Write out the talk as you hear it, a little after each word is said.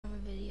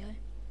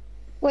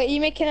Wait, are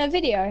you making a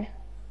video?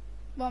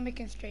 Well, I'm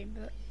making a stream,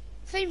 but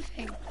same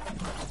thing.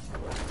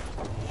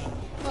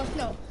 Well, it's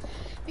not.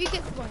 You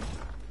get the point.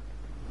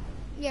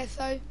 Yeah,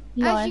 so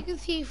No. as you can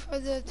see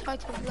from the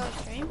title of the live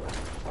stream,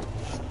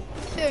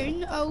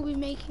 soon I will be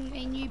making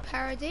a new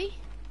parody.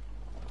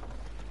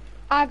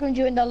 I can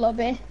join the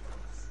lobby.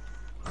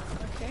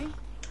 Okay,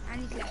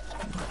 and he's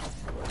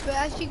left. But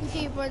as you can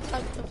see by the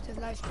title of the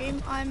live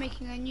stream, I'm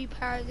making a new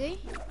parody.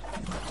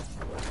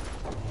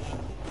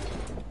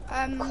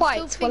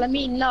 Quite. Well, I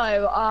mean,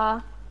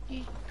 no.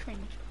 You cringe.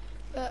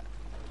 But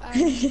let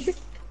me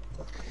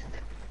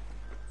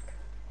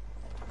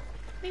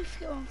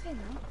forget what I'm saying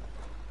now.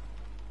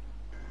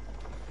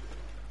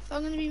 So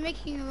I'm going to be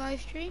making a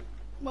live stream,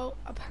 well,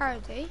 a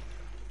parody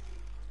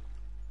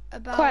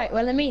about. Quite.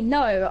 Well, I mean,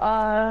 no.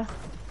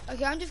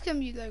 Okay, I'm just going to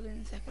mute Logan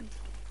in a second.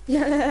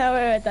 No,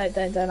 wait,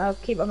 don't. I'll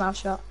keep my mouth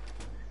shut.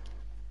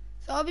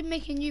 So I'll be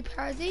making a new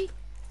parody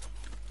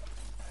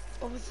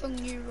of a song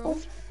New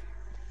Rules.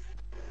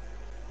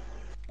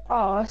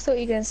 Oh, I thought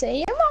you were gonna say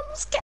your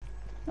mum's cat.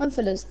 I'm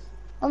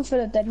full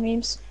of dead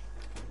memes.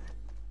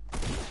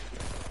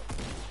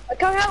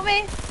 Come help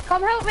me!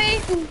 Come help me!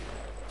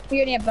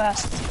 We only have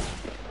burst.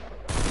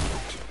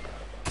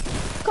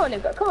 Come on,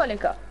 Luca. Come on,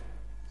 Luca.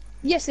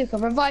 Yes, Luca.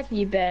 Revive me,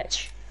 you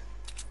bitch.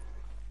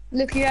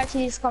 Luca, you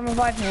actually need to come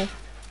revive me.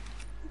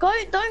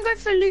 Don't go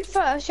for loot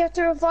first. You have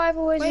to revive.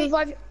 Always Wait.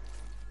 revive.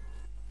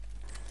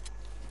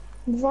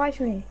 Revive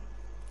me.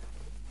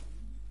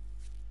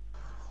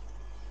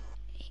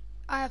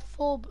 I have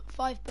 5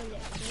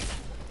 bullets.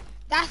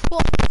 That's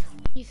what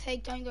you say.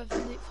 Don't go for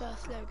loot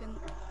first, Logan.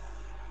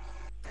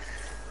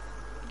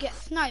 You get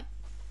sniped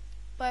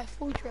by a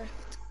full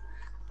drift.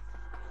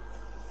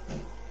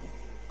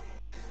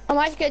 I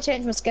might just get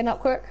change my skin up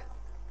quick.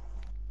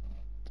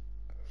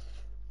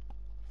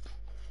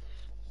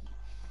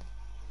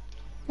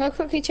 I'll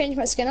quickly change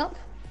my skin up.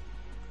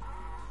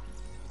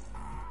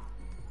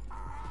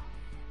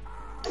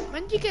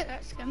 When did you get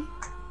that skin?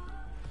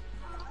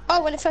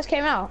 Oh, when it first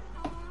came out.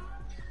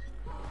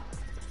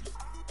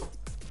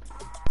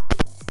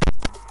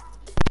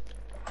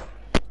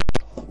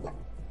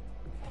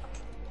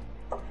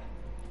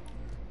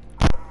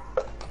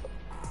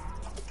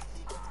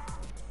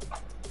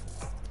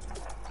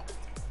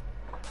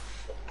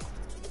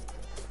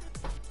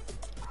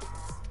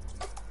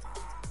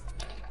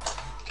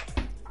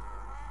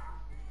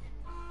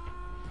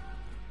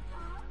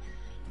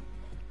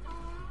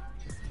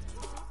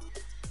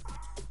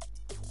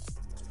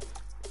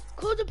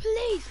 Call the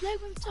police!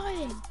 Logan's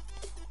dying!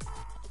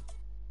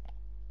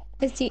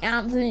 Is the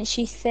ambulance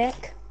she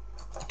thick?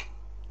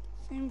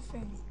 Same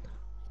thing.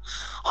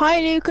 Hi,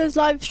 Lucas,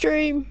 live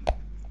stream.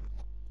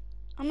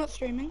 I'm not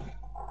streaming.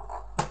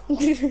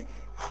 It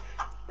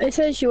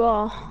says you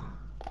are.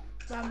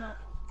 But I'm not.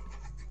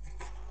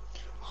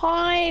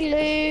 Hi,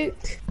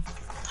 Luke.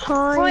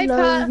 Hi,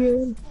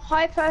 Logan.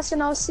 Hi,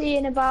 person. I'll see you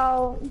in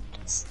about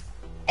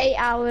 8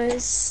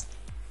 hours.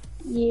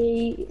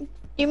 Yeah.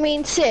 You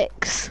mean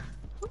 6?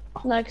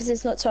 No, because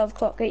it's not 12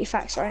 o'clock. Get your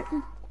facts right.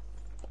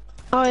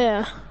 Oh,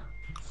 yeah.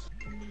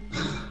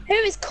 Who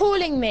is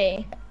calling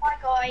me? Hi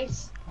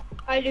guys.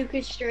 Hi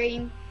Lucas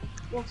stream.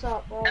 What's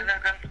up, bro?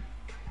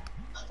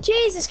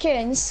 Jesus,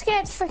 Kieran, you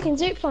scared freaking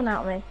Duplon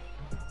out of me.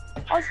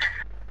 I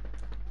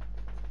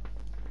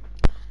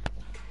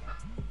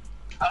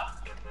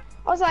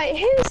was like,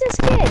 who's this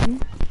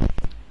kid?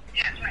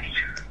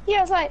 Yeah,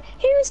 I was like,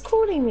 who is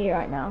calling me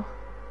right now?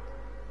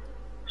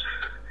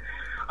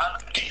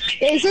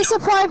 Is this a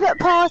private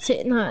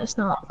party? No, it's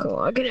not. Cool.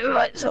 I'm gonna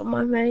invite some of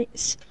my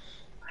mates.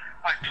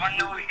 Wait, do I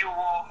know what your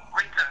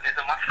ringtone is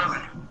on my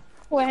phone?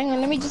 Wait, hang on,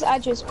 let me just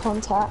add you as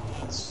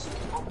contacts.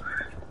 Do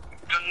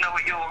you know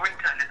what your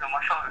ringtone is on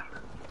my phone?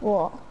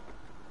 What?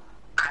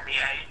 Ali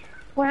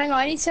A. Well, hang on,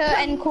 I need to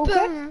end call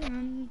quick.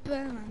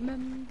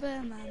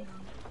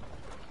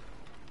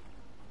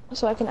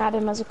 So I can add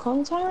him as a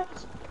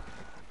contact.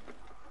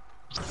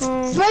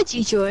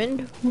 Reggie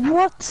joined.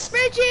 What?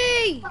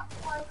 Reggie!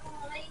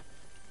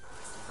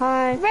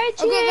 Hi.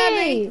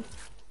 Reggie!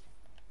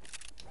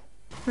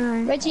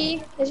 Hi.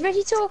 Reggie, is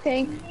Reggie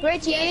talking?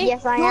 Reggie,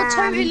 Yes, I you're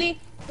am.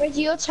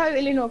 Reggie, you're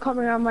totally not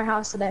coming around my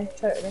house today.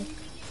 Totally.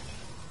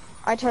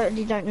 I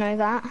totally don't know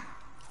that.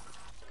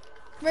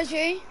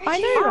 Reggie? I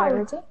know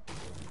that,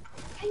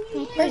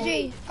 Reggie.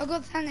 Reggie, I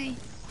got Sunny.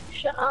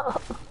 Shut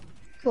up.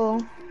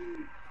 Cool.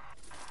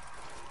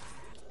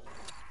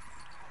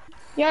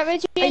 Yeah,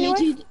 Reggie, Are anyway?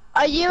 you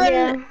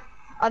Yeah. in?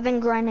 I've been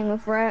grinding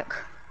with Rick.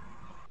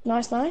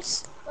 Nice,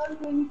 nice.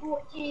 Logan, you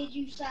bought tears,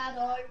 you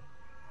sado.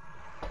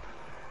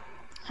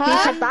 Who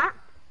Huh? said that?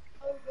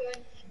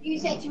 Logan, you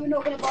said you were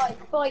not going to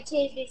buy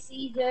tears this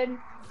season.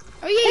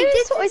 Oh yeah, you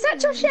did. Is that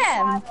Josh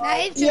M? That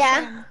is Josh Yeah.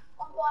 M. I'm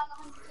buying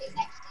 100 tears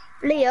next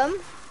Liam,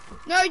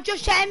 No,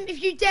 Josh M,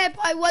 if you dare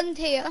buy 1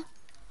 tier,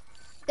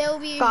 there will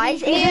be a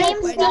Guys, huge is reward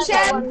Liam's for it. Josh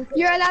Josh M,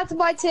 you're allowed to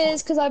buy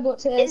tears because I bought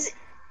tears.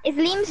 is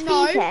Liam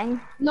No.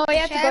 speaking? No, he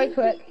had to Shem? go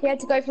quick. He had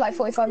to go for like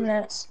 45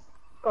 minutes.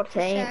 Got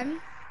Josh it.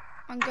 M,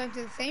 I'm going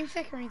to the same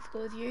secondary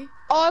school as you.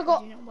 Oh, I Do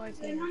got. not buy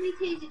season. tiers. How many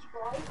tears did you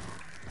buy?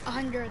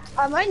 100.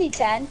 I'm only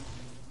 10.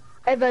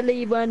 He's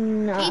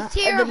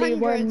tier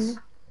 100.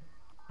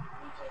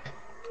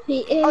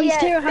 He's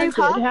tier 100.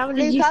 Luca, How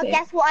many did you Luca, think?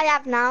 guess what I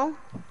have now?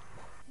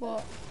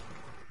 What?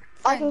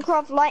 I can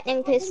craft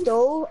lightning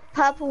pistol,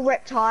 purple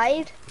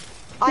riptide.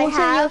 I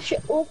have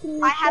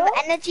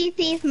energy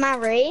thief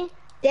Mary,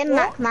 dim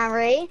mac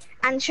Mary,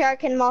 and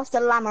shuriken master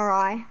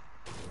Lamurai.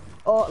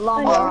 Or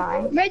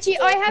Lamurai. Reggie,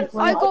 I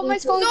got my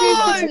skull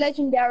to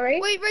legendary.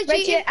 Wait,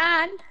 Reggie,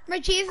 and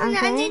Reggie, isn't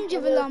that a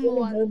ninja llama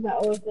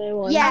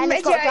one? Yeah, and And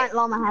it's got Reggie, giant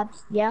llama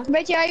heads. Yeah.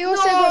 Reggie, I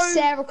also got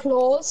Sarah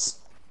Claus.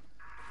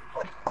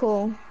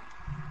 Cool.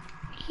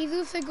 He's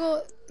also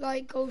got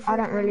like gold. I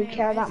don't really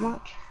care that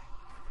much.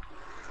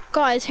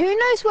 Guys, who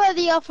knows where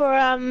the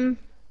other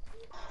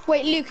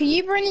Wait, Luke, are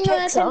you bringing your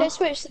Pixar? Nintendo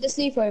Switch to the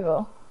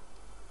sleepover?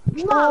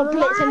 Oh,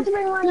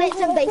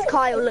 Blitzen base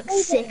Kyle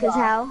looks sick as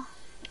hell.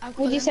 What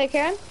did you say,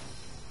 Karen?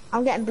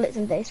 I'm getting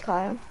Blitzen base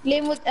Kyle.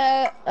 Liam,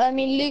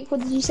 Luke,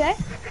 what did you say?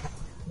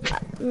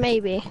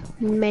 maybe.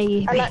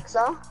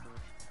 Alexa,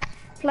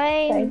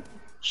 playing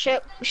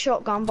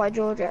Shotgun by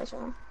Georgia as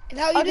well. Is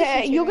that what you Okay,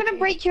 listen to, you're gonna Reggie?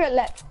 break your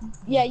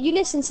Yeah, you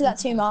listen to that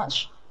too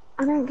much.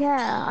 I don't care.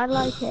 I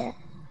like it.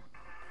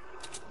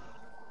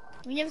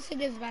 We never said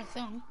it was a bad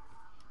song.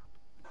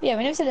 Yeah,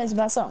 we never said it was a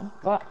bad song,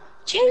 but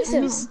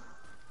Jesus.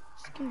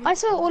 I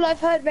saw all I've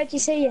heard Reggie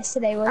say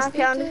yesterday was.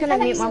 Okay, I'm just gonna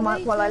mute my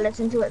mic while I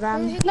listen to it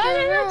then. No,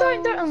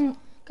 don't.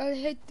 Gotta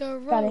hit the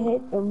road. Gotta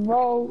hit the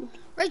road.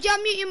 Reggie,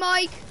 unmute your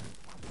mic.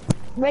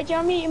 Reggie,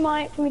 I'll mute your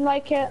mic. We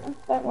like it.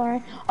 Don't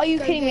worry. Are you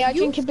kidding me? I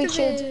drink a big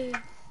shit.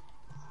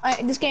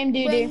 This game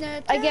do.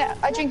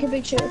 I drink a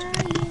big shit.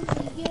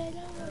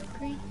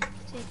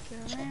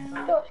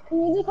 Josh, can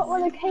you look at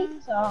where the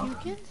cakes are? You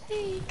can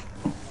see.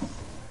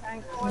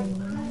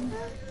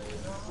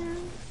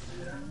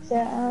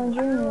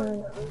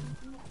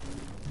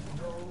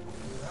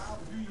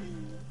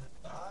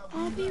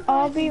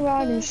 I'll be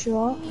riding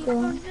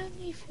shotgun.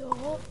 Underneath your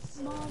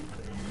mom,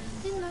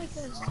 in like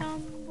a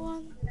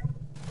someone.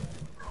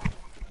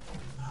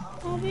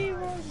 I'll be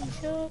riding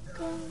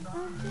shotgun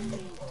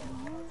underneath your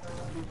mom,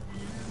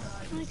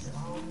 like a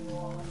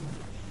someone.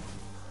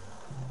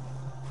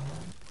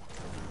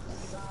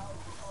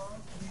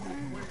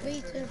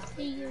 Wait a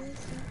few,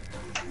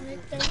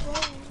 hit the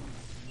road,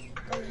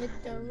 go hit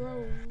the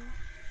road.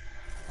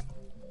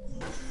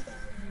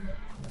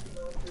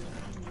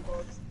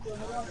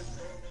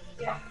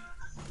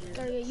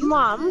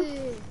 Mom,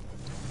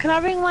 can I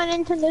bring my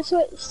Nintendo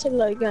Switch to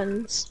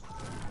Logan's?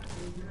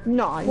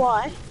 No.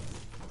 Why?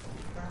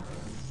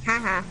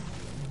 Haha.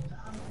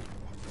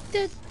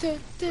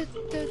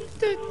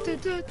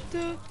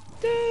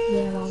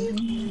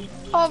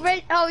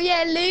 Oh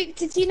yeah, Luke.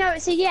 Did you know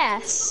it's a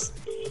yes?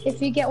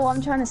 If you get what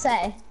I'm trying to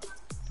say.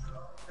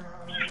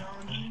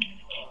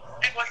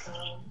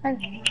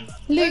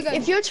 Luke,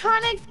 if you're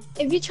trying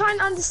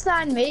to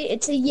understand me,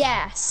 it's a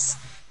yes.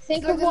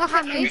 Think of what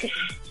happened.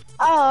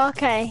 Oh,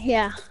 okay,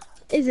 yeah.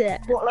 Is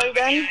it? What,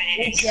 Logan?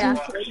 Yeah.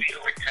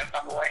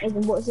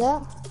 What's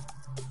that?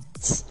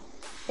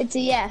 It's a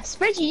yes.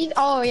 Reggie,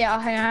 oh yeah,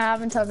 hang on, I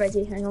haven't told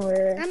Reggie. Hang on,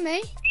 wait. And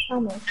me?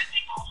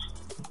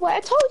 Wait, I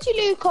told you,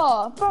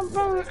 Luca. What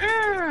was it?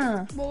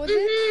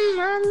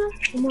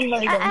 Come on,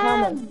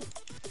 Logan,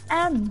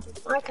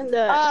 I can do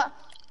it.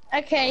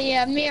 Okay,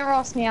 yeah, Mia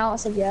asked me out, I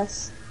said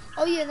yes.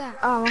 Oh yeah, that.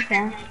 Oh,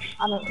 okay.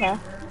 I don't care.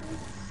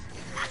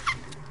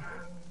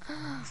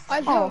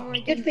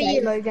 Good for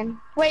you, Logan.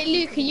 Wait,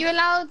 Luke, are you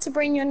allowed to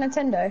bring your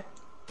Nintendo?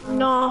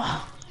 No.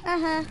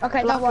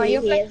 Okay, don't worry.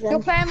 You're playing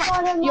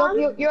Luckily,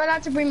 you're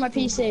allowed to bring my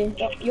PC.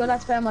 You're allowed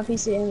to play on my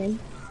PC, I mean.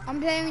 I'm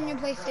playing on your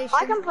PlayStation.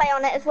 I can play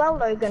on it as well,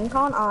 Logan,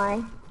 can't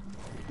I?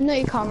 No,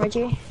 you can't,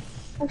 Reggie.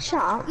 Oh,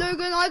 shut up.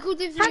 Logan, I called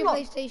this for Hang your on.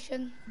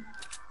 PlayStation.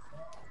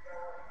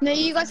 No,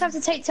 you guys have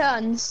to take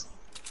turns.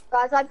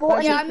 Guys, I bought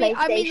a new I mean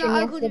PlayStation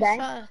I called it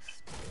yesterday.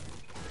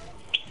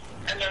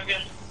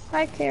 first.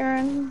 Hi,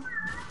 Kieran.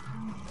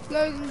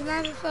 Logan, can I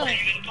have it first?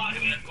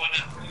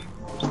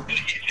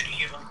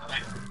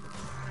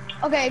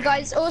 Okay,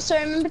 guys. Also,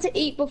 remember to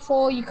eat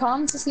before you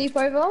come to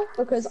sleepover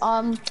because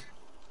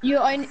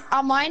you're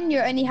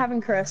only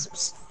having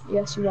crisps.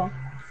 Yes, you are.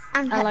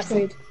 And I like Pepsi.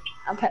 food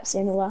and Pepsi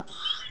and all that.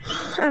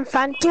 And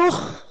Fanta.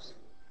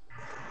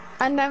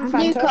 And then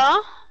Fanta.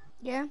 Luca,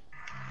 Yeah.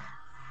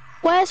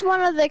 where's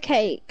one of the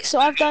cakes? So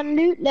I've done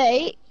Loot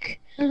Lake,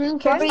 Kieran.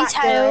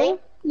 Retail,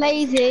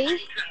 Lazy.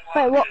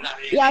 Wait, what?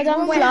 Yeah, I've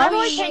done Wait, how do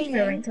I Flush, change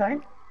your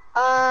ringtone?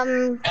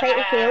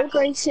 Fatal Field.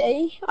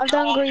 Greasy. I've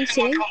done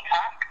Greasy.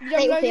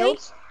 Fatal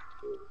Field.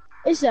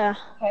 Is there?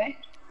 Okay.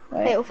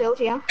 Fatal Field,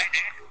 yeah.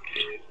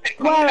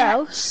 Where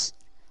else?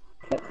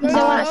 Is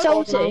there one at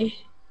Salty?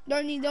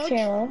 Don't need those.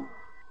 Kieran.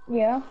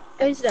 Yeah.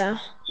 Is there?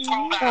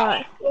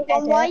 Right.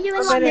 And why are you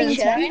in my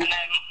picture? And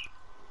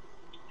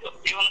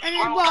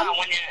then one.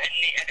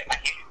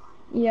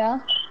 Yeah.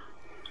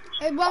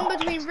 There's one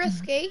between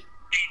Risky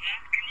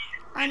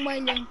and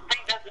Wailing.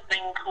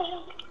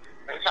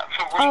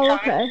 Oh,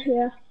 okay,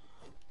 yeah.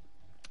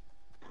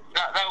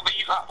 That'll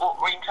be like what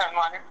ringtone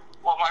mine is,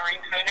 what my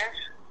ringtone is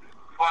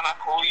when I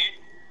call you.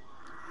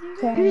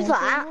 Who's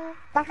that?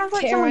 That sounds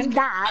like Kieran. someone's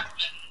dad.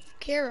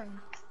 Kieran.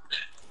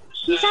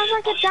 He sounds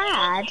like a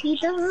dad. He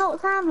does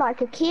not sound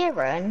like a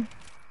Kieran.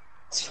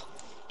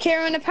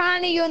 Kieran,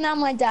 apparently you're now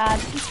my dad.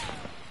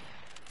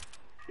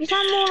 You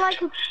sound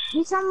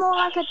more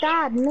like a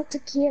dad, not a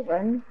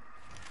Kieran.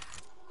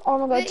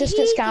 Oh my god, just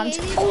get scammed.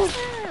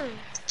 Oh.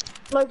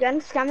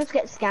 Logan, scammers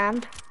get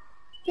scammed.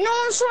 No,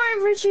 I'm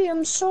sorry, Richie.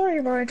 I'm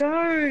sorry, bro.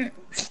 Don't.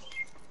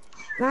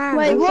 Man,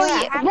 Wait, I'm what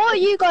sorry, are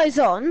you guys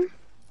on?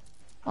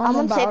 I'm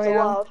on Save the Barrio.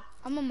 World.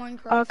 I'm on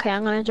Minecraft. Okay,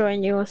 I'm gonna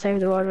join you on Save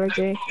the World,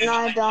 Reggie.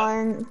 No,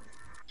 don't.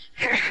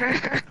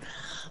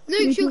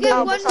 Luke, you'll get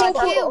one more Besides, I've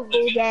got a kill.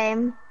 full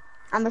game.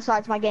 And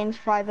besides, my game's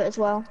private as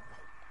well.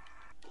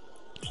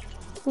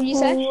 What you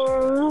say?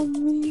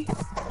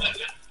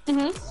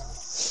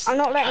 I'm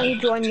not letting you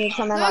join me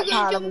because I'm like Logan,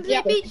 high jump level to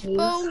the beach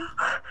ball.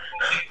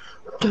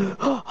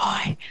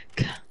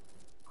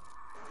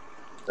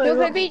 You'll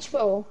play beach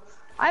ball.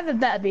 I have a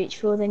better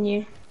beach ball than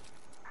you.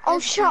 Oh,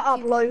 shut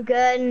up,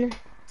 Logan.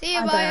 See you,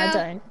 I Baya.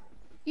 don't.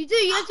 You do,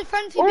 you have to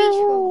fancy beach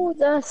ball. Oh,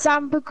 the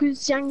Samba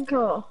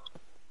Kuzianko.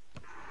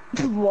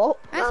 What?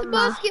 That's a The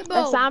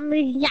basketball. Samba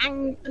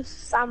Yang.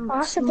 Samba. Oh,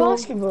 that's a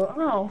basketball.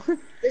 Oh.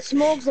 The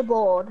smogs are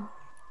bored.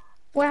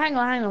 Wait, hang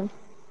on.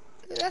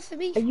 That's a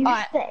beach Are ball. you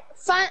Alright.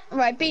 sick?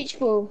 Right, beach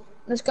ball.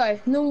 Let's go.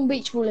 Normal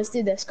beach ball. Let's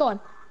do this. Go on.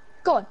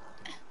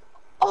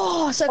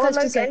 Oh, so Oh, close to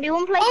Logan, say. do you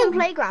want to play some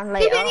playground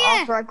later in the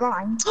air. after I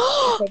grind?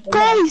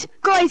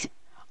 Guys,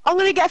 I'm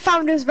gonna get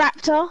Founder's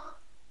Raptor.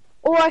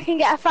 Or I can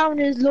get a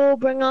Founder's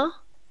Lawbringer.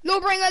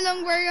 Lawbringer,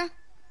 Longbringer.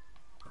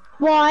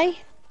 Why?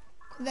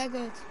 They're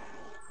good.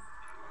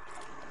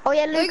 Oh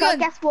yeah, Luca, Logan,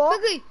 guess what?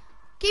 quickly,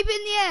 keep it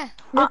in the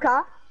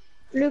air.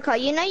 Luca,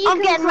 you know you I'm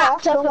can getting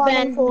craft Raptor for long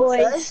Ben,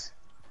 enforcers.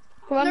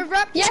 Come on. The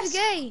Raptors Yes. are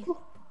gay.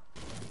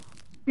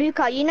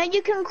 Luca, you know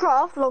you can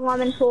craft long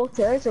arm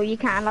enforcers, or you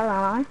can, I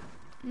don't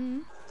know.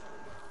 Mm.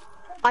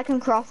 I can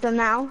craft them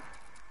now.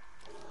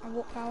 And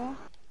what power?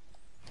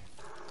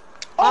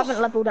 I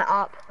haven't leveled it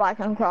up, but I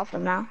can craft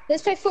them now.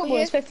 Let's play football. Yeah.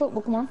 Let's play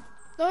football. Come on.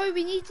 No,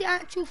 we need the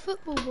actual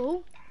football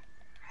ball.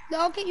 No,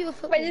 I'll get you a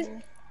football Wait,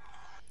 ball.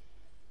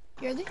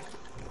 You ready?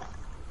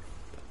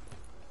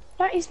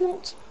 That is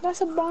not.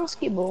 That's a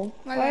basketball.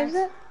 My Where bad. is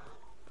it?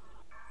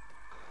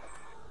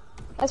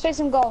 Let's play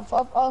some golf.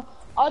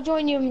 I'll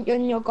join you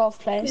in your golf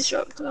place.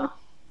 Instructor.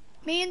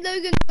 Me and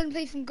Logan are gonna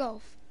play some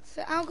golf.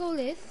 So our goal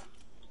is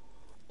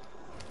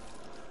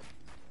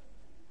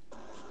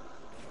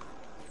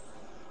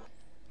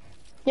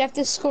You have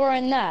to score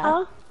in there.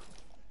 Huh?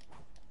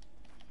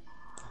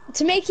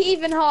 To make it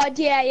even hard,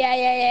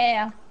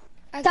 yeah.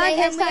 okay, Stand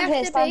here, and we have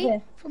to stand be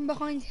here. from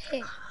behind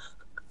here.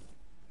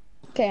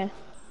 Okay.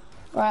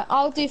 Right,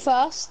 I'll do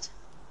first.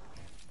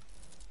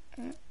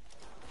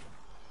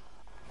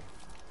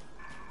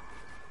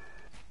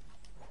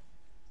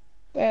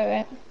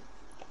 Wait.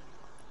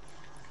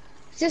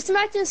 Just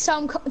imagine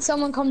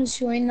someone comes to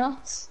join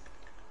us.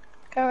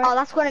 Go right. Oh,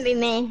 that's gonna be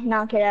me.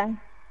 No, I'm kidding.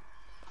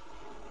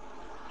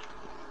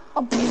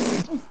 Oh,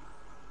 pfft.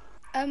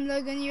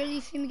 Logan, you ready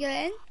to see me get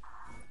it in?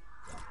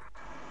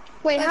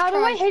 Wait, First how do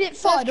I try. hit it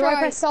far? First Do I try.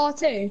 press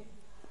R2?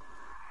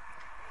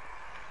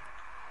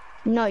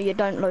 No, you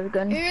don't,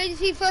 Logan. Are you ready to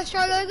see first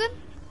try, Logan?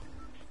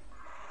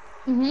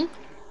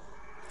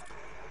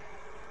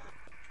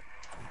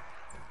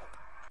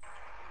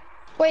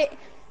 Wait.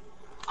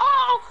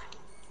 Oh!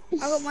 I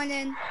got mine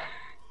in.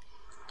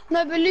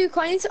 No, but Luke,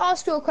 I need to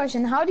ask you a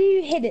question. How do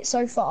you hit it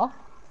so far?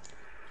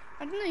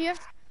 I don't know, you have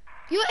to...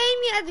 You're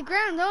aiming at the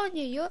ground, aren't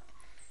you?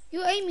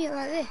 You're aiming it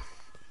like this.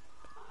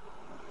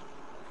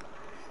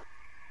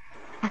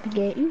 I can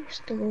get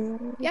used to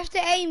it. You have to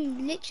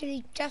aim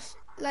literally just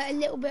like a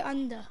little bit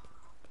under.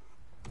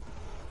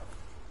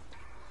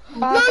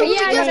 Logan, we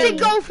yeah, just yeah, did yeah.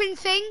 golf and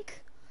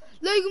think.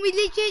 Logan, we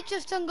legit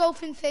just done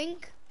golf and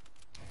think.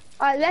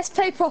 Alright, let's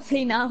play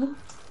properly now.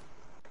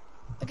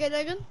 Okay,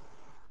 Logan?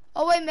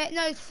 Oh, wait a minute.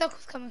 No,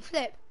 circle's coming.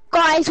 Flip.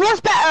 Guys, what's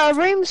better,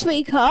 a room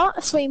sweeper,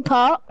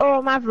 or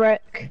a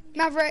Maverick?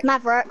 Maverick.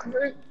 Maverick.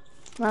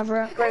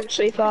 Room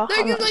sweeper.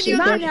 Logan's on your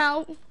man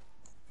now.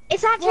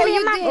 It's actually Well,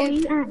 a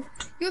you Maverick. did.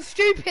 You're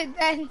stupid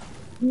then.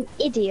 You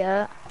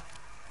idiot.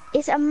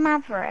 It's a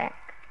Maverick.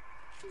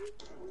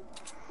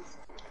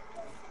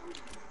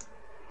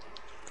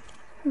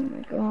 Oh my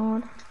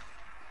god.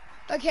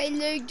 Okay,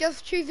 Luke,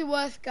 just choose the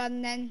worst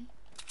gun then.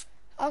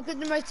 I'll get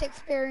the most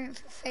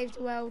experience to save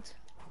the world.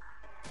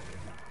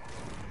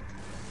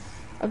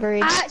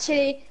 Agreed.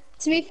 Actually,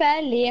 to be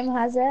fair, Liam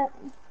has it.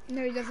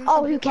 No, he doesn't.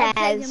 Oh, who I've played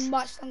cares? him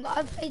much longer.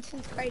 I've played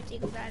since Grave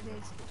Digger, that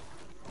is.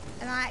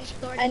 And I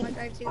actually got it in my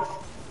Grave Digger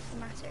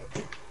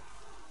thematic.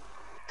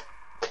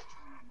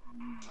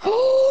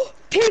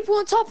 People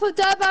on top of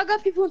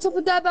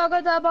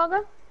Durburger,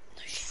 Durburger.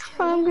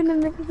 I'm gonna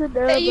mix the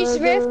dirt. They use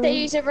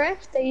a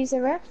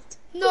rift.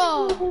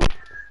 No!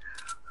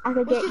 I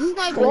could What's get your used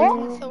sniper? to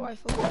it. Assault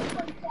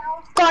rifle.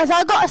 Guys,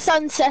 I got a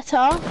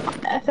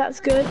Sunsetter, if that's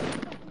good.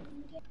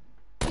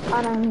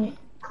 I don't.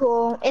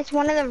 Cool. It's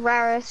one of the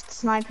rarest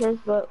snipers,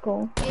 but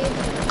cool.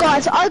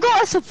 Guys, I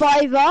got a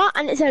Survivor,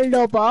 and it's a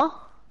Lobber.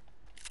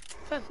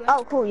 Fair play.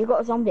 Oh, cool. You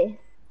got a zombie.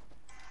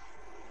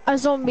 A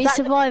zombie That-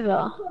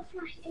 survivor.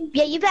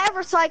 Yeah, you better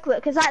recycle it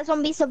because that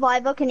zombie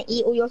survivor can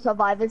eat all your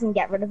survivors and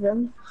get rid of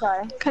them.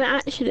 So Can it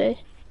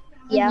actually?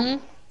 yeah. Mhm.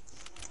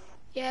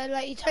 Yeah,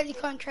 like you totally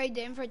can't trade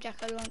it in for a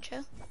Jacko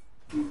launcher.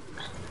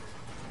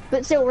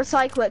 But still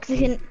recycle it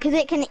because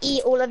it can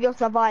eat all of your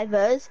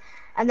survivors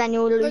and then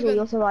you'll lose all Logan.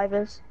 your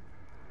survivors.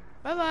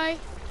 Bye bye.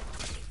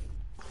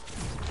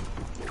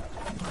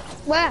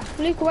 Where?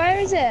 Luke, where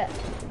is it?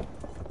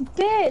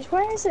 Bitch,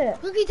 where is it?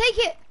 Cookie, take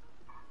it.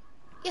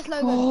 Yes,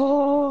 Logan.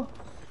 Oh.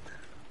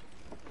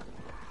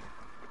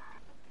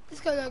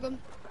 Let's go, Logan.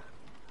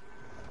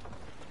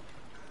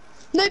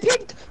 No,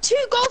 pick 2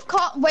 golf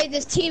cart. Wait,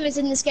 there's teamers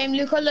in this game,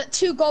 Luca. Look,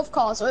 2 golf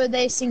carts, or are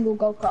they single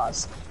golf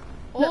carts?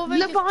 Or they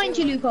Look just behind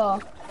do you, it. Luca.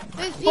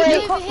 There's people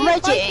Wait, over here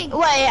Reggie. fighting.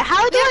 Wait,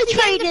 how do We I have to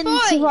get trade in in the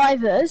fight.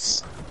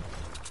 survivors?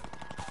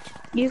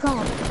 You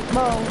can't.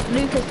 Well,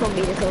 Lucas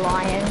probably just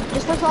lying.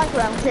 Just recycle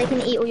them so they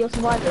can eat all your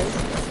survivors.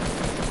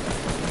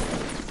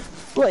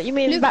 What you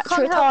mean Luke, back to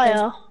come help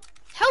retire?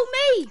 Help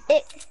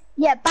me.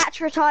 Yeah, batch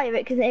retire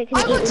it because it can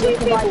I eat got all 2 your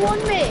people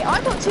survivors. on me.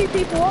 I got 2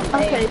 people on me.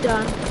 Okay,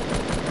 done.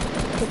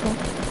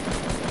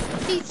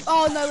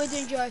 Oh no, we're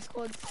doing duo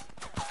squad.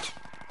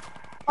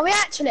 Are we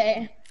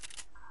actually?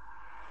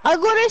 I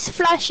got this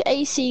flash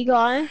AC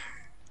guy.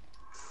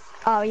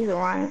 Oh, he's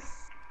alright.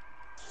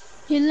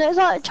 He looks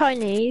like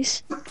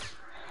Chinese.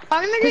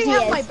 I'm gonna Because go he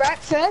have is. my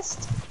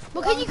breakfast.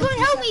 Well, can you come and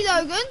help me,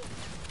 Logan?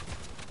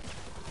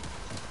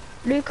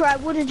 Luca, I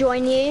would have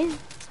joined you,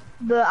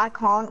 but I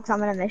can't because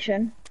I'm on a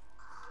mission.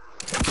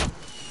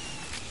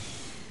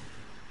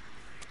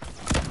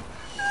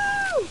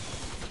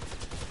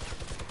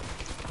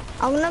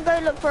 I'm gonna go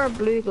look for a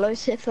blue glow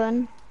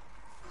siphon.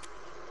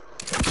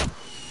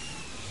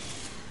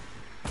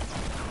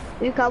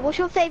 Luca, what's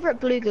your favorite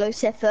blue glow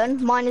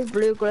siphon? Mine is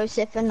blue glow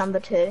siphon number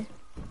 2.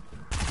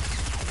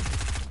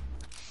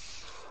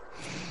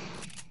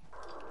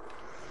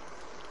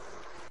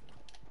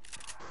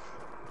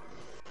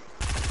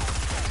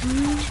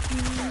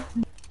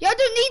 Yeah, I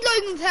don't need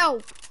Logan's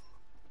help.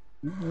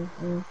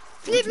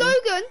 Flip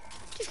Logan.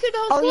 Just kill the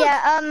whole Oh squad.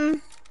 yeah,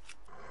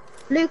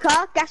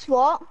 Luca, guess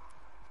what?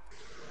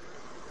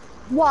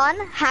 1,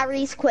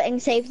 Harry's quitting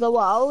Save the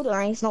World,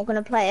 or he's not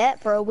gonna play it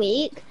for a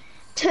week.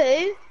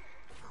 2,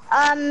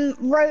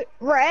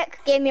 Rick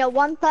gave me a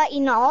 130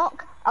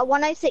 knock, a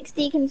 106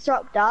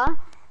 deconstructor,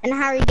 and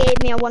Harry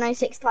gave me a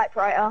 106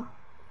 typewriter.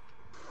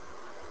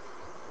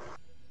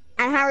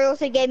 And Harry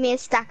also gave me a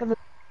stack of.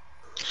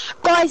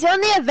 Guys, on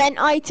the event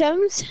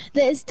items,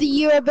 there's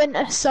the urban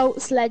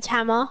assault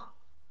sledgehammer.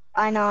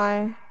 I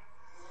know.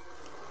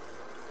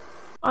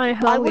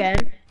 I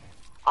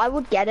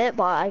would get it,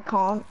 but I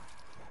can't.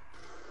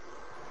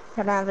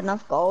 I don't have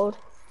enough gold,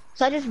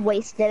 so I just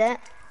wasted it.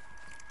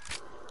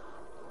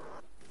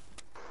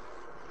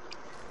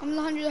 I'm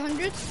the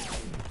 100.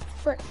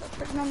 Frick,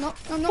 no, I'm not.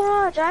 No, I'm not.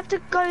 God, I have to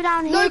go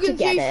down here to Logan's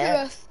get it.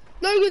 useless.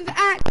 Logan's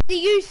actually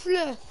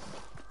useless.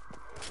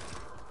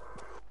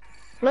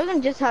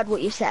 Logan just heard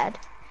what you said.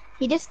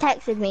 He just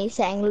texted me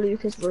saying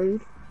Luke is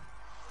rude.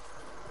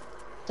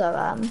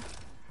 So,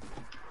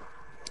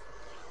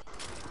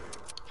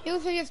 He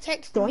also just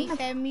texted Go me on.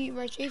 saying mute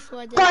Reggie, so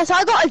I did. Guys,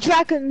 I got a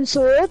dragon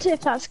sword,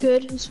 if that's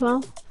good as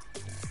well.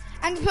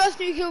 And the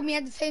person who killed me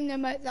had the same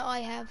emote that I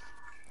have.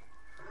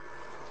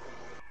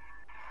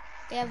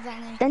 They have that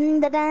name. dun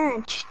dun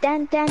dun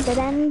dun dun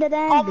dun dun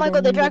dun. Oh my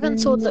god, the dragon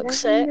sword looks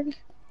sick.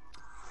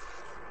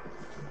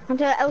 And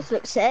what else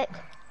looks sick?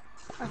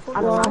 I thought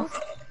I don't know.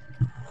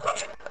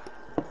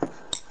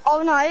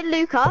 Oh no,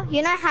 Luca,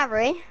 you know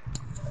Harry?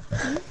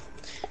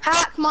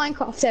 Hack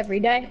Minecraft every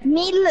day.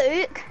 Me,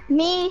 Luke,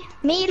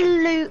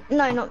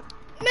 no, not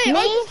Mate,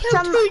 I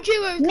just killed 2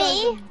 duos.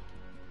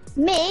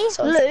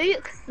 Logan.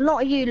 Luke,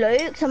 not you,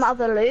 Luke, some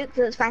other Luke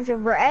that's friends with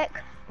Rick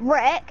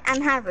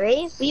and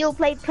Harry. We all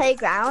played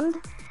Playground.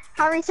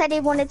 Harry said he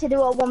wanted to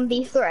do a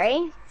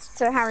 1v3,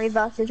 so Harry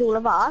versus all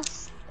of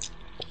us.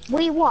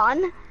 We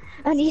won,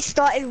 and he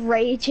started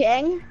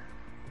raging,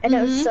 and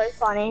it was so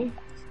funny.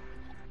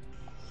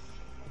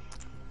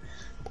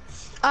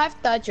 I have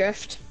 3rd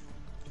drift.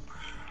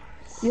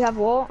 You have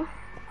what?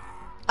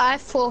 I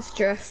have 4th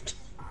drift.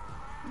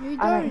 You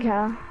I don't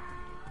care.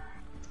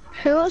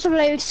 Who wants to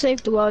play with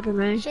Save the World with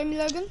me? Show me,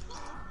 Logan.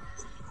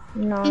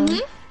 No.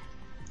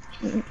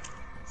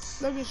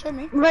 Logan, show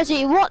me.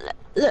 Reggie, what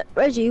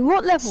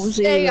levels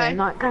are There you you in?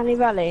 go. Like Canny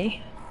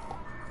Valley?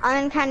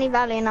 I'm in Canny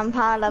Valley and I'm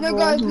power level. No,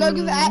 guys,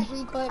 Logan's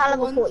actually quite Power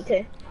level one.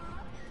 42.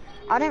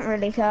 I don't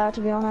really care, to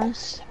be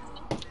honest.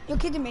 You're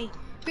kidding me.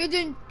 You're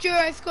doing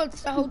duo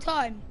squads the whole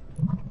time.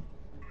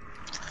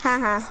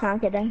 Haha, I'm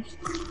kidding.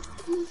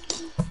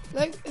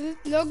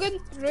 Logan,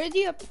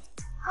 ready up.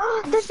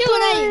 There's still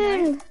an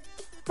bone!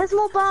 There's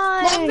more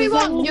bones!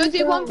 1v1, you'll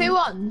do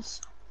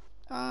 1v1s.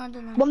 I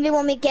don't know.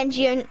 1v1 me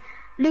Genji and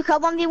Luca,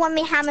 1v1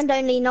 me Hammond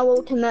only, no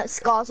ultimate,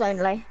 scars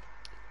only.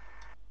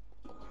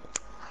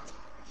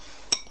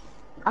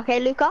 Okay,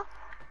 Luca?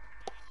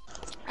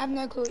 I have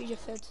no clue what you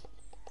just said.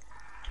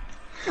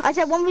 I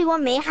said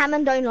 1v1 me,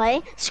 Hammond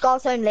only,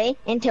 scars only,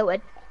 in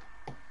tilted.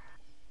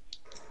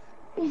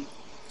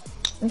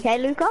 Okay,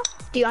 Luca?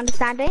 Do you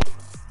understand it?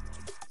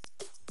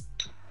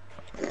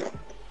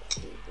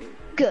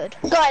 Good.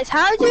 Guys,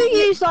 how do you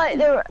use like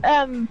the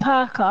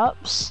perk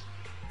ups?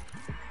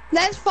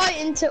 Let's fight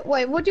into.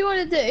 Wait, what do you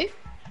want to do?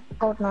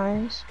 God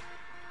knows.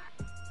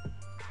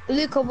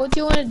 Luca, what do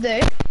you want to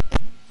do?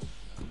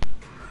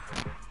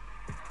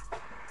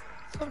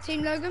 Top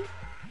team Logan.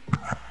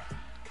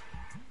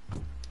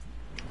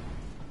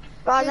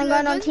 Guys, I'm going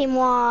on Logan? team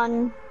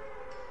 1.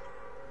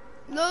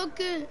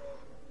 Logan.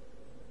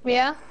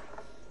 Yeah.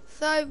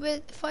 So we're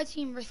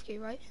fighting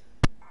rescue, right?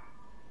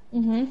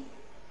 Mhm.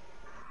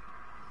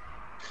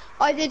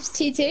 I did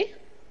TT.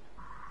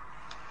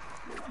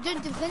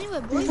 Don't defend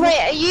anywhere, boys. Wait,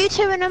 are you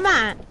two in a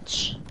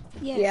match?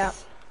 Yes. Yeah.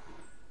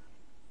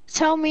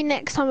 Tell me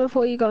next time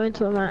before you go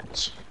into a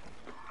match.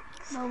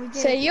 No, we did.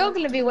 So you're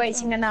gonna be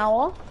waiting an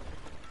hour.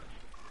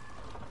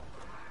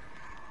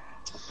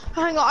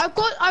 Hang on,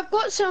 I've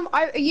got some.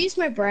 I used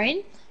my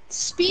brain to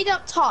speed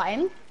up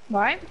time,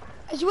 right?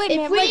 Actually, wait a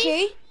minute, we-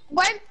 Reggie.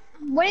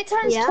 When it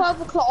turns Yeah.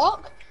 12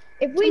 o'clock,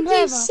 if we Come do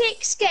over.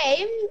 6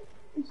 games.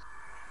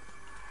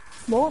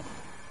 What?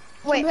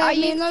 Wait, Come are over,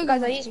 me you and Logan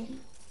guys? Are want you? to.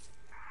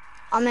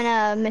 I'm in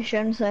a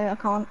mission, so I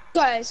can't.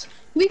 Guys,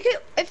 we could,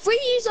 if we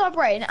use our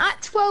brain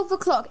at 12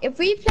 o'clock, if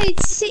we played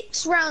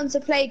 6 rounds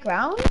of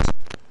playground,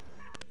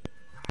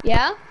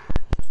 yeah,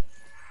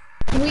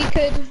 we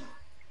could.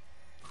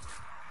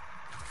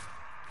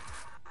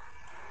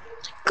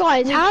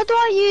 Guys, how do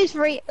I use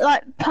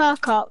like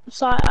perk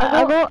ups? Like,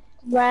 I got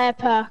rare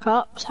perk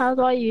ups. How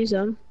do I use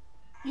them?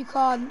 You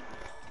can't.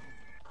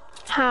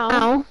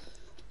 How?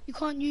 You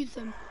can't use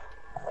them.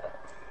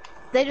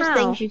 They're just How?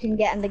 things you can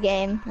get in the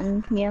game,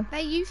 and yeah. They're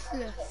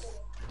useless.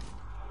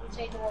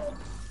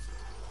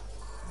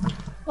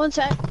 One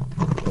sec.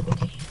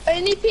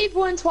 Only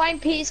people in Twine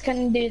Peaks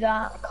can do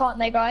that, can't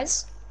they,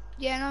 guys?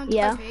 Yeah, no, I'm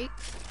Yeah. Twine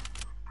Peaks.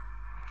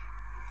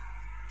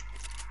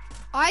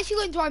 I actually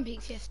went to Twine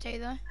Peaks yesterday,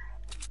 though.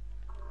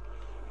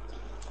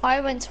 I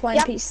went to Twine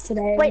Yep. Peaks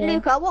today. Wait, as well.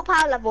 Luca, what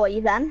power level are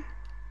you then?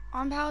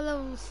 I'm power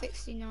level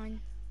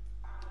 69.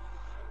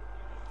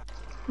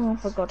 Oh,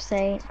 for God's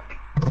sake.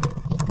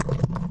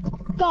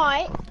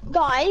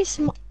 Guys,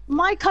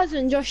 my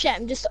cousin Josh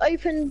M just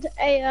opened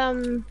a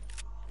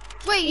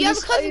Wait, He you have a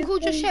just cousin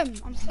called opened-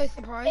 Joshem? I'm so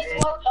surprised.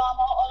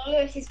 on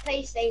Lewis's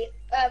PlayStation,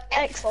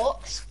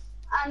 Xbox,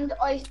 and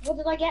what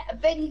did I get?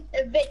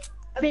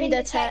 A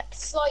Vindertech.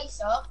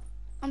 slicer,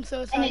 I'm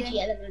so excited.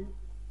 energy element.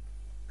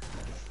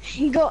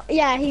 he got a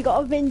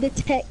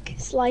Vindertech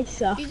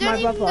slicer. You My don't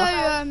even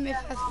brother. know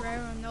if that's rare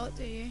or not,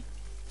 do you?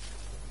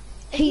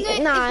 He It's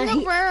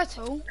not rare at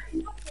all.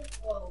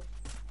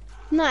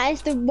 no,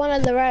 it's the one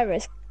of the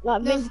rarest.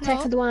 Like No, it's Vindertech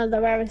not. is one of the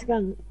rarest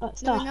gun No,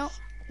 stuff. we're not.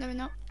 No, we're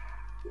not.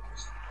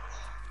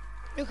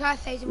 Look, I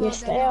say the world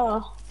Yes, they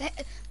are.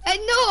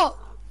 They're not!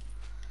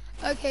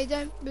 Okay,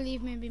 don't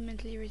believe me and be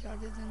mentally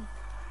retarded then.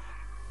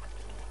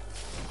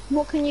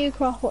 What can you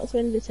craft? What's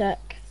Vindertech?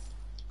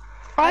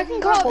 I can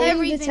craft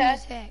every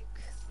Vindertech. Vindertech.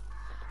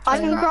 I I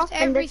can craft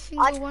every Vinder-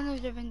 single I- one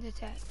of the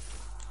Vindertech.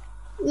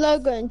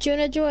 Logan, do you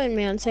wanna join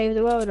me on Save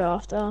the World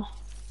after?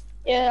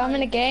 Yeah, I'm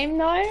in a game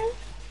now.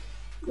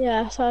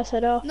 Yeah, so I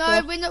said after.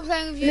 No, we're not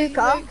playing with you,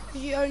 Luca? Luke,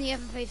 because you only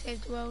ever play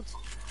Save the World.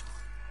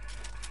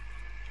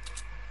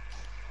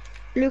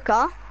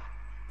 Luca,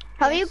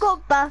 have you Yes.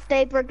 got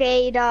Birthday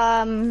Brigade,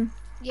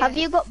 Yes. have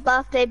you got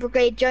Birthday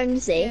Brigade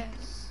Jonesy?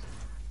 Yes.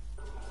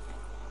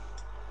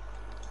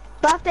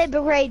 Birthday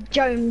Brigade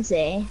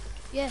Jonesy.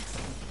 Yes.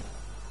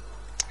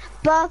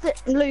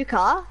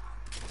 Luca,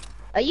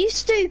 are you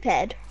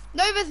stupid?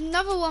 No, there's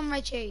another one,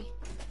 Reggie.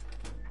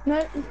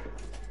 No.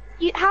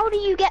 How do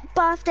you get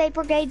Birthday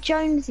Brigade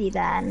Jonesy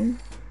then?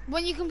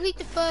 When you complete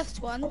the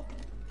first one,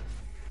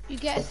 you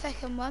get a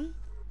second one.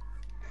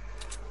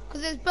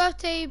 Because there's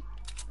Birthday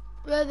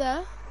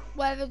Brother,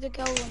 whatever the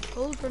girl one's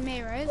called,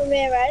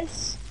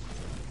 Ramirez.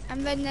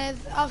 And then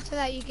there's, after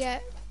that you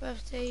get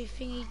Birthday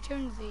Thingy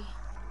Jonesy.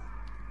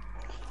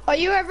 Are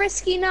you at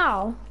Risky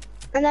now?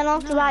 And then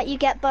after that you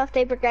get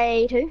Birthday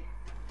Brigade who?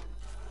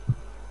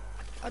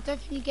 I don't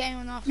think you get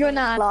anyone after. You're it.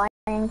 not.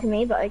 Lying to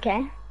me, but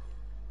okay.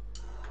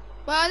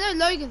 Well, I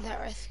know Logan's at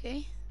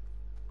Rescue.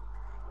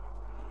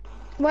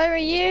 Where are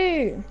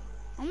you?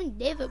 I'm in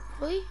David,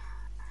 boy.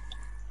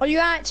 Are you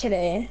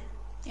actually?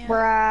 Yeah.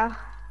 Bruh.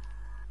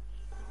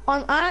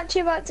 I'm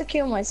actually about to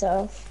kill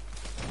myself.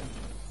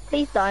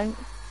 Please don't.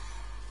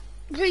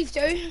 Please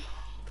do.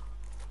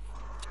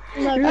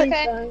 No,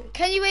 Okay.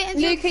 Can you wait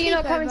until Luca, you're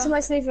not coming to my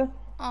sleepover.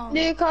 Oh.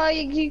 Luca,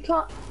 you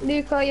can't.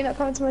 Luca, you're not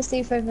coming to my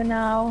sleepover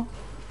now.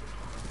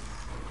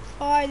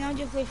 Fine, I'll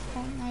just play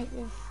Fortnite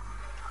with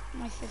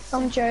my sister.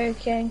 I'm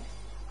joking.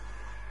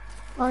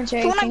 I'm Do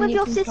you want to joking. with You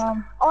your can sister?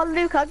 come. Oh,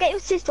 Luca, get your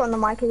sister on the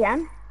mic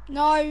again.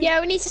 No.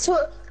 Yeah, we need to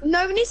talk.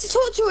 No, we need to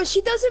talk to her.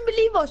 She doesn't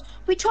believe us.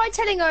 We tried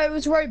telling her it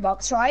was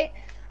Robux, right?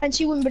 And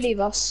she wouldn't believe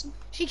us.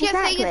 She kept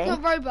saying it's Exactly.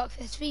 not Robux,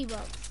 it's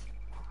V-Bucks.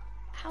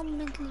 How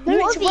mentally No,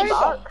 What it's are Robux.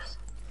 V-Bucks?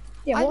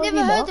 Yeah, I've what are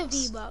never heard of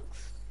V-Bucks?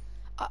 V-Bucks.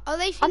 Are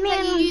they things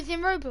that you mean- use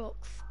in Roblox?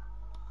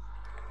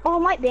 Oh,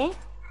 might be.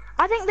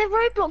 I think they're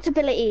Roblox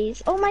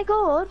abilities. Oh my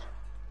god.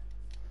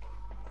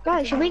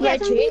 Guys, should we get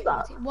some Reggie?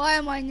 V-Bucks? Why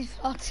am I in this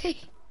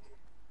party?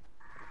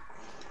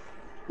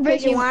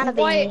 Because you wanna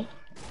be.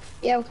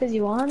 Yeah, because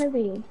you wanna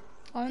be.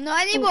 Oh,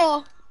 not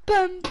anymore.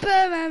 Bum, bum,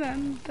 bum,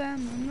 bum,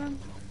 bum, bum.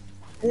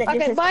 And it Okay,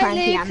 just says bye,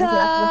 cranky Am's left at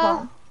the Luca.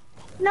 bottom.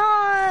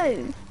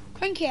 No!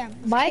 Cranky Am.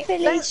 Bye,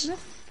 Felicia.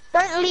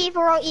 Don't leave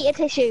or I'll eat a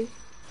tissue.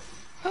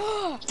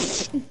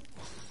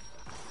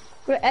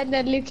 And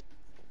then Luke.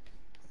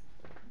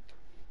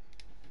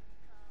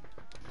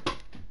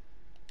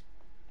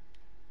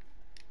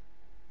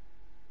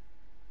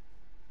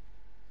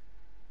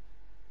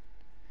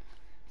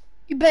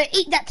 You better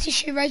eat that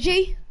tissue,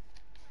 Reggie.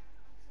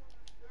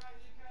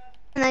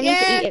 And I need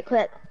to eat it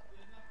quick.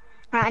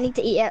 Right, I need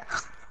to eat it.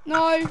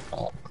 No.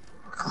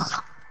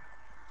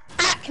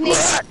 Acne.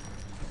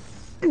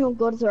 Oh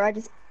god, sorry, I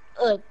just...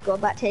 Oh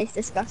god, that tastes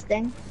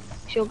disgusting.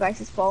 It's your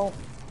guys' fault.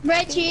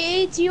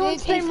 Reggie, do you want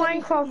to play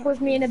Minecraft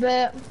with me in a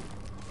bit?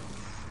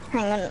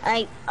 Hang on,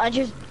 I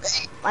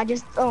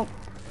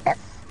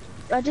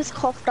just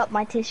coughed up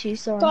my tissue,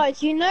 sorry.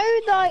 Guys, you know,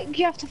 like,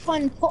 you have to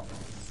find pot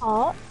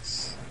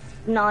parts?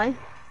 No.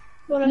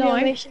 One of No.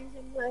 your missions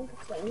in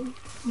Minecraft.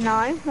 No,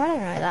 I don't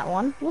know that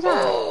one. What's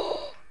that?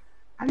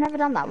 I've never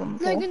done that one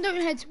before. Logan,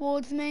 don't head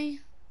towards me.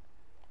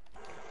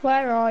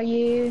 Where are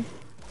you?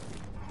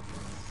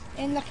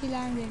 In Lucky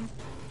Landing.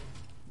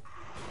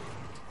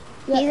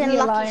 He's Let in me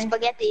Lucky alone.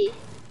 Spaghetti.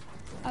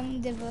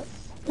 Divot.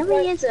 No,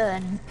 he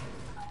isn't.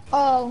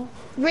 Oh,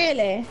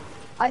 really?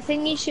 I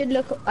think you should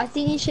look at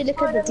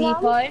the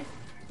depot.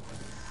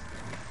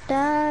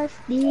 Does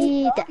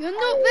the... You're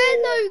not there,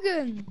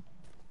 Logan.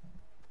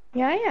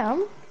 Yeah, I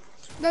am.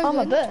 I'm a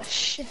Logan,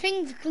 bush. the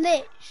thing's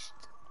glitched.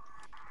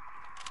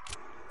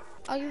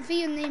 I can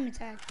see your name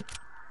tag.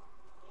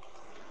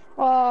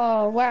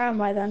 Oh, where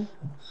am I then?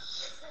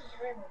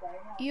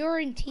 You're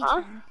in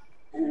T-Town.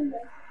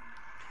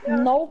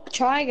 Nope.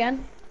 Try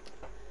again.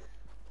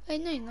 Oh,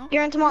 no, you're not.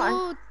 You're in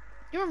Tomato.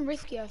 You're in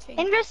Risky, I think.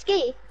 In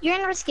Risky. You're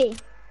in Risky.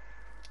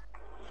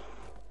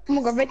 Oh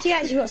my god, Reggie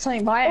actually got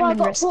something by Oh, him I in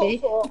got risky.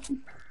 pot.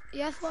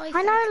 Yeah, that's what I I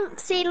said. know.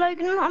 See,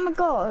 Logan, I'm a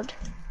god.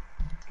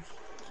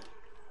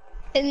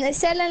 And they're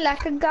selling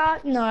like a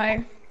god?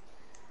 No.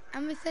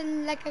 I'm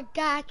listening like a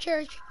guy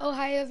church.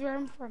 Ohio's where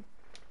I'm from.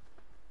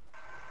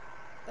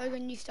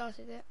 Logan, you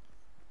started it.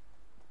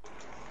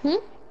 Hmm?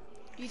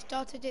 You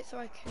started it, so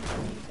I can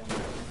continue them.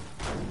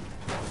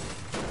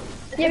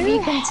 Yeah, but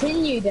you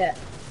continued it.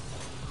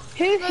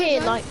 Who here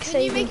Logan, like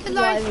can you saving make a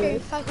live stream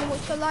survivors? so I can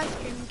watch your live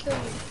stream and kill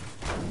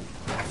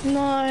you?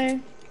 No.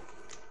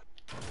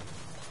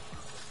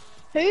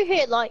 Who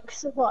here like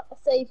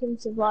saving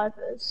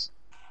survivors?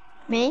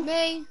 Me?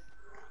 Me?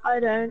 I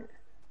don't.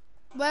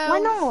 Well, Why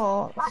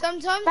not?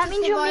 sometimes That the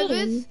means you're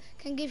survivors mean.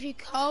 can give you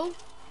coal.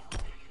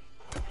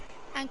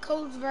 And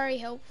coal's very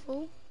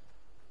helpful.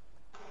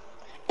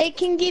 It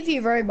can give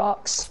you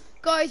Robux.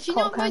 Guys, do you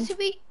know what Coal used to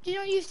be? Do you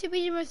know what used to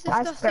be the most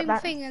I disgusting spread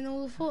that. thing in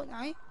all of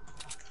Fortnite?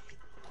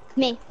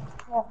 Me.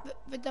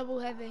 The double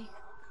heavy.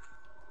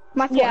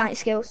 My Fortnite Yeah.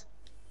 skills.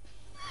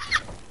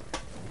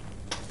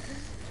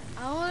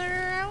 All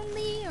around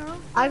me.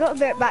 I got a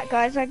bit back,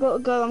 guys. I got to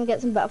go and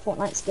get some better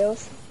Fortnite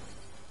skills.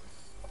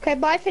 Okay,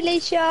 bye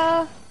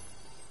Felicia.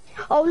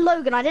 Oh,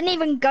 Logan, I didn't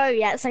even go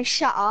yet, so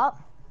shut up.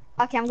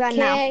 Okay, I'm going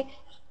now. Okay.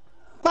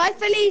 Bye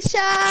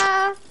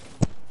Felicia.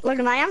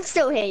 Logan, I am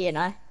still here, you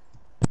know.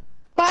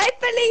 Bye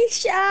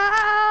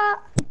Felicia.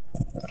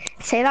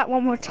 Say that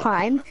one more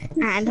time,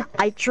 and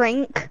I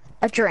drink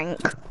a drink.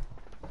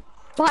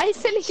 Bye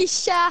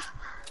Felicia.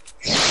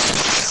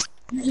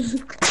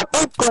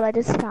 Oh god, I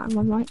just spat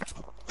on my mic.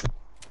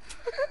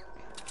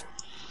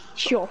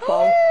 It's your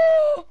fault.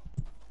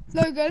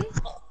 Logan,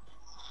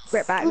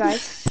 Rip back,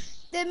 guys.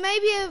 there may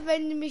be a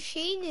vending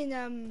machine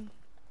in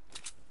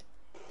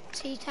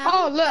T-Town.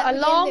 Oh look, at the end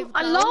alarm! of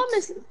gold. Alarm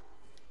is.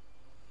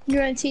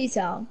 You're in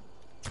T-Town.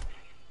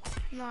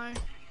 No. I'm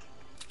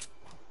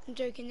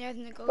joking, there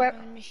isn't a gold Where-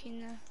 vending machine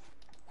there.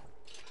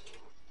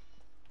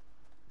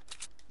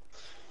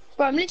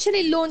 Bro, I'm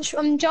literally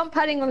I'm jump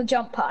padding on a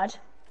jump pad,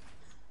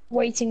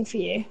 waiting for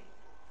you.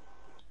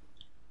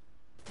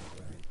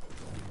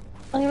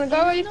 I'm gonna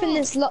go open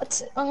this lot.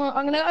 I'm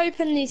gonna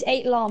open these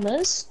 8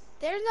 llamas.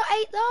 There's not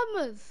 8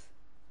 llamas.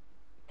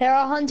 There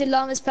are 100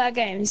 llamas per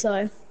game, so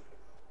Yeah,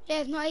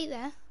 there's not 8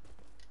 there.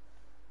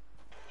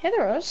 yeah,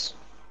 there is.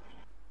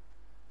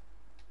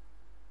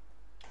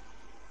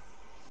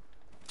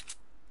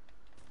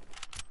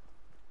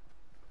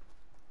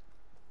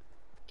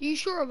 Are you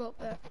sure about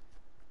that?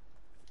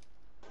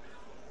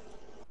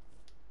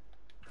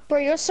 Bro,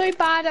 you're so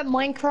bad at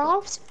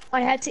Minecraft.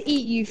 I had to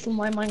eat you for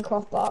my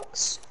Minecraft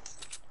box.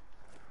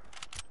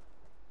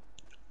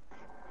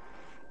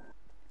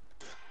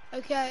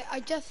 Okay, I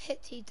just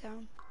hit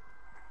T-Town.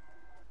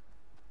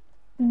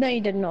 No,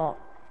 you did not.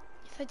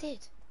 Yes, I did.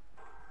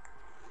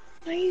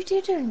 No, you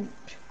didn't.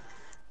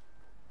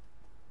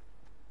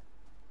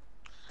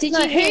 Did No,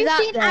 you hear who's that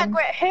seen then?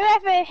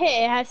 whoever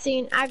here has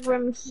seen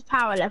Agram's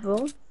power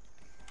level?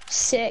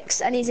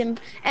 6, and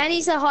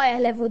he's a higher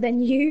level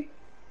than you.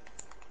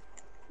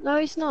 No,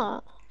 he's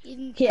not.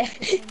 Even Yeah.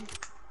 Plankton.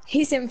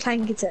 He's in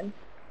Plankerton.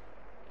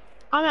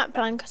 I'm at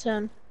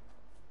Plankerton.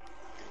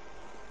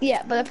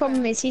 Yeah, but the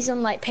problem is he's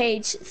on like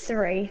page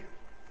 3.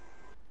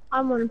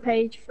 I'm on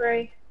page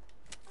 3.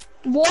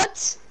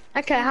 What?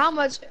 Okay, how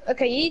much?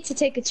 Okay, you need to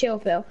take a chill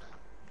pill.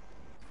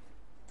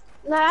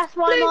 No, that's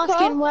why I'm Luca?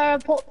 asking where I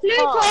put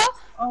Luca?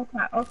 Okay,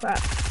 okay.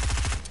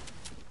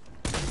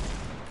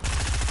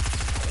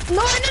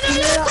 No,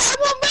 Luca,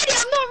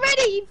 I'm not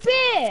ready, you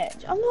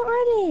bitch. I'm not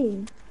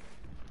ready.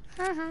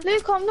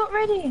 Luca, I'm not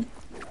ready.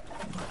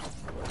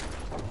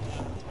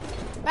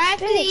 Bye,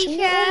 Bitch, I'm not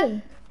Felicia.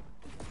 ready.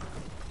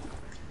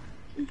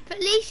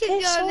 Felicia's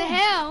Piss going to off.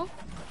 hell.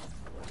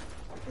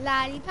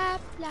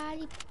 Lollipop,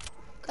 lollipop.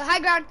 Got high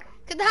ground.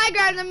 Get the high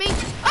ground on me.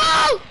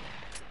 Oh!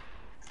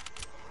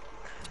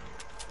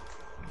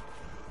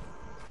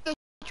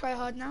 Try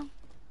hard now.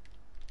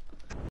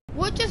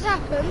 What just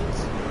happened?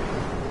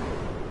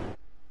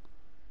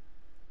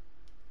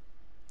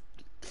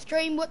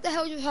 Stream, what the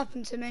hell just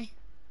happened to me?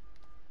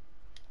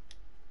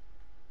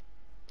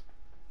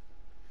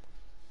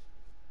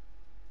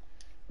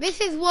 This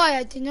is why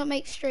I do not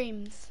make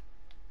streams.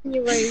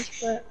 You rage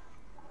quit.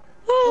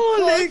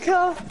 Oh,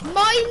 Because Luca.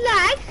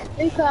 my leg,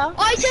 Luca.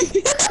 I just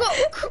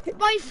got,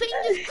 my thing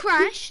just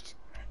crashed.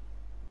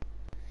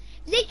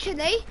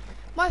 Literally,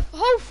 my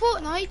whole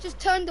Fortnite just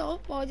turned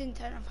off. Well, I didn't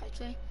turn off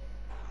actually.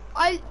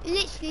 I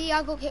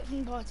got kicked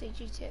from the party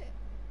due to it.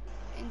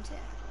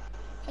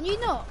 Can you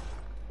not?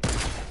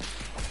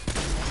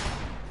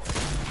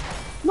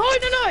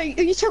 No,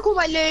 you took all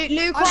my loot,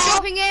 Luca.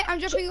 I'm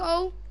dropping it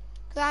all.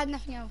 Because I had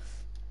nothing else.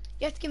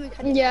 You have to give me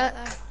credit Yeah. for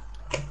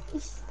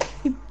that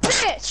You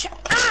bitch,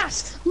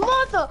 ass,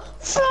 mother,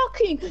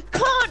 fucking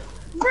cunt,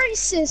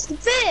 racist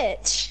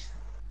bitch.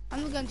 though.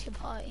 I'm not going to your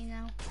party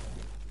now.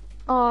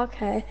 Oh,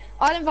 okay.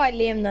 I'll invite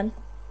Liam then.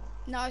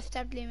 No, I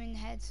stabbed Liam in the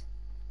head.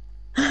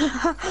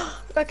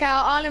 Okay,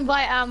 I'll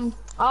invite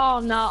oh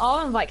no,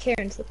 I'll invite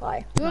Kieran to the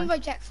party. You want to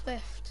invite Jack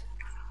Swift?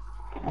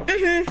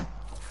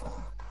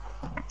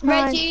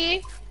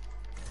 Reggie.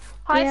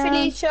 Hi, Yeah.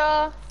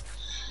 Felicia.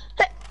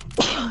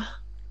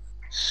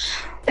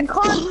 You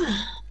can't.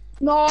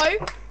 No.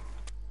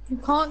 You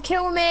can't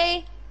kill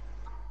me.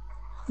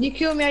 You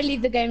kill me, I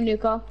leave the game,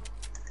 Luca.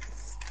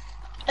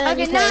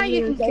 Okay, now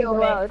you can kill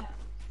me. I'm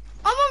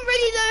on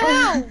really low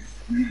health.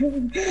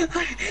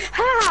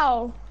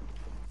 How?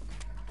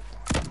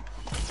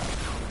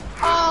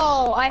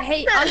 Oh, I'm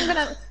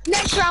gonna.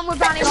 Next round, we're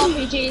banning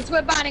RPGs.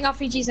 We're banning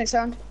RPGs next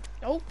round.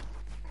 Nope.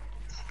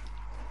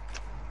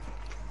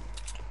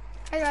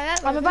 Hey, like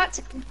that, I'm about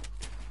to.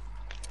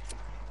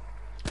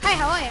 Hey,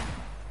 how are you?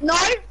 No!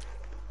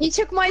 You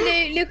took my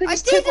loot. Lucas I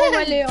just took all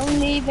my didn't.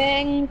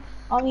 loot.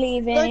 I'm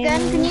leaving. Logan,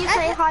 can you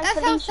say hi, That's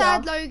how Felicia?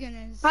 sad Logan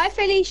is. Hi,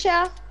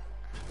 Felicia.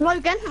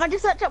 Logan, I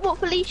just looked up what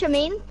Felicia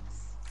means.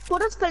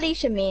 What does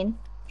Felicia mean?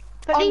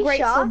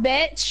 Ungrateful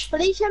bitch.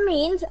 Felicia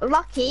means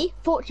lucky,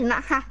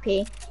 fortunate,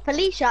 happy.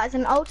 Felicia is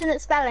an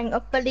alternate spelling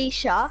of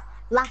Felicia,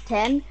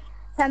 Latin,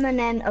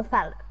 feminine of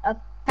Felix.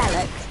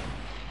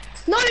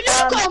 No,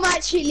 Luca, I'm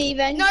actually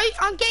leaving. No,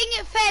 I'm getting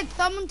it fed,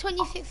 so I'm on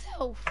 26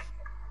 health.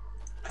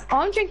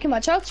 I'm drinking my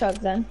chug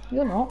then.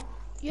 You're not.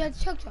 You had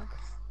chug.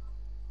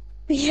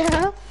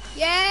 Yeah.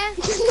 Yeah?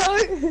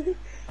 No.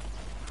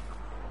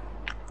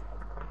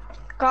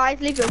 Guys,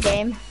 leave your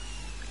game.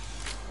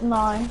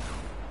 No.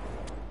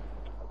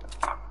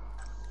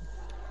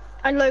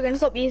 And Logan,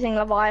 stop using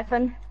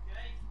Leviathan.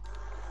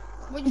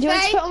 What'd Do you you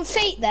want to say? put on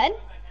feet then?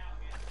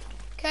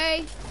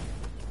 Okay.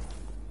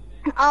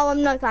 Oh,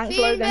 no thanks,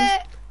 See you in a Logan.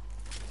 bit.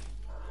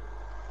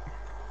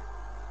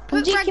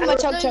 I'm drinking my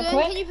chug Logan,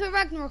 quick. can you put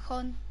Ragnarok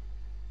on?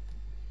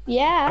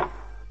 Yeah.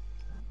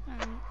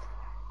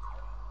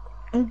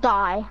 And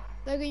die.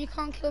 Logan, you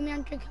can't kill me,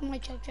 I'm drinking my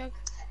chug.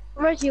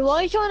 Reggie,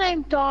 why is your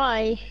name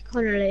Die,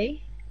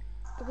 Connolly?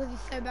 Because he's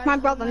so bad. My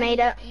brother made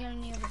it. He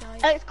only ever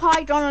died. It's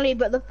Kai Donnelly,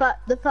 but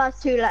the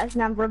first two letters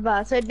never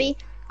reverse. So it'd be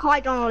Kai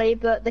Donnelly,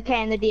 but the K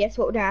and the D are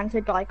swapped around, so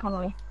Die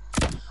Connolly.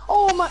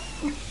 Oh my.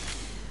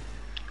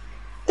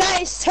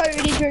 That is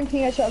totally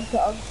drinking a chug.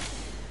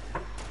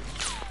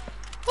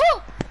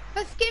 Oh!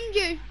 I skimmed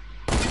you.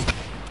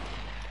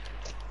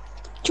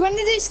 Do you want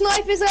to do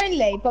snipers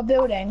only by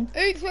building?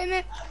 Oops, wait a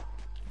minute.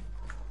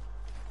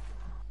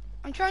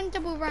 I'm trying to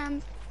double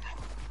ram.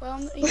 Well,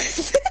 I'm not you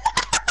bitch.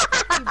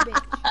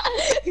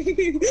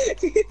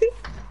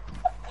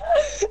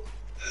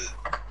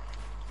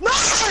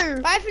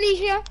 No! Bye,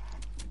 Felicia.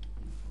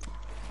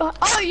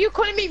 Oh, you're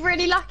calling me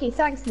really lucky.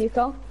 Thanks,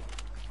 Luca.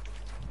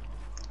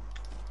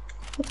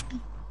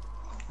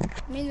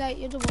 I mean, like,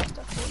 you're the worst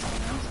at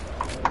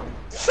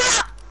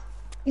Fuck!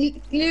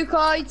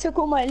 Luca, you took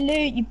all my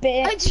loot, you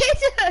bitch. I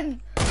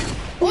didn't.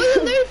 All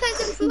the loot's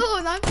on the floor,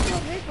 and I'm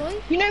not this one.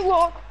 You know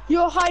what?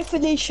 You're high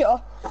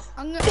Felicia.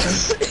 I'm gonna.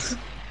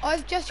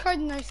 I've just tried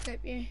to no-scope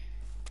you.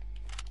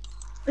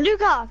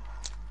 Luca,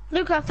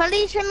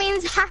 Felicia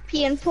means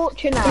happy and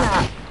fortunate.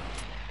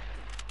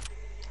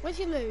 Where's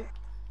your loot?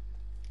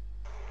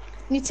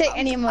 You take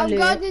any of my I'm loot.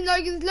 guarding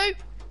Logan's loot.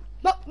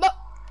 But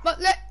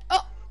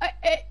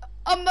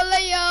I'm a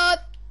layer.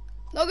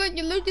 Logan,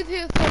 your loot is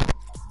here.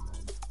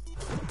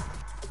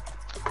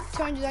 So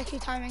 200 actually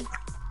timing.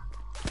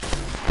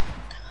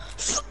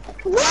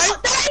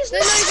 What? That is No,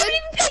 not Logan.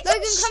 even picked up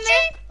Logan, come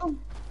here.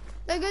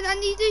 Logan, I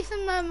need to do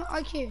some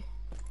IQ.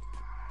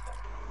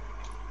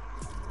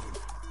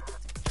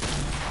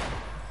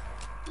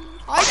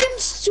 I'm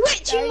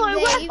switching my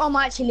weapon. I'm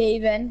actually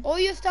leaving. All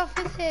your stuff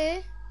is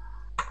here.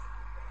 Well,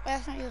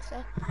 that's not your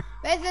stuff.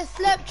 There's a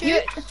slurp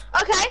juice.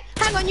 Okay,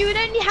 hang on. You would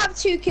only have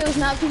 2 kills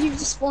now because you've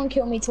just spawn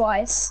killed me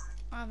twice.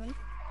 I haven't.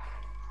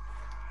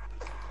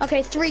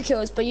 Okay, 3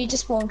 kills, but you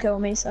just spawn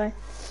killed me, so.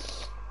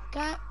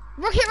 Okay.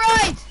 Rocket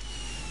ride!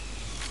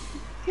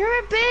 You're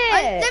a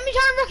bitch. Let me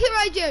try and rocket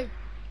ride you.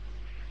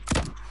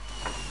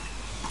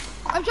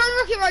 I'm trying to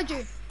rocket ride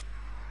you.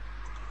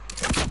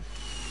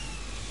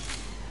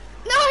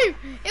 No!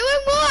 It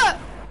won't work!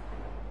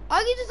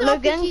 I can just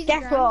Logan, RPGs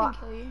guess around what? and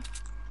kill you.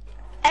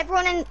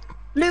 Everyone in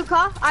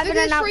Luca, I have an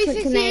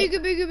announcement to make.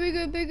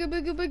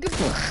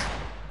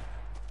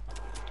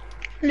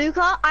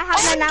 Luca, I have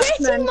an I'm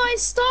getting announcement. my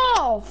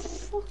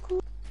stuff.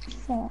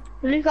 Fuck.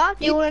 Luca,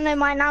 do you want to know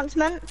my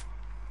announcement?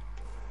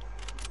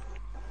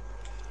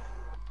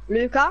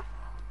 Luca?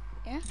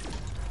 Yeah?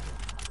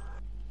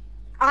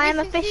 I am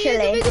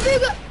officially...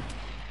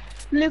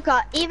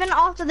 Luca, even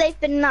after they've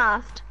been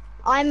nerfed,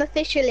 I'm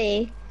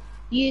officially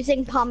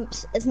using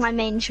pumps as my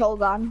main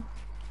shotgun.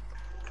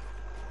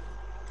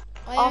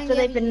 After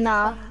they've been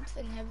nerfed.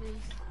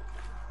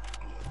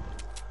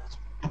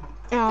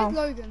 Where's Oh.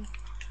 Logan?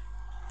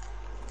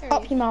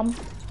 Up your mum.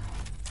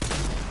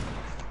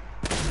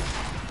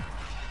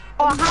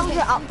 Oh, how's it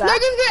up there?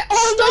 Logan,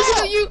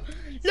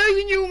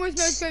 Logan, you almost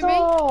no scoped me.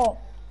 Stop.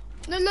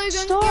 No, Logan,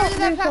 Stop, get rid of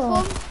that Luca.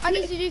 platform. I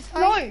need to do No.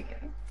 something.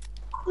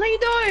 No, you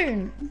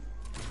don't.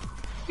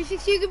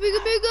 360,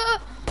 booga.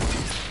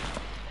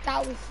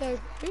 That was so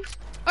close.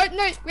 Oh,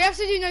 no, we have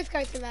to do no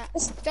scopes for that.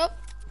 Stop.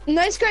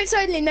 No scopes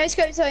only. No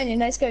scopes only.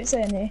 No scopes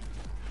only.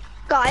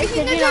 Guys,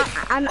 did you know,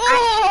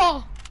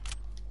 Oh!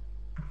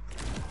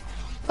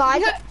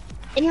 guys,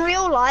 in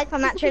real life,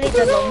 I'm actually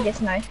the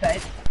longest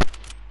no-scope.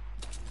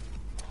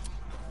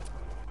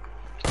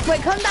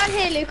 Wait, come down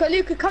here, Luca.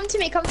 Luca, come to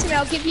me. Come to me.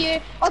 I'll give you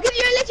a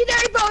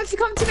legendary bow if you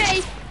come to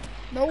me.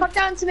 No. Come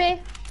down to me.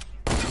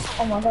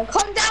 Oh my god.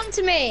 Come down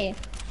to me.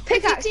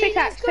 Pickaxe. I need to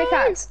hit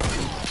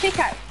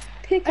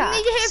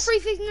a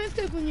 360 no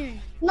scope on you.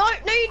 No,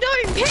 you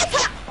don't.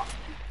 Pickaxe.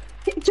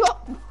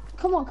 Drop.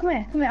 Come on, come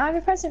here. I have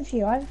a present for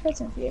you.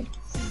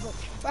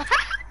 Fuck.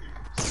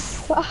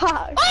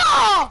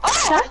 Oh!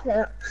 That's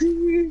it.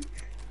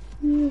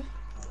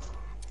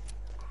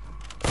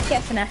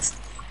 Get finessed.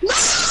 No!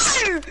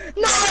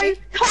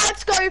 Hard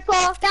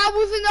scoper. That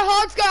wasn't a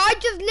hard scope. I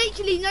just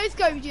literally no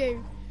scoped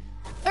you.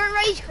 Don't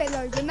rage quit,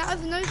 Logan. That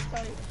was a no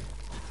scope.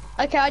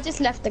 Okay, I just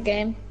left the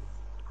game.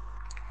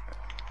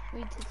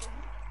 We did.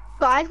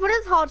 Guys, what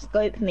does hard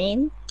scope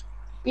mean?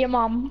 Your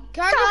mum.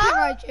 Can I rocket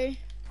ride you?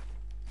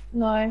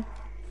 No.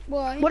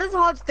 Why? What does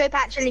hard scope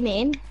actually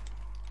mean?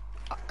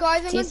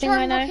 Guys, I'm Do you gonna think try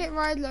I and know? rocket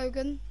ride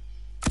Logan.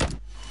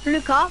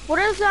 Luca, what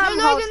does No, hard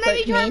Logan, let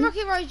me scope try and mean?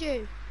 rocket ride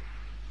you.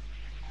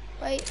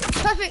 Wait,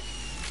 perfect.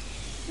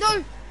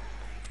 No.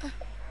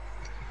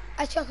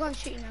 Actually, I can't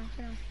shoot you now.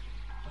 Can I?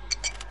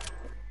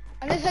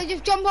 Unless I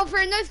just jump off for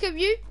a no scope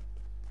you.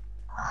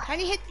 Can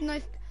you hit the no?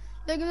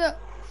 Logan, look.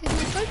 See the no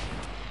scope?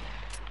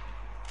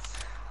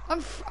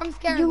 I'm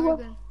scared of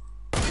Logan.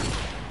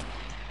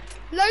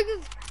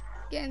 Logan's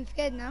getting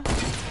scared now.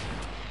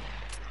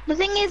 The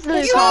thing is,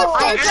 Luca,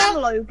 hard I scoper.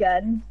 am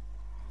Logan.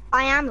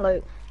 I am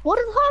Luke. What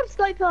does hard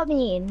scoper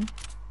mean?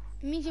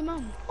 It means your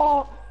mum.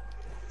 Oh.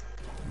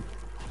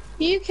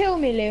 You kill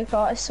me, Luca.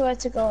 I swear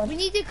to God. We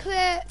need a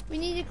clear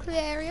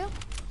area.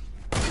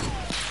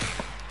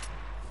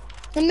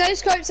 And no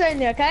scopes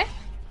only, okay?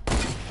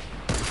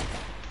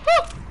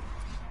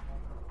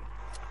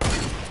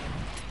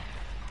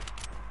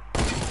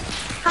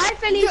 Hi,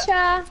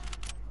 Felicia.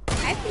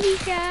 Hi,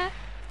 Felicia.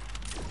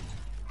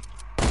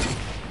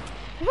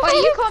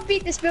 Oh, you can't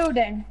beat this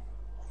building.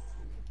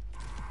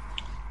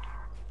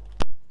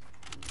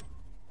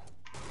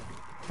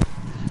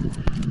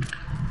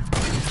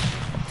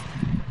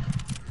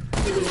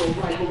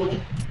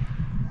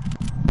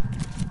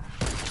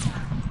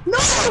 No!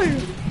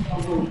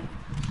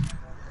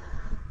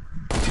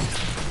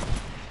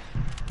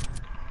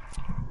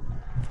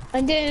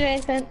 I'm doing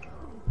anything.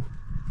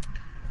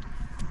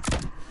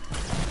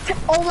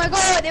 Oh my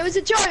god, it was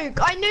a joke.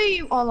 I knew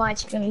you. Oh, I'm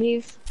actually gonna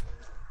leave.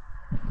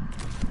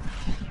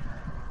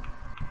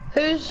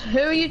 Who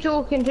are you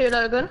talking to,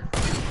 Logan?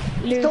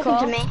 Luca.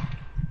 Talking to me.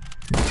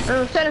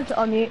 Oh, tell him to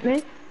unmute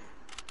me.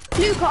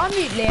 Luca,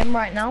 unmute Liam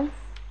right now.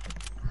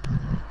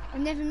 I've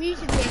never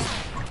muted him.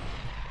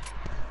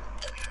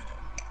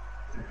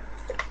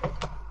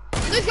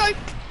 Let's go.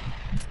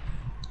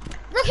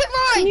 Rocket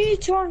Can ride. you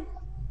try?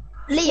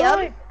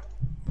 Liam,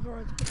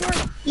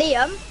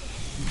 Liam,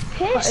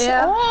 Piss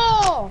Yeah.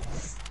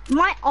 off!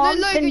 my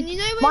arm's Logan, been, you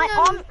know when, my you-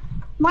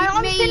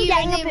 arm's me, been you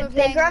getting and a him were bit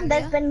playing bigger and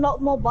there's earlier. been a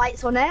lot more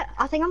bites on it.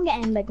 I think I'm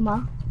getting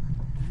ligma.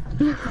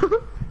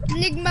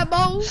 Ligma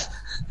bowl.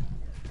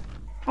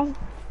 Oh,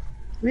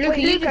 Luca, wait,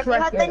 you Luke, just have you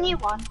wrecked had the it. new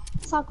one?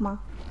 Sagma.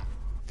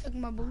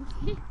 Ligma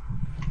bowl.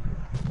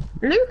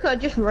 Luca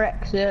just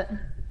wrecks it.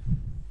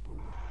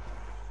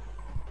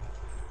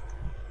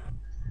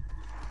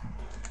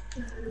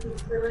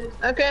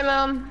 Okay,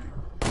 Mum.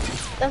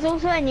 There's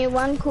also a new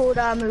one called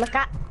Look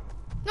At.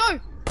 No!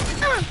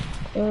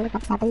 Look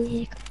at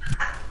Paddy.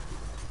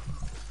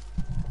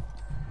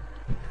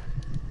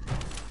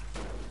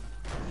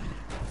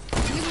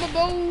 Give my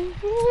bone.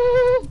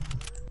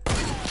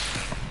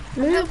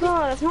 Luca,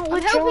 that's not I'm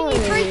what helping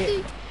you you're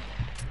break the...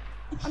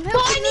 I'm helping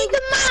But I need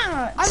the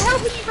match! I'm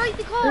helping you break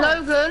the car.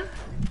 Logan.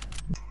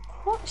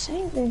 What's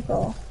anything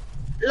for?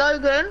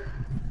 Logan.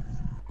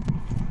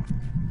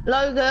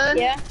 Logan.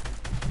 Yeah?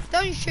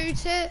 Don't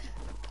shoot it.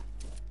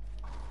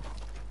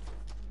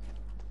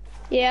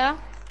 Yeah?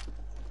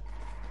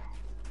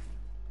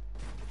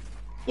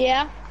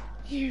 Yeah?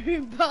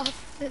 You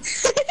bastard.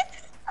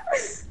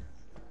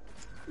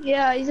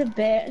 Yeah, he's a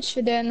bitch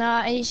for doing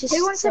that. And he's just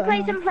Who wants to so play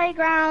annoying. some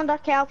playground?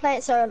 Okay, I'll play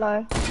it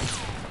solo.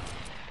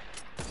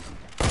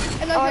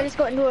 And Oh, I just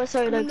got into a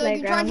solo Logan, try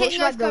playground. and What hit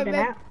should I no build scope in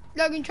with... it?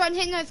 Logan, try and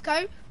hit no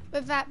scope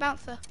with that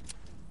bouncer.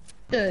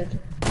 Good.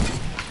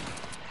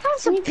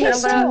 That's a you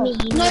piss piss off? mean.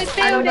 No And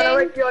I'm gonna building!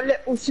 rip your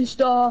little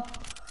sister. I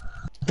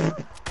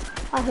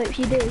hope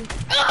you do.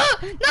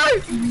 No!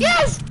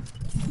 Yes!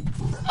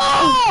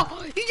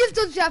 Oh! You just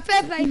dodged that.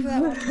 Fair play for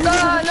that one. No,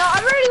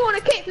 I really want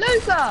to kick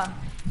Luca.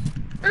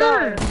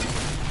 No.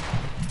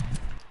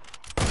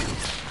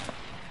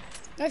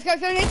 Let's go,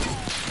 Tony.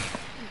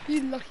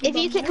 You lucky If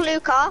you bum. kick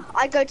Luca,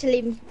 I go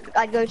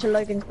to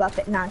Logan's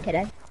buffet. No, I'm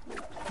kidding.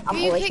 I'm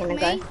If you always kick gonna me,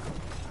 go.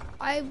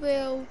 I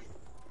will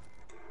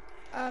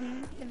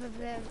never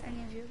play with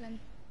any of you again.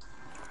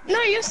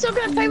 No, you're still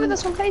gonna play with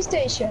us on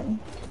PlayStation.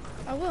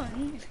 I won't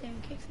if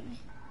Liam kicks me.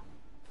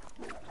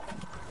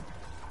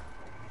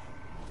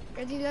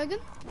 Ready, Logan?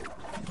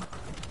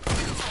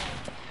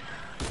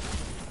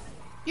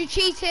 You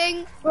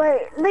cheating!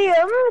 Wait,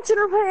 Liam,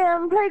 gonna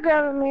play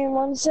playground with me in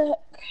 1 sec.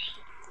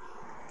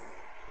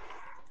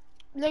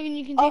 Logan,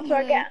 you can take After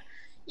I me. get.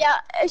 Yeah,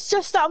 it's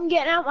just that I'm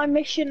getting out my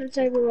mission at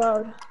Table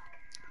World.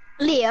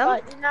 Liam,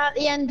 Like, you know, at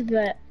the end of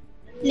it.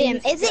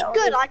 Liam, is it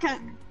good? I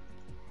can.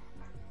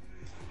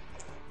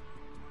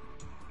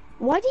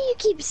 Why do you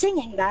keep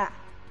singing that?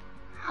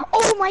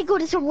 Oh my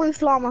god, it's a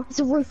roof llama. It's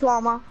a roof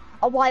llama.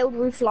 A wild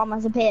roof llama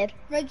has appeared.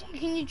 Reggie,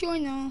 can you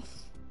join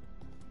us?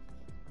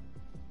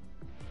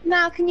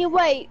 Now, can you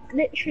wait?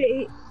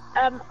 Literally,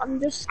 I'm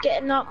just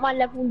getting up my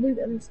level loot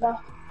and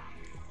stuff.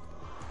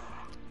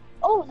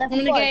 Oh, level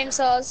In the 5. game,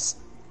 Soz.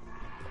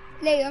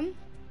 Liam,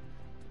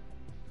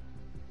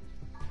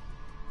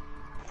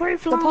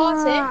 Roof The llama.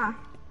 party?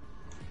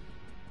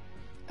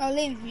 oh,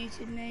 Liam's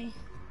muted me.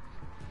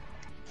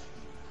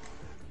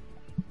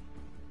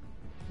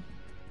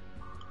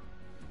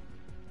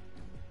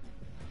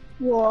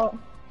 What?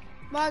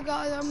 Bye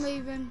guys, I'm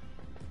leaving.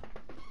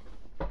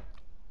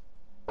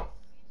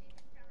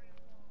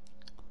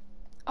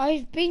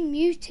 I've been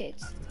muted.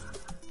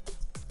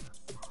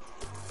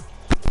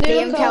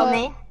 Liam, tell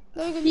me.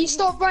 Logan, Can you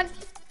stop running?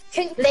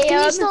 Can you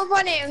Liam. stop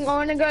running? I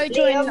wanna go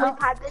join. Liam, we've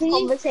had this can you-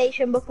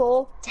 conversation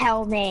before.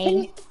 Tell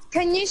me.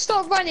 Can you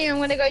stop running? I'm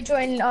gonna go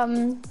join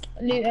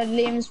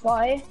Liam's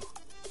party.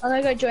 I'm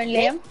gonna go join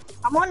Liam.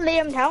 I'm on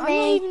Liam, tell I'm not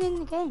me. even in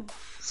the game.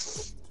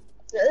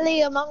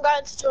 Liam, I'm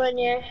going to join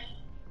you.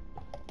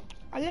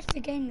 I left the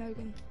game,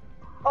 Logan.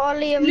 Oh,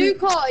 Liam.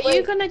 Luca, are you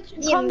wait, gonna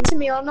Liam, come to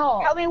me or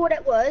not? Tell me what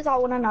it was, I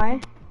wanna know.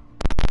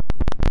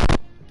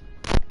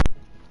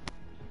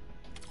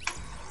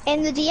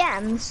 In the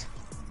DMs.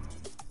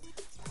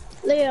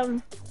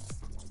 Liam.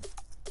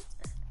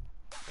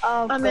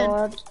 Oh I'm in.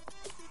 god.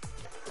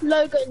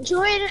 Logan,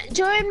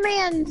 join me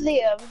and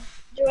Liam.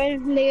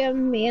 Join Liam,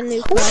 me and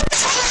Luca. What the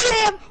hell,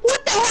 Liam?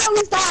 What the hell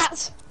is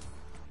that?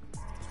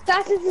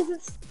 That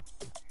is.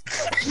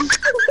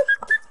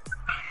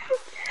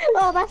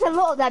 Oh, that's a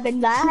lot of them in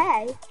there,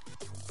 hey?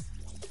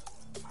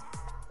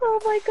 Oh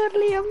my god,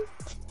 Liam.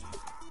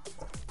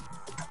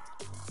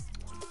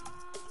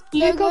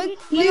 Logan,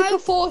 Luca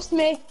forced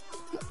me.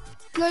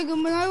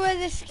 Logan, when I wear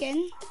this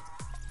skin,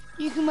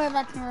 you can wear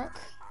Ragnarok.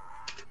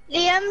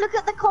 Liam, look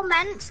at the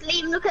comments.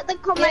 Liam, look at the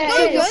comments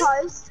Yeah, on your Logan.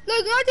 post.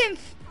 Logan,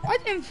 I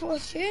didn't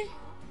force you.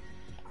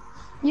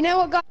 You know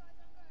what, guys?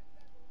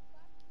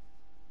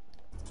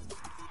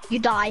 You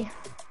die.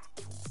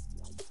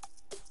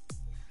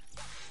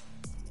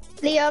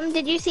 Liam,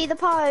 did you see the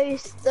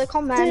post? The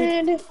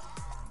comment? Dude.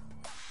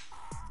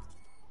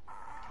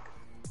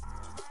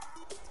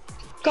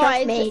 Trust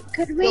Guys, me,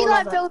 could we you'll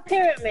like love it. build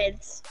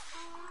pyramids?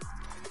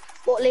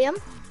 What, Liam?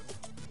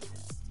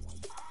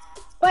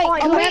 Wait, Oh, I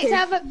we got have you. to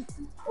have a.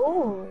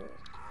 Oh,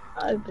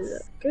 that would be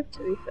good to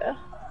be fair.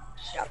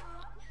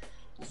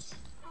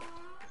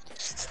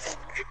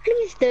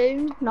 Please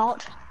do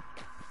not.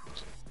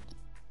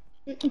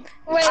 Wait,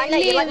 I know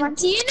you like Liam, my-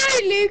 do you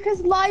know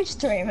Luca's live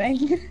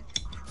streaming?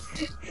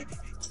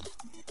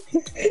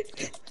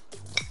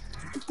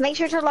 Make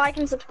sure to like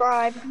and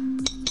subscribe.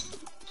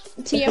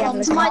 To you your haven't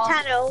mum's To my car.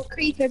 channel,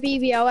 Creeper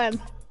BBOM.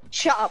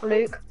 Shut up,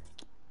 Luke.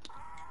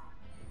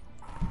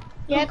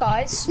 Yeah,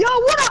 guys. Yo,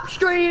 what up,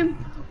 stream?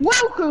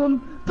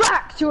 Welcome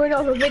back to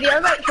another video.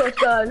 Make sure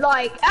to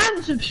like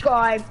and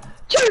subscribe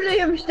to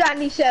Liam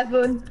Stanley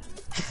 7.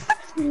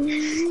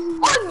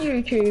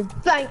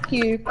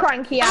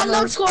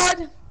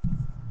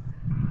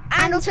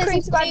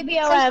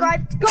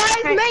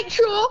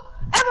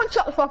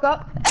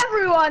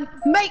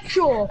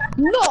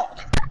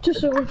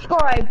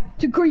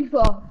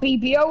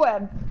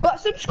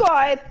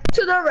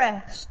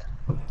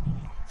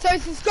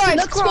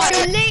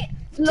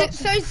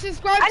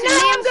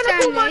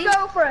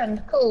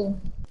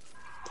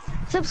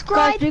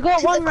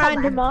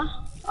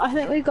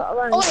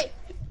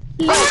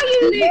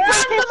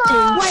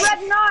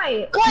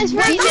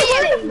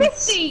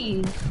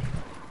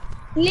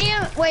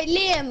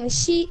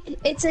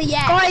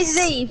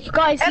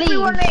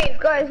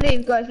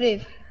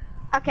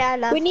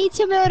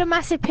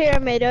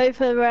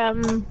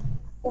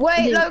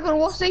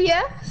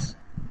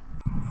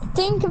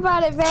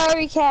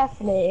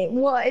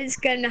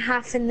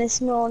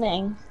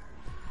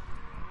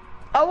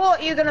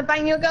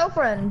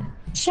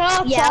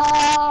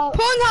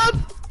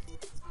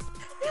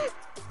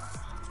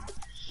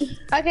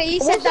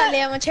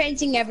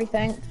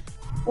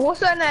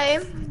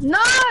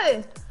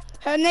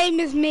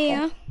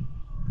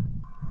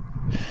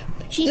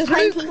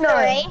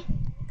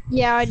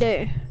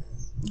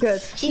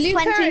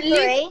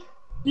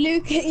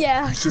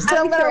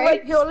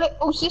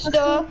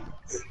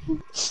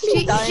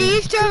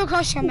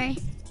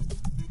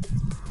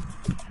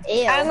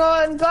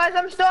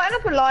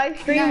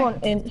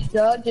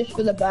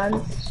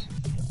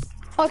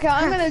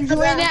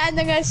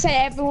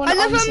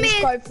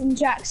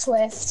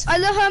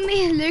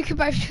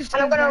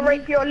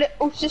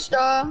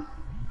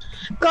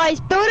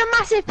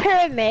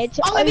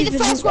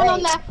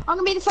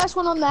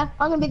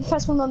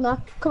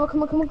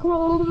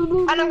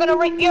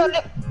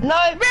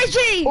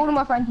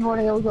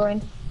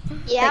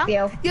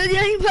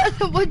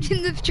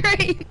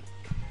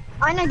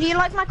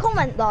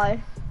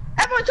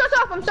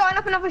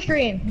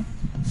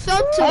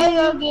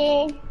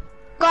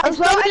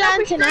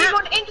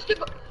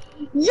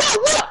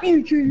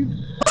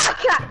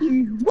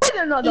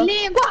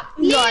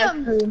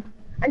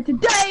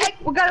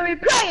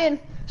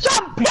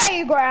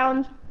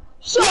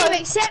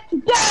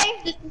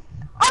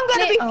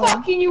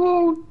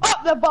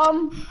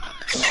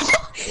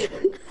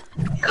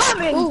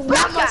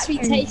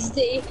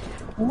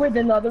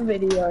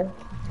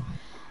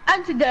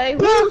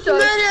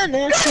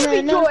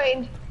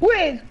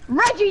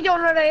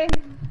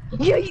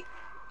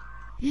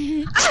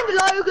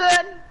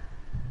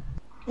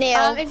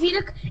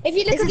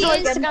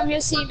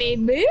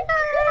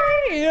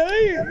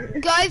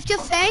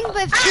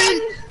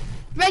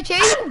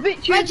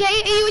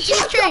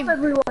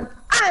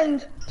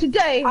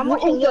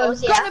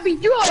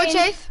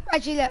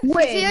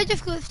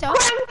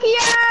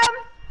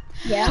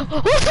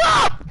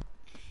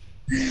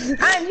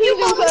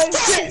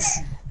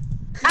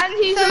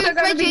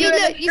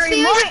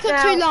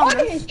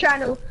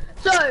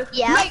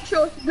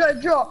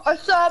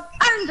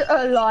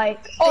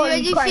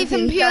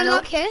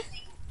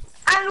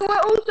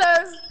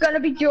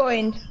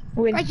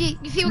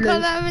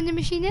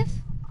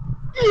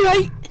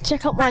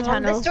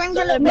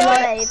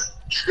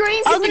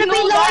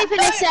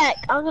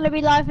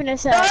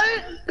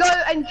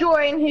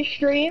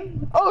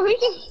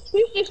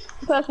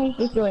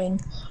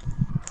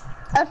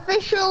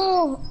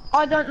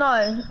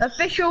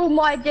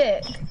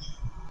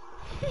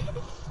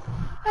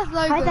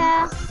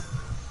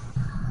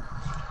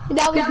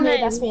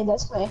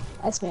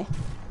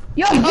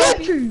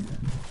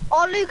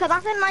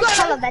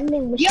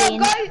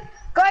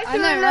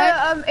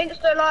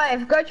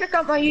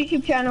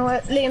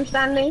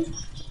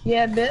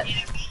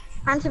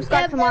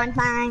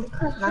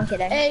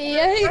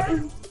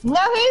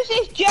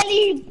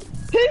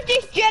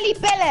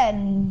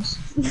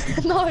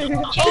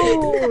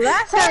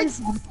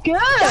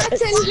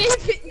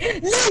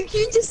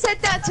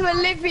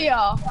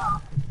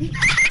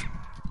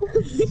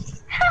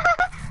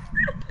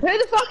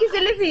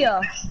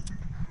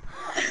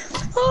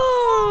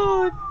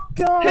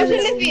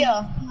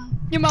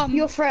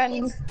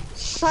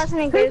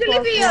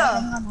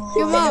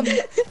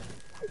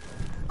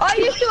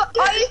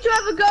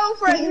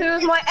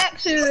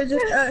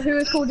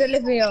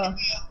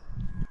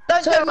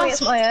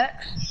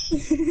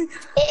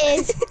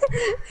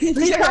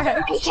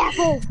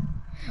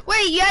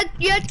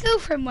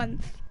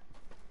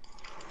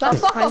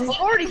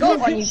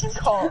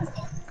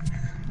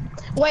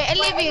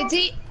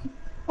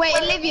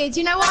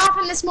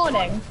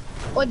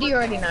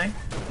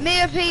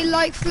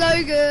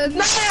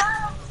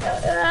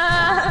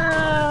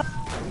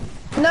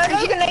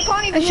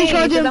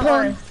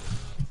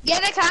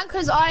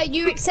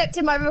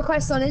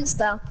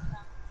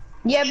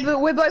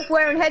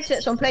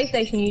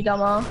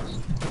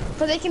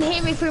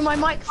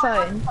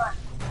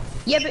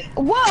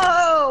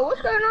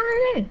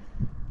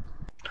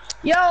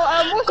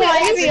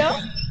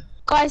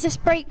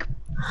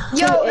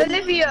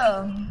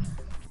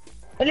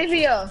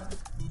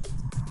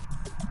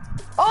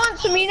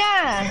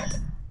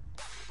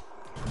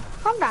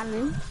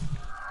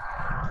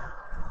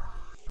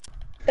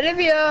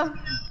 Olivia,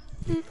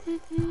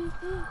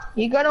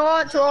 you gonna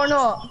answer or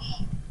not?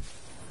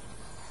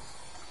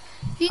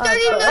 You don't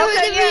even know who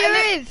Okay,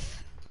 Olivia is.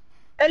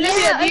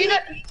 Olivia, do you know?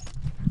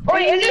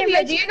 Oi,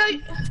 Olivia, do you know?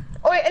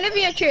 Oi,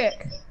 Olivia,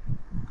 chick.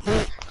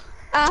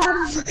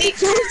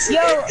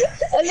 Yo,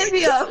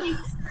 Olivia,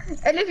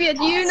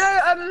 do you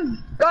know?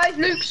 Guys,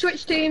 Luke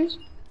switched teams.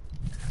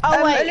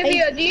 Oh wait,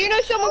 Olivia, do you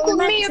know someone called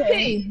Mia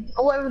P?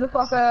 Or whatever the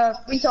fuck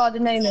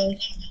retarded name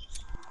is?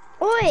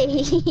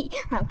 Oi!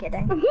 I'm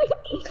kidding.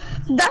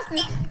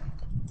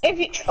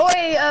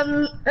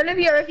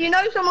 Olivia, if you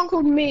know someone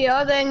called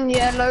Mia, then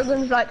yeah,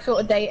 Logan's like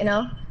sort of dating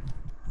her.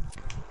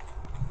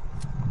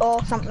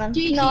 Or something.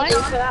 no,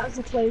 that was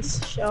a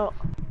close shot.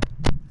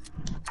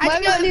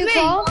 Where is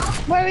Luca?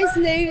 Where is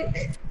Luke?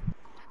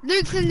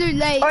 Luke's in Loot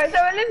Lake. Alright, so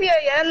Olivia,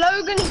 yeah,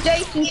 Logan's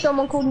dating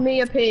someone called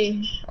Mia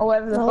P. Or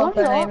whatever the fuck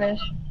her name is.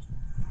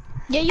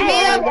 Yeah, you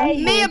are.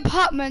 Mia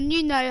Putman,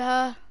 you know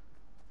her.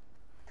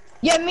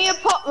 Yeah, Mia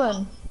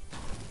Potman.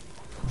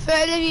 So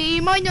Olivia,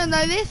 you might not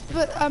know this,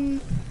 but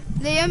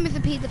Liam is a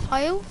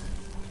paedophile.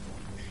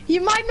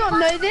 You might not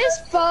know this,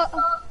 but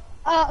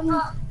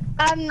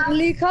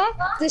Luca,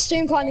 the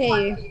stream can't hear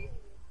you.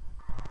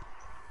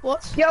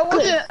 What? Yeah,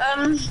 what's it?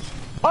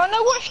 Oh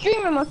no, what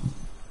stream am I?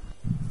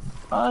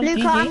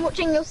 Luca, I'm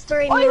watching your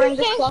stream. Oh, You're in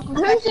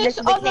who's this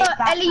other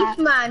elite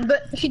man?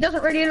 But she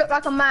doesn't really look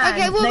like a man.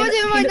 Okay, what am I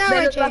doing right now, They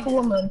look Reggie? like a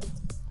woman.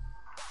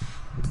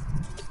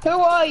 Who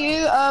are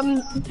you?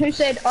 Who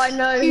said I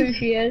know who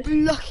she is?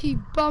 Lucky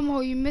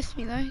bumhole, you missed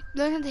me though.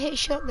 Learn how to hit a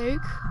shot,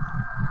 Luke.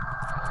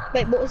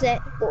 Wait, what was it?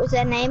 What was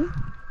their name?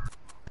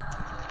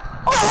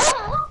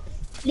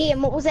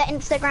 Liam, what was their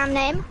Instagram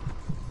name?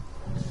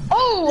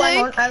 Oh,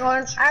 Luke? hang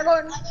on.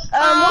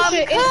 What's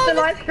it? Insta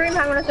live stream.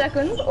 Hang on a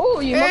second. Oh,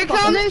 you Here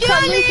must comes have.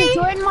 Johnny. Luca,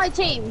 join my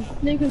team.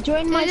 Luca,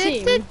 join my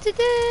team. We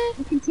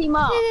can team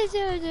up.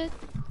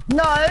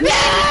 No.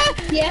 Yeah!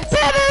 Yes.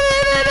 Yeah,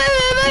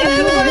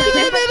 we're going to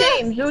different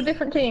teams. All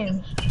different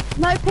teams.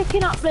 No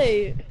picking up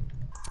loot.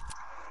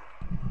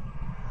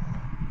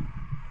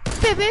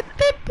 Luca,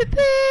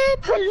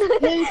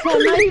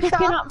 no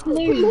picking up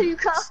loot.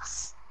 Luca.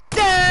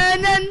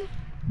 Dun-dun.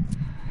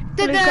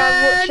 Luca,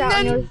 watch out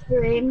on your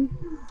stream.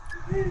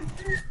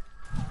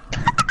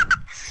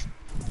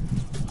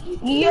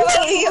 Yo!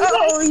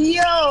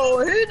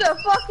 Who the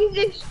fuck is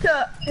this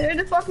cut? Who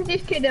the fuck is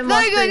this kid in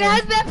my Logan, stream?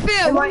 how's that In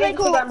feel? my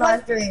Instagram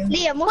live stream.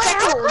 Liam, what's Wait,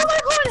 that how called? come I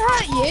can't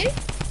hurt you?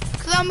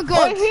 Cause I'm a Oi,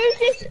 god. who's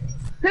this?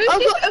 Who's I've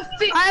this? got-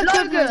 I have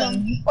good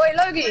Logan. Oi,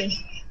 Logie.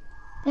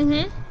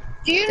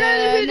 Do you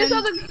know who this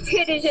other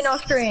kid is in our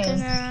stream?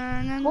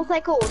 Dun-dun-dun. What's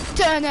that called?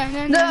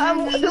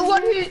 The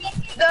one who,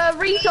 the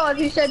retard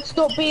who said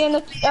stop being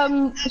a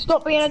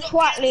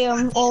twat,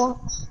 Liam, or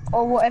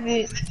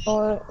whatever,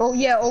 or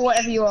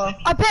whatever you are.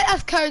 I bet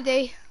that's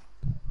Cody.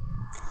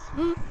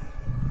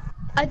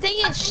 I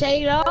think it's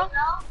Shayla.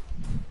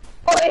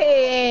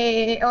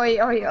 Oi.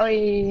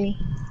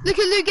 Look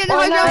at Luke getting Oh,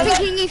 high no, ground no.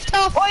 thinking he's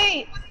tough.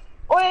 Oi,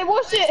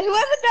 what's it?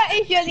 Whoever that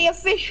is, yeah, the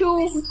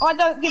official. I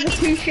don't give a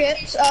two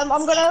shits. I'm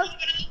gonna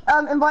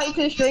invite you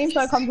to the stream,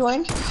 so come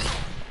join.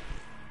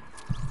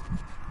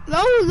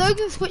 Oh,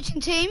 Logan's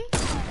switching team.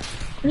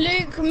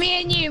 Luke,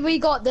 me and you, we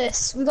got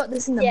this. We got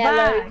this in the Yeah,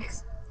 bag. Logan.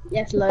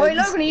 Yes, Oi, Logan.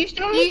 Logan, are you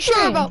still on Are the you stream?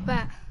 sure about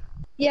that?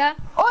 Yeah.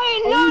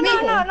 Oi, no.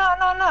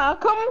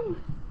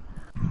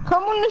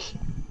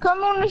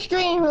 Come on the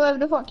stream, whoever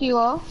the fuck you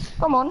are.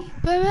 Come on.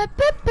 No,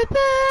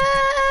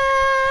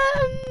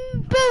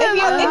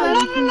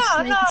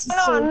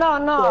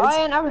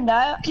 I ain't having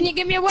that. Can you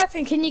give me a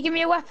weapon?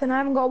 I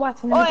haven't got a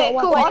weapon. Alright,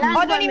 cool. Wait,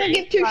 I don't wait, even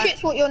give two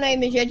shits what your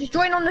name is, yeah? Just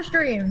join on the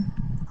stream.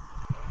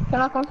 Can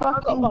I come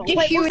fucking dish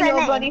Wait, you what's and their your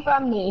name? bloody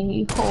family,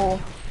 you whore.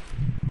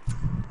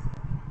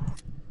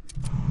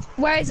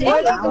 Where is it?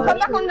 Alright, Logan, come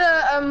back on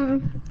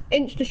the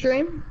Insta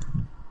stream.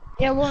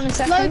 Yeah, 1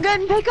 second.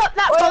 Logan, pick up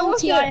that Wait,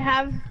 what's bounty I it?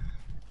 have.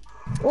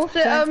 Also,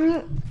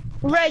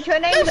 Reg, her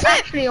name's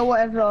Ashley or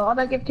whatever. I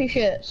don't give two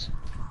shits.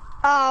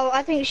 Oh,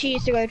 I think she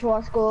used to go to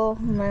our school.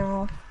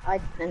 No, I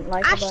didn't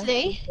like her.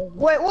 Ashley?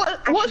 Wait,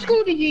 what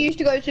school did you used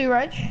to go to,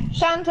 Reg?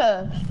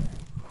 Santa.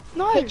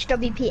 No.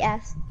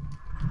 HWPS.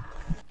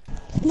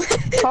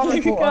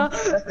 Common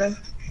Quarter.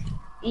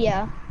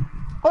 Yeah.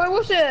 Wait,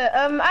 what's it?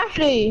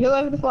 Ashley,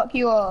 whoever the fuck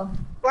you are.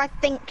 Or I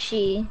think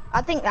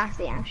that's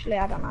the Ashley,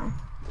 I don't know.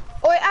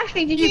 Oi,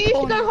 Ashley, did you used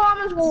to go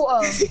Harmon's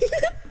Water?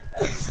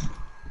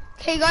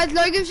 Okay, guys,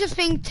 Logan's just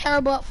being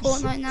terrible at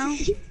Fortnite now.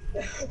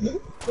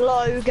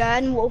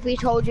 Logan, what have we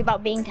told you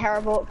about being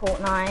terrible at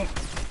Fortnite?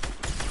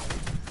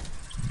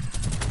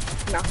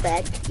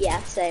 Nothing.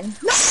 Yeah, same.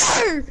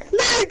 No,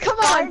 come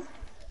on.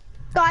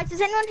 Guys,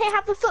 does anyone here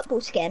have the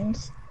football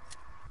skins?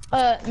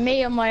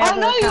 Me and my I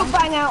other know you're account.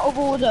 bang out of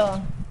order.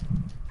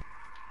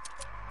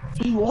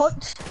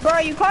 What? Bro,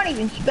 you can't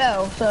even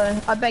spell, so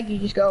I beg you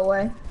just go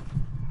away.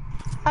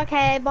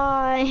 Okay,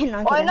 bye. No,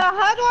 I'm I kidding. know,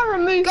 how do I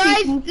remove Guys,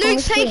 people from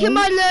Luke's the taking stream?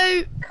 my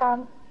loot.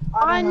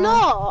 I'm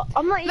not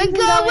Then even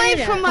go going away in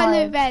from it. my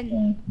loot,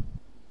 then.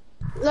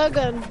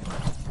 Logan,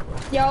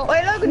 Yo,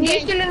 Wait, Logan, you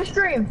still in the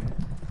stream?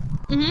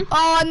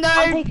 Oh I'm no.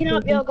 picking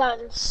up your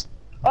guns.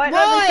 Alright,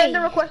 Logan, send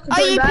a request to Are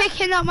join you back.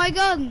 picking up my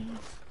guns?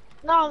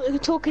 No, I'm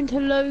talking to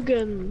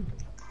Logan.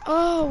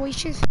 Oh, we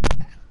should.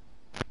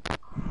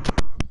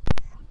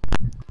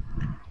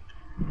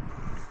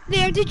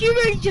 Liam, did you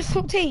really just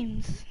swap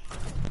teams?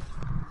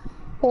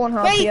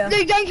 Pornhub, Wait, yeah.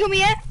 Luke, don't kill me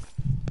yet.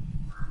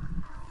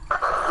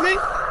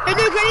 Luke, hey,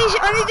 Luke,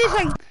 I need this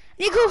thing. I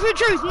need to call for a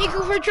truce. I need to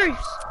call for a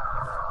truce.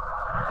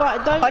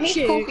 Right, don't I need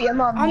to call for your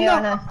mum. I'm Yeah,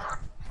 not.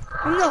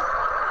 I know. I'm not.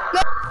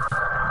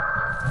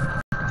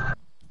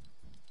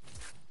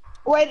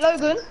 Wait,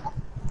 Logan.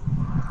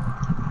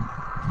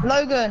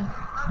 Logan.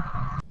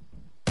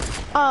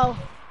 Oh.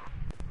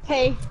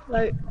 Hey,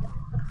 Logan.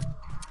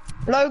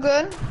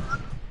 Logan.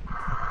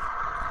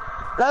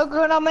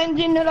 Logan, I'm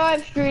ending the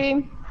live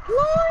stream.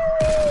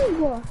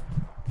 No!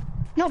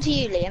 Not to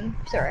you, Liam.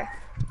 Sorry.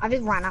 I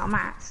just ran out of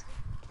mats.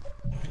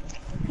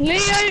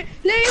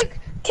 Luke,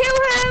 kill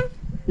him!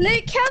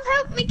 Luke,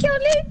 help me kill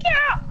Luke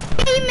out!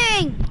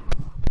 Beaming!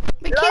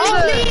 We're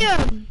killing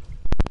Liam!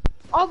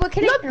 Oh, we're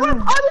killing Look, I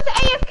was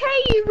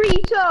AFK, you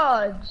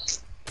retards!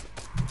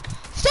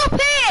 Stop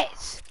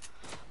it!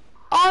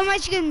 Oh, I'm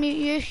actually gonna mute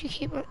you if you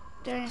keep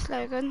doing this,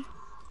 Logan.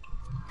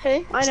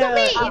 Who? I Stop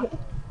know. me!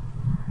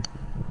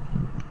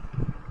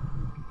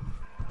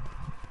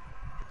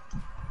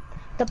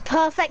 The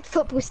perfect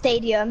football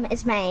stadium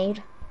is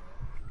made.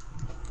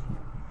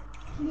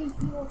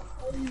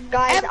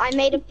 Guys, I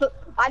made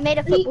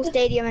a football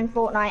stadium in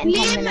Fortnite in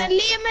 10 minutes.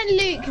 Liam and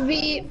Luke,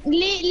 me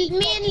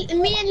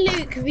and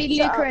Luke,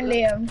 Luca and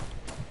Liam.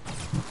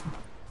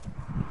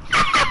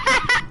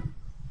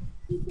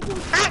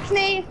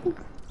 Acne!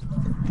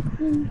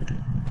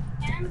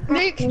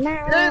 Luke,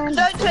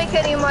 don't take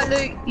any of my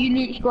loot, you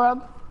loot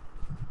scrub.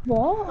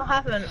 What? I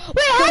haven't.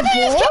 Wait, how did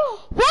you kill?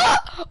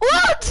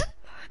 What?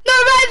 No,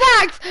 my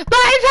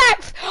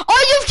impacts!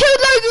 Oh, you've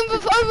killed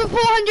Logan for over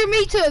 400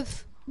 meters!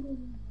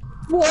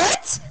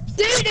 What?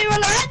 Doo-doo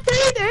alert,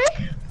 doo-doo!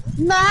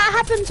 No, that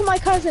happened to my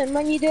cousin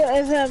when you do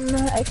it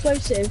with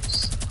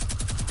explosives.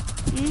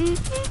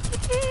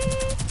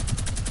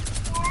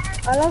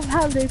 I love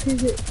how Luke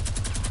is it.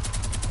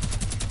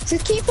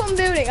 Just keep on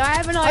building, I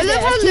have an I idea.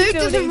 love how Keep Luke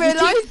building, doesn't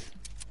realise.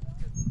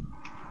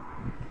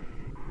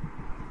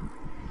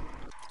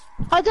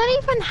 I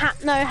don't even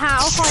know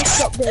how if I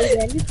stop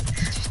building.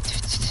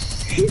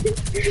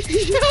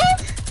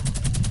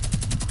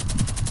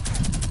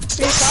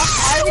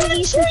 I will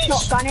use the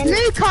shotgun in.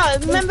 Luca,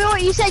 remember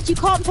what you said? You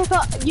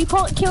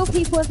can't kill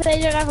people if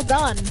they don't have a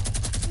gun.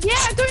 Yeah,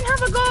 I don't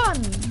have a gun!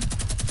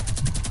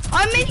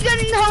 I'm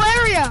minigunning the whole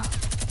area!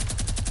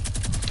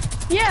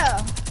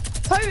 Yeah,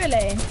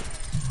 totally.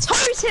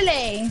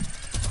 Totally!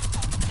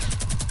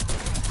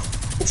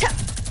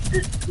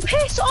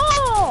 Piss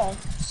off!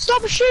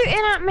 Stop shooting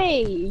at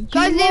me!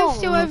 Guys, you Liam's wrong.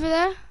 still over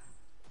there.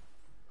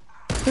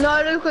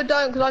 No, Luca,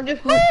 don't, because I'm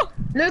just...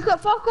 Luca,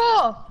 fuck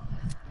off!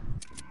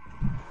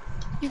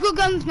 You've got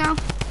guns now.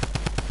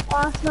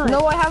 Oh, that's nice.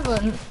 No, I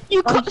haven't.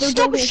 You I'm can't still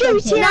stop jumping shooting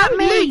something. at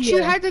me! Luke,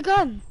 you had a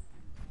gun.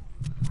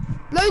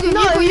 Logan,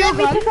 No, you got you your want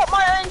me to gun. pick up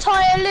my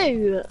entire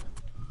loot?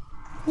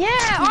 Yeah,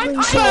 I need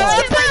to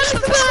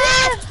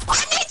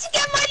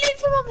get my loot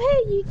from up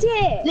here, you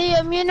dick!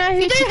 Liam, you know who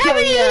You to don't have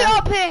kill any you. loot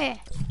up here.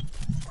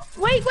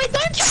 Wait,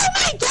 don't kill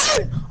me,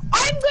 don't!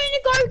 I'm going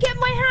to go get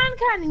my hand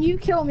cannon, you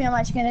kill me, I'm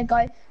actually going to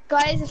go.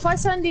 Guys, if I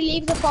suddenly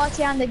leave the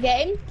party and the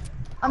game,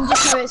 I'm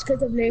just know it's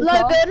because of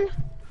Luca.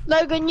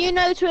 Logan, you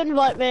know to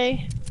invite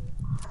me.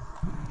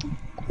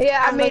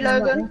 Yeah, and me,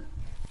 Logan.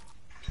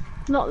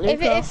 Not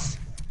Luca. If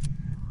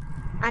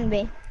And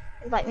me.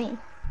 Like me.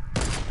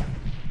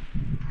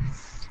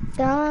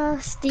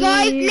 Dusty.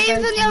 Guys, Liam's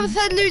on the other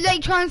side of Loot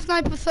Lake trying to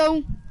snipe us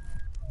all.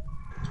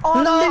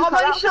 Oh, No, Luca, I'm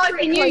that only was a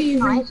pretty sniping you, close you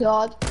snipe.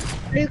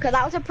 retard. Luca,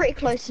 that was a pretty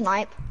close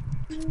snipe.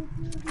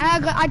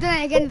 And I done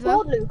it again as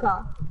well.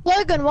 Luca.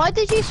 Logan, why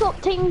did you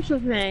swap teams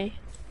with me?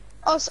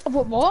 Oh,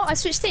 what? I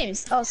switched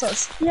teams? Oh, so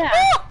Yeah.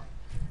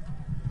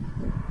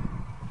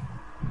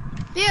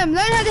 Liam, learn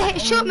how to hit a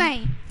shot,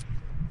 mate.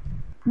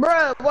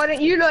 Bro, why don't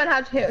you learn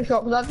how to hit a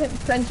shot? Because I've hit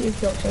plenty of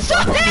shots. So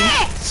Stop far.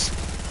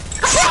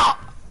 it!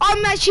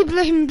 I'm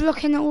actually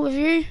blocking all of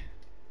you.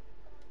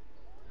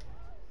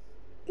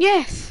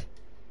 Yes.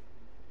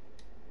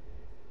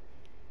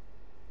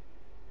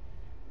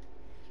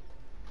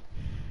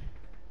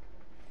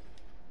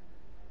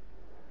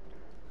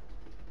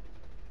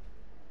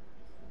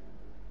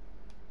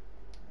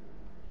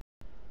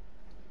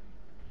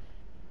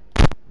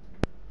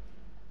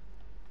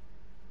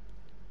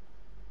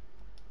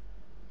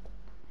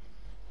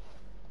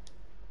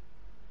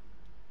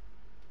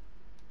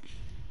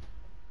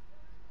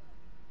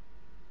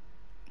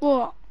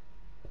 What?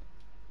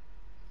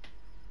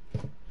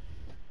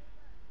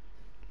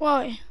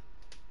 Why?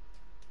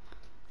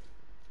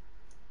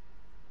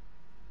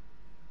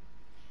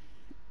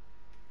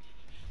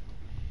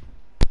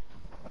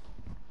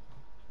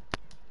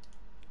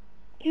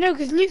 No,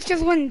 because Luke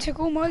just went and took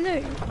all my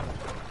loot.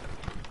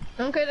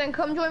 Okay, then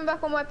come join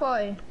back on my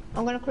party.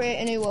 I'm gonna create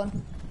a new one.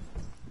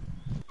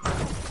 And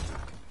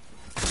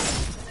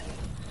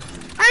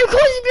of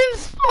course he's been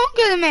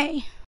stronger than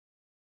me.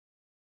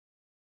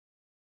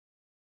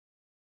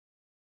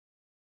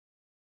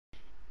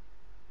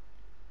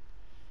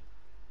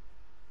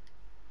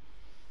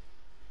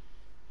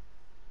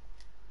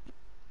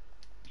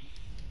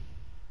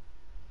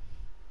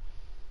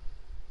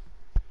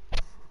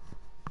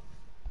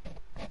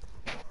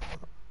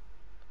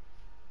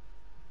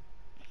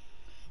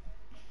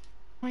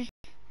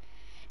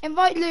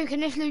 Invite Luke,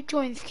 and if Luke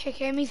joins, kick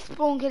him. He's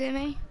spawn killing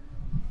me.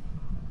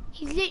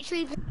 He's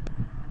literally...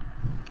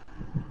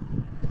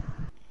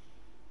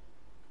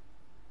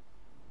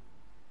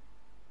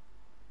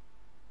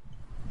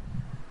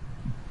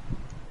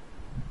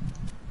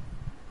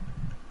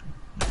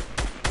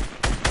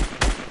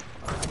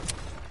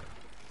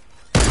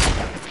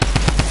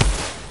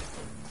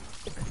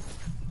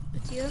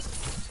 Idiot.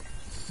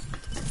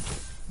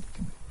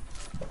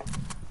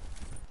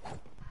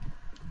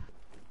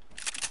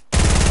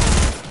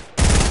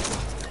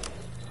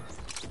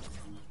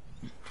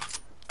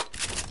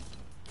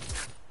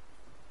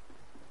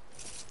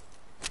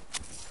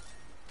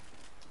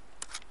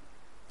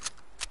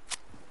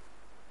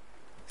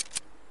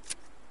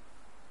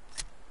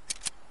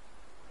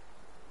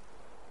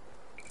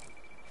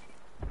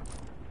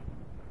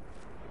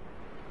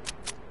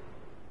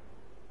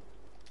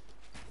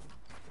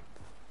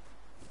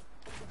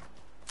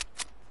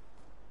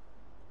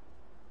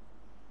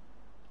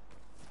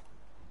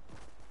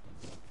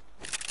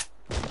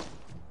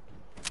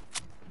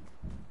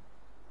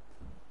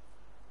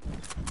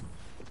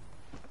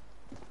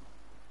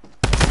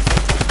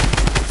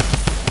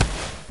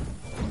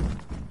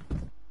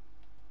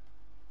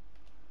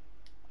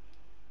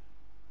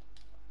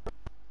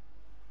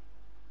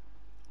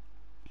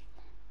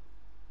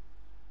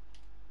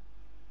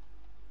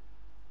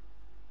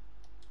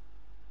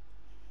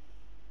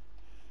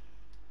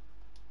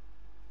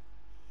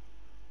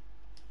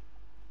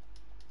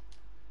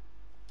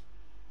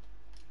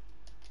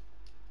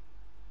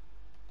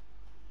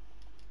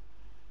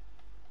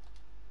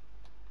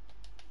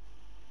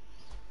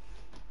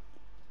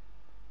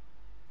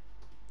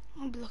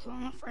 I'll be looking,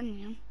 I'm not friendly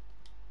him.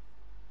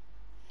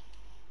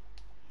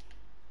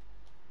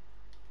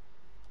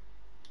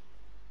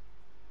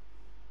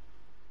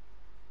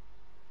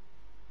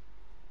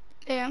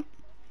 Liam.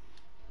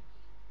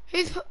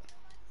 Who's...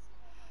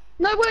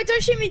 No, wait,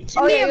 don't shoot me.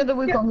 Oh Liam. yeah, you're the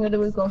Wukong, you're the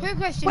Wukong. Quick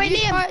question, Wait, who's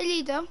Liam. party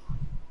leader?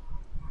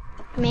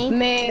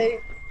 Me.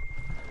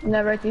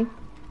 No, Reggie.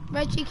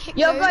 Reggie, kick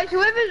Yo, Luke.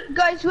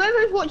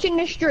 whoever's watching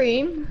the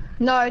stream,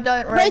 no,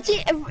 don't Reg.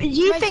 Reggie, do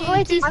you think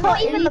Reggie's I'm not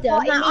party even the leader?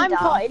 party No, I'm leader.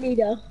 party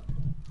leader.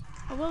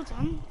 Oh, well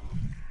done.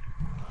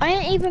 I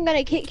ain't even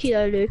gonna kick you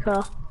though,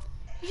 Luca.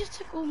 You just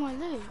took all my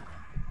loot.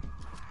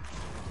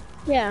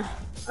 Yeah,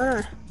 I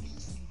know.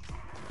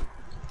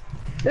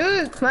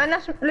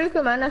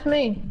 Luca, man, that's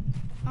me.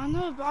 I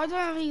know, but I don't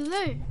have any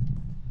loot.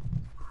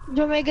 Do you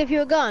want me to give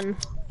you a gun?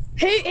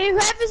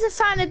 Whoever's a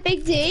fan of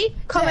Big D,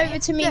 come Yeah, over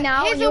to me yeah,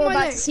 now here's and you're all my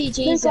about loot. to see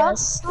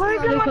Jesus.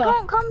 Luca, I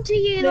can't come to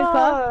you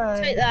Luca,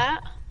 though. take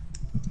that.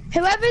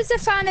 Whoever's a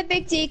fan of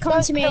Big D, come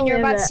Don't to me kill and you're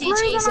me about with to it.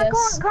 see Logan, I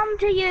Jesus. can't come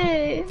to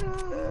you.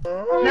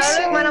 No,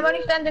 look, man, I'm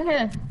only standing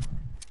here.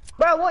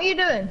 Bro, what are you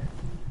doing?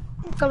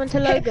 Coming to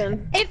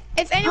Logan.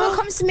 If anyone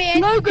comes to me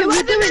and Logan, we're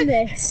whoever, doing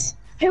this.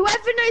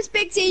 whoever knows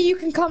Big D, you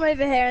can come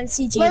over here and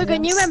see Jesus.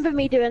 Logan, you remember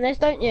me doing this,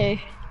 don't you?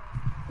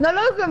 No,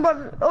 Logan,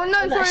 bro. Oh no,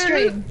 On that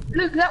sorry, stream.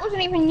 Luke, that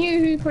wasn't even you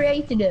who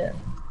created it.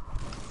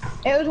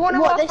 It was one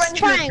of What, our this friends.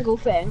 triangle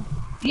thing?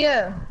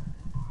 Yeah.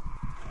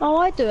 Oh,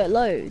 I do it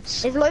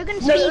loads. Is Logan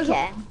No, it was-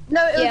 speaking?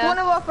 No, it was Yeah. one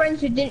of our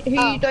friends who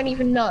Oh. you don't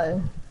even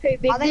know. Who,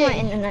 Big I think my D?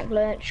 internet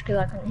glitched because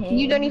I couldn't hear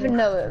You don't even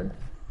know him.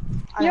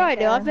 Yeah, I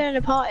do. care. I've been in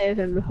a party with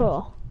him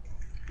before.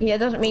 Yeah, it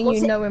doesn't mean What's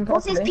you know him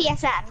What's properly. his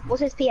PSN?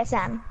 What's his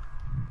PSN?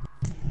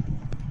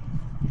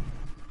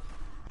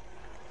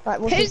 Right,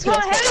 what's his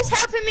PSN? Who's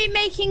helping me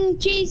making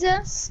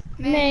Jesus?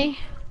 Me.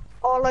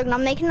 Oh, Logan,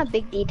 I'm making a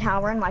big D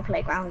tower in my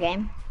playground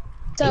game.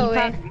 Zoe.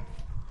 Are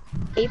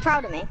you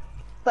proud of me?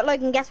 But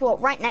Logan, guess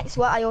what? Right next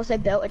to it, I also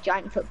built a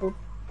giant football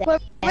thing. Well,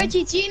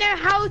 Reggie, do you know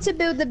how to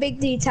build the Big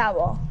D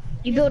tower?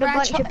 You build a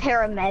branch bunch of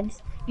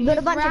pyramids. You build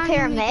a bunch of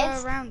randomly go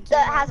pyramids around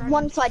that to has around.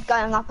 one side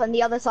going up and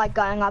the other side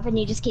going up, and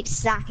you just keep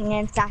stacking it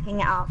and stacking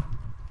it up.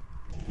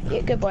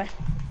 Yeah, good boy.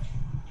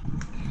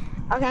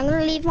 Okay, I'm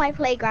gonna leave my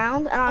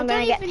playground and I'm I gonna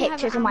don't get even have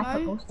pictures of my ammo.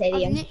 football I've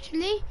stadium.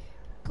 literally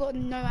got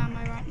no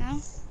ammo right now.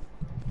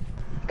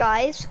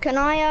 Guys, can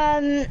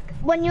I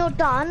when you're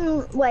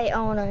done? Wait,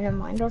 oh no, never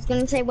mind. I was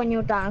gonna say when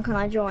you're done, can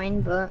I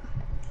join? But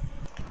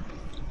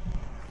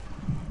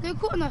They've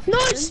got enough. No,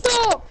 food.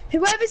 stop!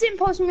 Whoever's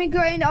imposing me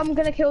green, I'm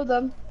gonna kill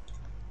them.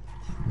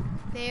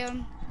 They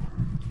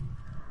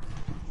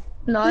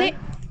No. Li-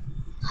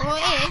 well,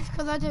 it is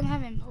because I don't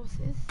have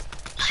impulses.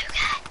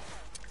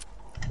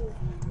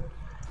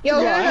 Yo,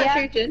 who's Yeah.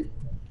 that shooting?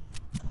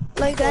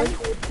 Logan,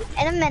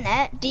 in a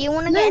minute, do you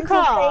want to get into a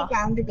Luca.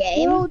 playground We're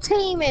game? all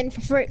teaming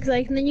for frick's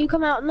sake, and then you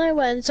come out of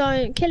nowhere and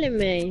start killing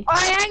me.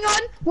 Alright, hang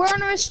on. We're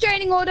on a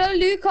restraining order.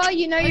 Luca,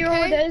 you know your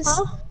Okay. orders.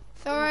 Huh?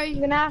 Sorry, I'm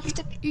gonna have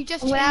to. you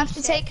just I'm gonna have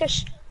to changed it.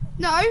 take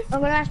a. No,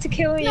 I'm gonna have to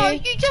kill you. no,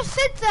 you just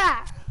said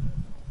that.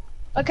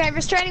 Okay,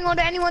 restraining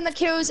order. Anyone that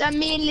kills, and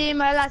me and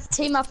Liam are allowed to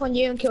team up on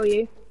you and kill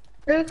you.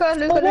 Luca,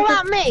 But what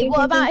about me?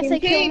 What about if they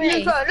kill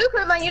me?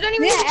 Luca, man, you don't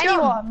even Yeah, need to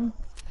jump. anyone.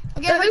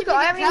 Okay, No, hold your Luca,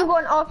 I haven't pickaxe even got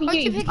an out. Hold your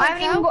RPG. I pickaxe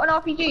haven't even out. got an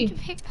Hold RPG.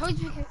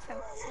 your pickaxe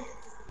out.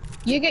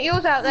 You get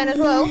yours out then as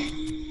well.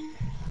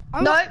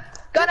 I'm No, not-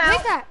 gun out.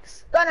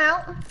 Pickaxe. Gun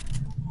out.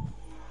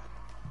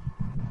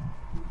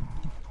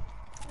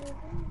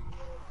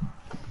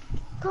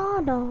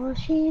 God, oh,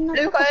 she not.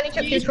 Luke, I only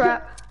took your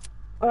trap.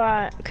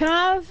 Alright, can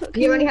I have...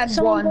 You only had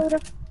one.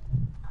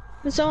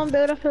 Can someone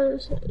build up a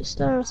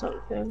star or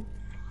something?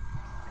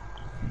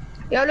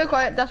 Yeah, Luke,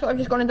 that's what I've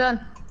just gone and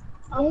done.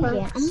 Oh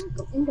yeah.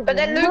 But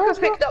then Luca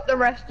picked up the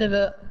rest of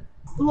it.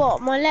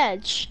 What, my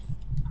ledge?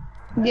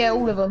 Yeah,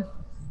 all of them.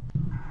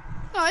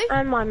 No.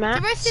 And my mats.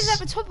 The rest is at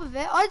the top of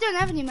it. I don't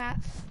have any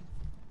mats.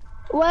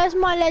 Where's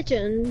my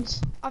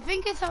legends? I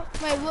think it's up.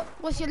 Wait,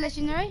 what's your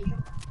legendary?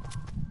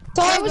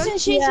 So I wasn't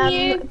shooting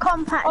you.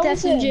 Compact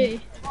Awesome. SMG.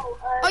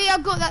 Oh yeah,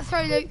 I've got that.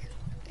 Sorry, Luke.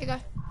 There you go.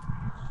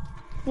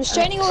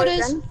 Restraining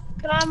orders.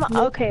 Can I have,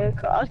 okay,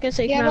 I was gonna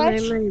say, Yeah, can I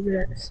have Reg? many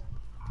bullets?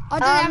 I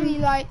don't have any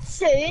lights.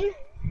 Soon.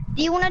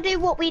 Do you want to do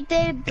what we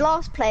did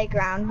last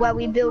playground, where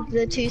we build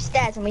the 2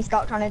 stairs and we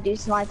start trying to do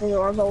snipers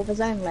or revolvers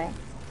only?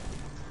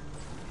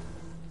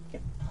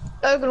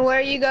 Logan, where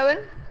are you going?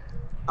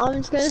 I'm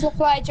just gonna...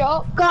 Supply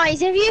drop.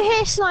 Guys, if you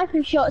hear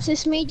sniper shots,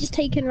 it's me just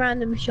taking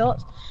random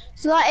shots.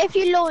 So like, if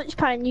you launch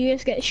pad, you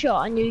just get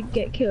shot and you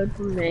get killed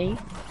from me.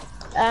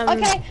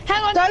 Okay,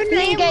 hang on. Don't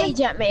Liam,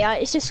 engage at me.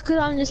 It's just because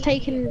I'm just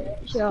taking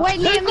shots. Wait,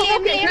 Liam,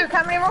 Luke,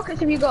 how many rockets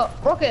have you got?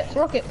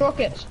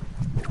 Rockets.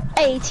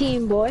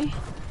 18, boy.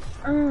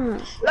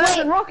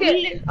 Logan,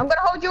 rockets. I'm gonna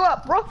hold you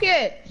up.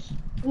 Rockets.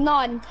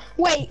 None.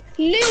 Wait,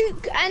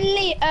 Luke and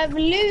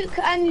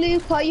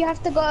Luca, you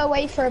have to go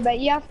away for a bit.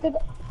 You have to go...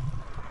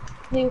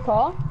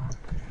 Luca?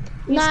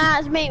 Nah,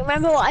 it's me.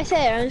 Remember what I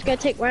said? I'm just gonna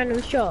take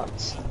random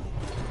shots.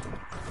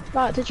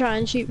 About to try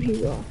and shoot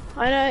people.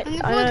 I know. And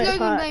the I know.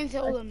 Logan blames it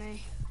all on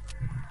me.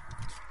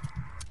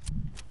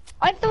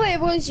 I thought it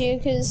was you,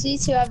 because you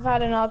two have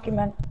had an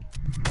argument.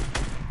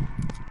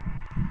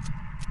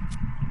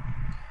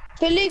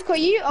 But Luke, are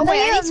you? Oh,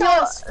 wait, I need to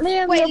ask.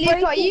 Liam, wait, you're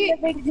Luke, are breaking you?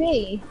 the big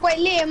D. Wait,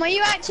 Liam, are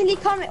you actually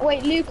coming?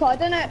 Wait, Luca, I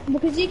don't know,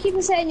 because you keep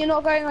on saying you're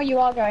not going or you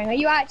are going. Are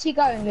you actually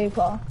going,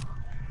 Luca?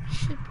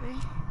 Should be.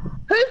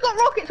 Who's got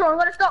rockets on? I'm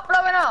gonna stop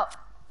blowing up.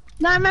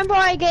 No, remember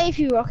I gave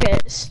you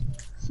rockets.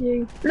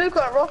 You.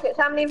 Luca, rockets.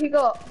 How many have you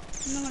got?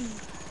 None.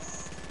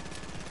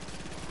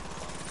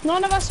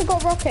 None of us have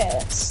got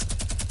rockets.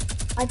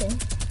 I do.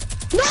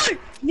 No!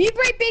 You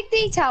break Big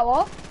D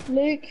tower,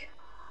 Luke.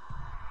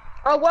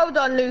 Oh, well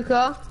done,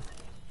 Luca.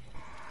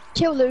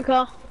 Kill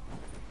Luca.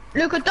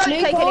 Luca, don't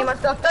Luca, take any of my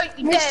stuff. Don't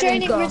you dare,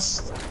 Luca.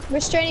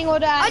 Restraining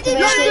order I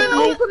didn't activated.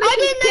 know. All permission I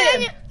didn't to kill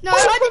know. him. No, All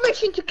I didn't.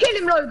 permission to kill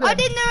him, Logan. I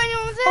didn't know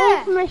anyone was All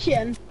there.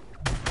 permission.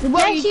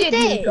 Well, Yes, you you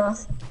did, did. Luca.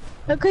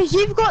 Because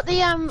you've got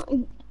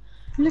the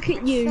Look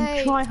at you,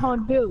 Say- try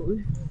hard build.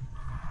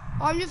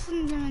 I'm just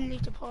going to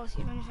leave the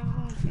party. Even if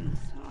everyone thinks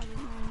I didn't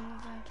know anyone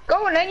was there.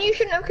 Go on, then. You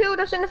shouldn't have killed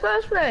us in the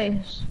first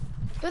place.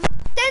 But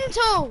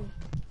dental.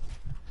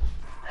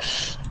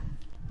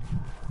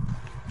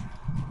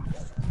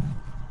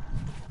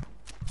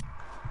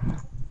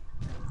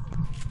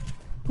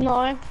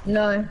 No.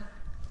 No.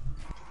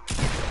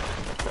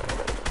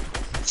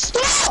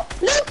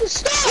 Stop! Lucas,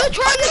 stop! You're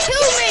trying to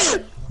kill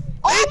me.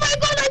 Oh my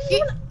god,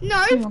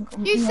 No,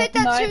 you said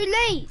that No. too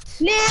late.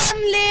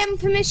 Liam,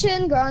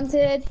 permission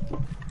granted.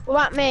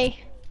 What about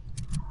me?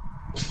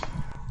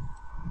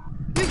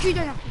 Luke, you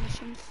don't have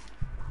permissions.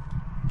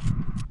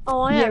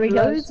 Oh, I Yeah, have he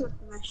loads does. of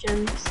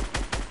permissions.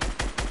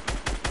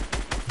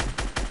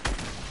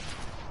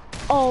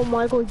 Oh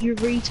my god, you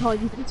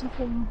retard, you put up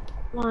on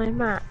my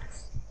max.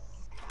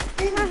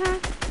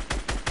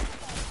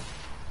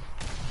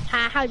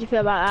 How'd you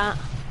feel about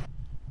that?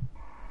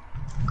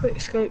 Quick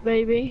scope,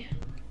 baby.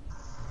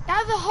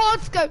 That was a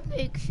hard scope,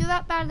 Luke. If you're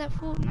that bad at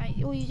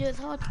Fortnite, all you do is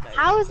hard scope.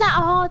 How is that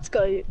a hard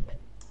scope?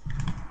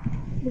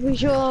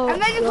 Because you're...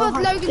 And then of you're course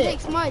hard Logan stick.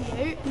 takes my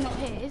loot, not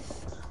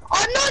his.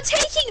 I'm not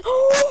taking.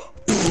 Oh,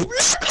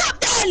 look up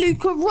there,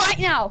 Luca, right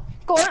now.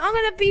 Go on, I'm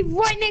gonna be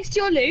right next to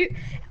your loot.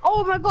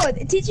 Oh my god,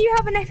 did you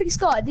have an epic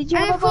scar? Did you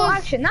And have a of full course-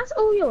 action? That's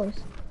all yours.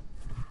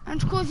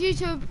 And of course you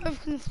two are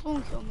both gonna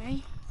spawn kill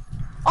me.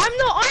 I'm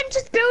not. I'm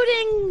just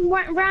building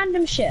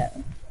random shit.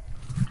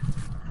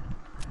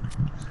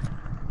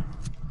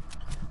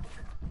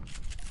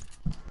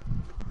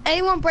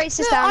 Anyone brace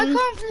this Look, I down?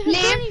 can't flip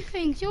Liam?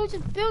 anything. You're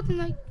just building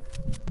like.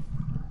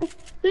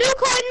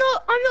 Luca,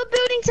 I'm not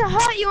building to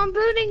hurt you. I'm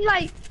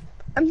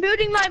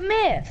building like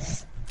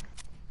myths.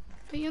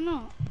 But you're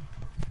not.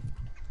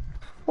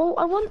 Well,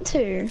 I want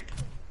to.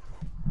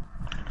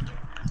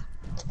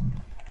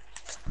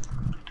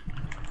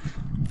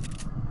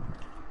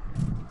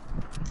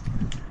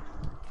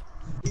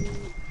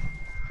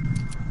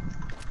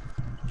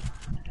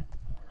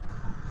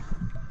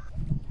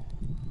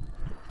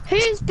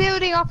 Who's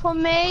building up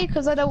on me?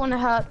 Because I don't want to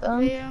hurt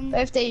them. Liam.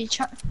 If they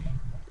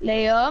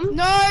Liam.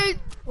 No!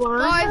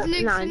 Why? Guys,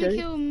 Luke's No, I gonna don't.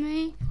 kill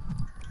me.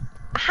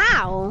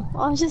 How?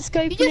 I was just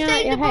scoping You just out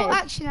aimed your a bolt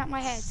head. action at my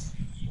head.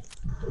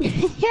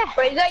 Yeah.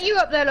 Wait, is that you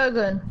up there,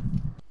 Logan?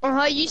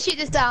 You shoot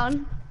this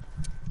down.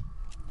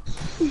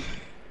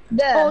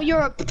 There. Oh,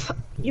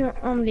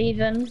 I'm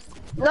leaving.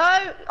 No,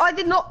 I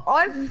did not.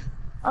 I'm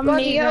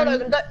Bloody leaving. hell,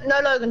 Logan. No,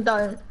 Logan,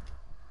 don't.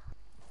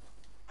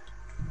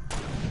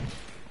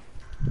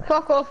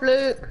 Fuck off,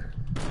 Luke.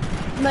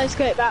 No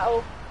scope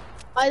battle.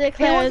 I Who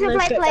declare wants to no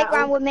play skip playground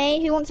battle. with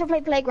me? Who wants to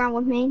play playground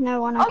with me?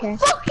 No one. Oh Okay.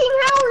 fucking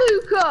hell,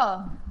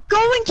 Luca!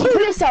 Go and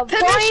kill yourself.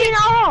 Permission.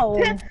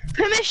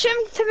 Permission.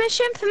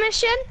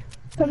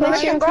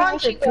 Permission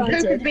granted, because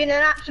granted. Luca's been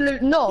an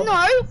absolute knob. No,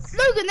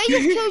 Logan, they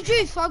just killed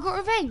you, so I got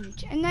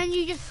revenge. And then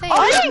you just say,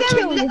 Oh, didn't look,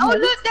 kill you.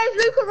 look, there's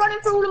Luca running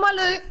through all of my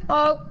loot.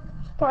 Oh,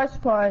 surprise,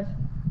 surprise.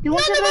 Who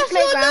wants to none of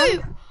play us playground?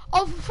 loot.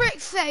 Oh, for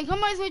frick's sake, I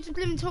might as well just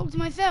live and talk to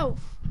myself.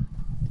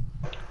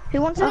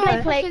 Who wants to No, play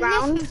fucking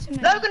playground? listen to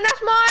me. Logan,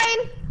 that's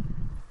mine!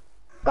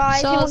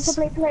 Guys, who wants to Sauce.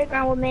 play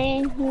playground with me?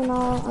 You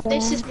know, I don't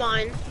This know. is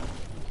mine.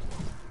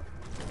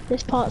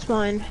 This part's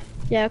mine.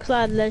 Yeah, because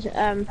I had ledge,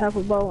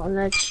 purple bolt on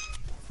ledge.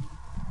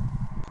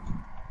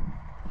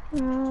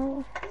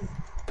 Oh.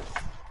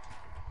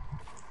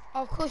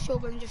 Oh, of course you're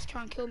going to just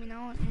try and kill me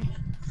now, aren't you?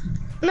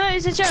 No,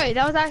 it's a joke.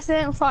 That was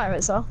accidental fire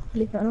as well.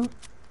 Believe it or not.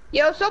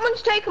 Yo,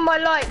 someone's taken my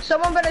lights.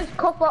 Someone better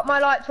cough up my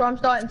lights or I'm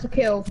starting to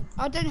kill.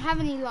 I don't have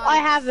any lights. I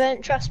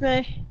haven't, trust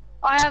me.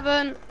 I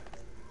haven't.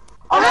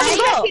 I'm Hey,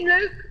 not checking,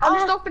 Luke. I'm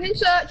Uh, stopping and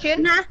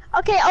searching. Nah,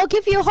 okay, I'll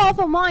give you half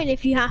of mine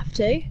if you have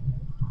to.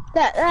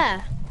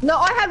 There. No,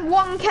 I had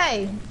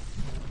 1k.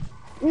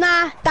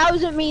 Nah, that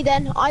wasn't me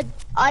then. I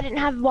didn't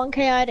have 1k,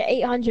 I had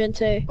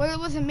 802. Well, it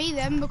wasn't me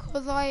then,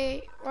 because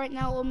right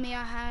now on me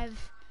I have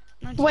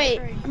 93.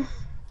 Wait.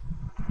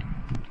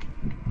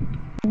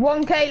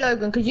 1k,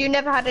 Logan, because you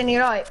never had any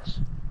lights.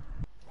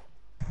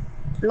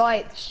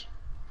 Lights.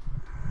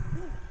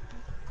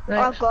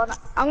 Oh god,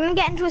 I'm gonna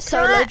get into a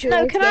solo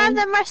duo. Can I have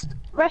them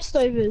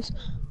restovers?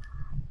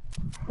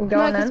 Go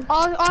No, on 'cause then.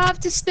 I'll have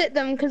to split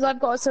them because I've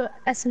got a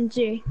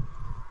SMG.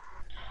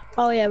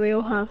 Oh yeah, we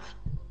all have.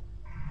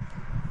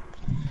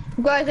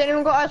 Guys,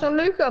 anyone got eyes on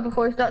Luca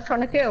before he starts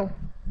trying to kill?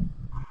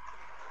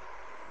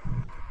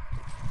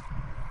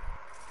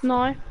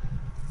 No.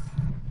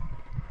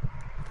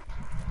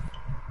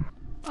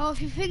 Oh,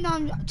 if you think that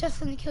I'm just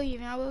going to kill you,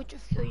 then I will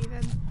just kill you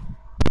then.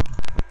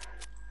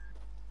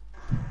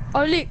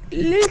 Oh,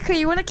 Luca,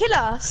 you want to kill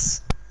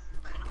us?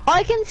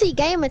 I can see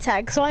gamer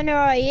tag, so I know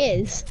where he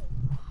is.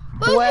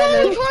 But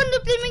Well, you're trying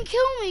to blim and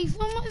kill me, so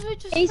I might as well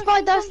just... He's by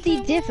fucking Dusty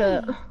come to him.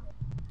 Divot.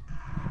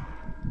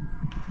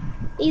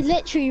 He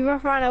literally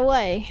ran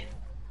away.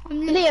 I'm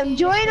literally Liam,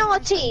 join just our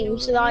gonna team kill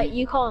so you. that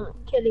we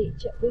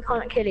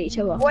can't kill each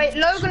other. Wait,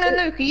 Logan and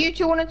Luca, you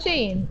two on a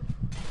team?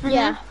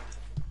 Yeah.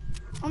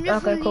 I'm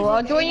just Okay, gonna cool. leave I'll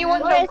it join you there.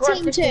 once We're I've grabbed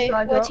team this two.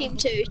 supply We're drop. team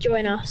two.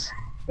 Join us.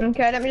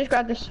 Okay, let me just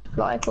grab this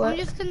supply I'm quick.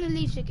 just gonna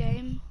leave the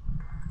game.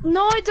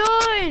 No,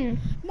 don't.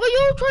 Well,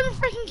 you're trying to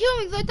freaking kill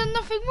me because I've done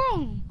nothing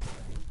wrong.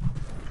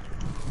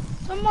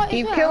 So I might as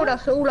You've well. killed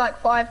us all like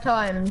 5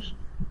 times.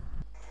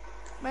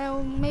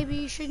 Well, maybe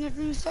you shouldn't have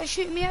even started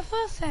shooting me at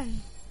first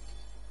then.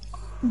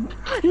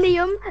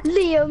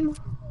 Liam,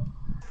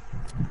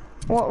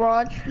 What,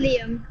 Raj?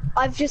 Liam.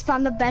 I've just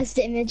found the best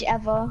image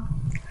ever.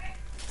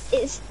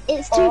 It's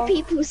two Oh.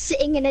 people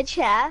sitting in a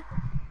chair.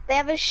 They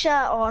have a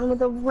shirt on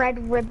with a red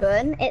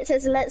ribbon. It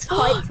says "Let's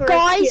fight for a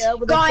cure"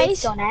 with a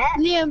fist on it.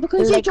 Liam,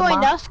 because you Ligma.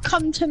 joined us,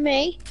 come to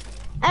me.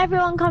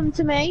 Everyone come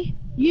to me.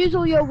 Use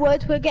all your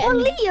wood. We're getting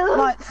Liam,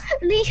 like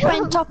Liam,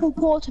 quintuple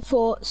quarter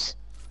forts.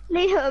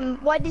 Liam,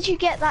 why did you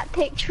get that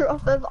picture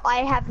off of I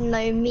have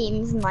no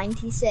memes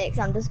 96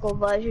 _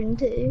 version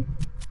 2?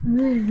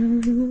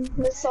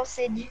 The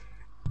sausage.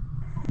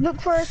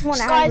 Look for us one.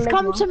 Guys,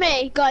 come to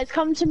me. Guys,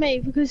 come to me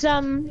because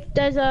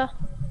there's a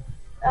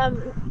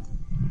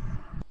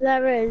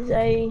there is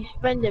a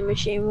vending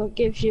machine that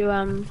gives you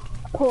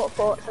port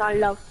forts. I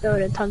love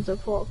building tons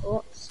of port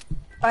forts.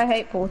 I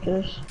hate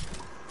porters.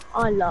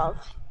 I love.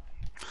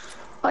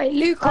 Wait,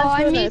 Luca, I I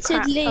feel no muted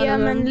crap Liam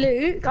on and them.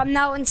 Luke. I'm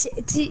now on.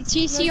 Do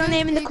you see your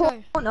name in the There you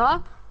go.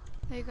 corner?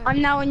 There you go.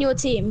 I'm now on your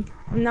team.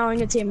 I'm now on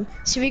your team.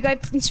 Should we go?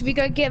 Should we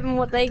go give them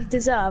what they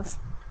deserve?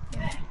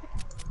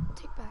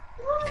 Take that.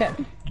 Okay.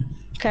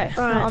 Okay.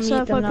 Alright, I'll so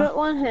mute if I them now. put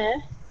one here,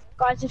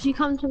 guys, if you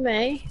come to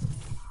me,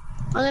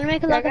 I'm gonna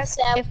make like a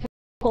set of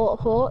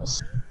port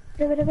forts.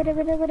 Luke,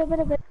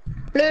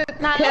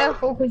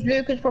 careful, because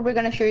Luke is probably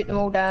going to shoot them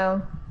all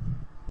down.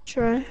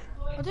 True.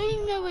 I don't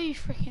even know where you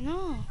freaking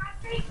are.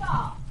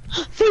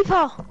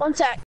 FIFA, 1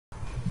 sec.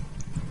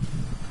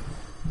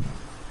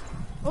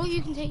 Or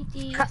you can take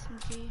the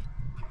SMG.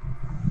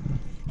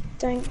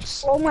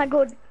 Thanks. Oh my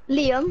god,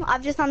 Liam,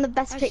 I've just found the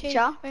best Actually,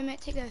 picture. wait a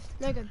minute, take this.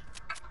 Logan.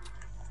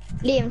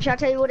 Liam, shall I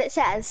tell you what it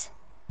says?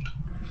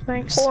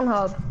 Thanks.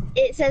 Pornhub.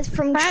 It says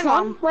from Hang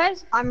on. Trump.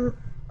 Where's?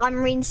 I'm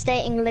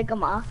reinstating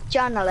Ligma.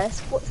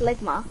 Journalist, what's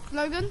Ligma?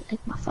 Logan?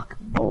 Ligma fucking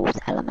balls,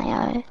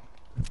 LMAO.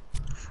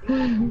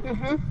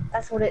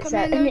 That's what it Come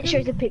says. here, And it Logan.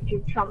 shows a picture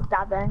of Trump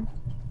dabbing.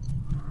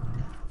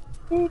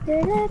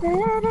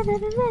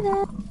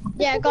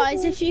 Yeah,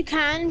 guys, if you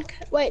can,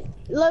 wait,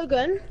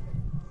 Logan.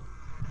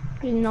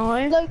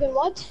 No. Logan,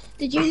 what?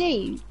 Did you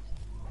leave?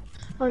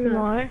 Oh no.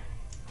 No.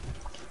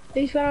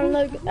 Who's going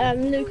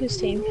on Luca's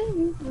team?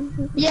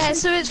 Yeah,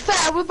 so it's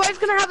fair. We're both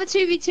gonna have a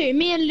 2v2.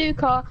 Me and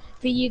Luca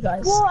v you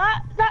guys. Well,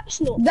 that's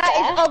not That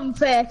fair. is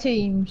unfair,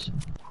 teams.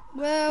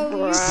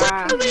 Well, So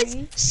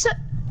it's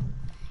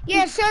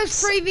yeah, so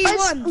it's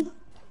 3v1.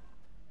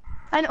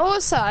 And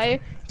also,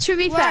 To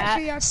be Well, fair,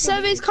 actually, I so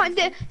probably it's kind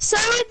of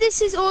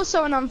this is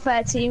also an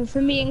unfair team for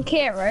me and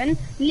Kieran,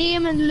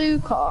 Liam and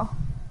Luca.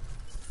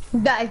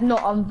 That is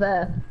not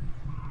unfair.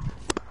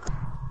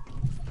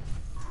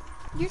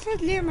 You said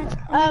Liam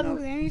had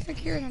you said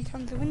Kieran had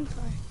tons of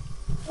info.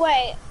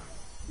 Wait,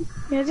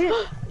 Yeah,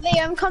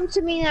 Liam, come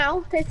to me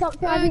now. There's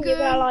something I think you're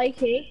gonna like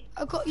it.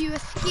 I got you a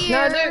skier.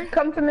 No, Luke,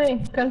 come to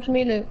me. Come to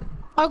me, Luke.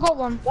 I got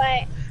one.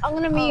 Wait, I'm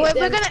gonna mute Wait,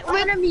 them. I'm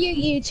gonna mute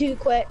you two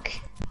quick.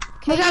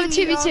 We're going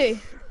to 2v2.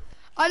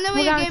 I know We're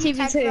where going your game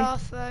tag 2v2.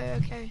 last, so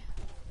okay.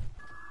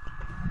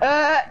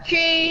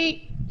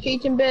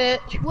 Cheating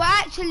bitch. Well,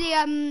 actually,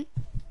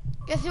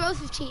 guess who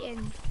else is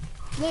cheating?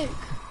 Luke.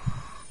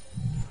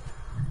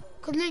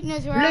 Because Luke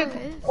knows where I Luke,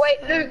 is.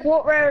 wait, Luke,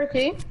 what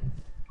rarity?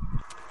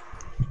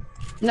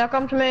 Now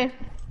come to me. Are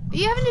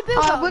you having a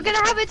build up? We're gonna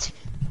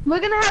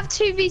have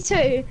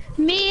 2v2.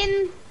 Me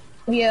and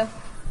Yeah.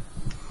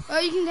 Oh,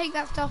 you can take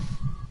that stuff.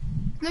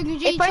 Look,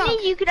 If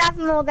only you could have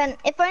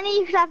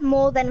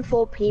more than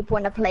 4 people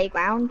in a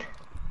playground.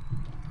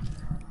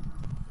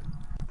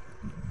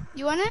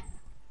 You want it?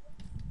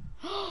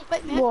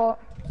 Wait a minute. what?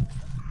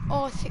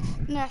 Oh, 6.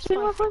 No, that's So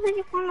 5. what was it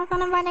you're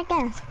gonna run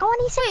against? Go on,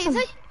 Wait, is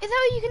that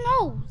what you can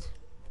hold?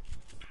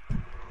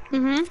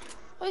 Mhm.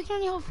 Oh, you can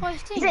only hold 5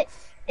 sticks.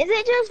 Is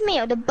it just me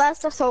or the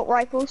burst assault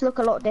rifles look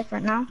a lot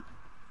different now?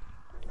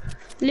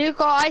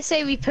 Luca, I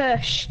say we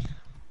push.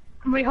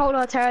 We hold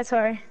our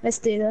territory. Let's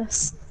do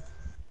this.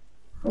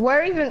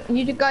 Where even,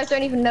 you guys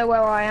don't even know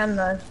where I am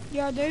though.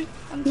 Yeah, I do.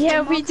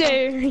 Yeah, we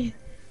do.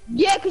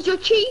 Yeah, because you're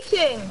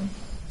cheating.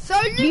 So,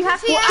 Luke, You have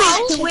to see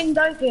cheat to win,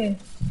 don't you?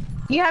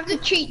 You have to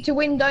cheat to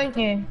win, don't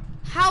you?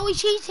 how are we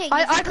cheating?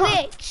 I It's a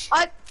can't- glitch.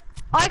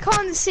 I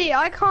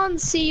can't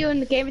see you in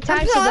the game And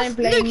attack, so plus, don't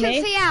blame Luke can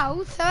me. see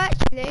out, so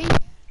actually,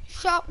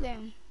 sharp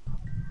them.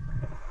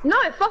 No,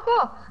 fuck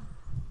off.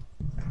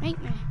 Make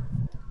me.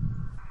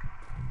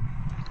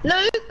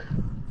 Luke,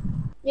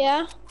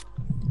 Yeah.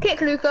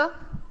 kick Luca.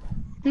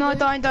 No,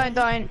 don't.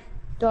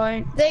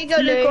 There you go,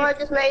 Luke. Luca, I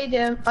just made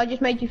him. I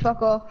just made you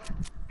fuck off.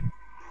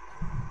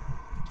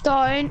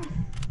 Don't.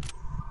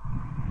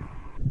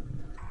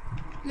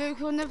 Luke,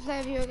 we'll never play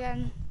with you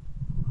again.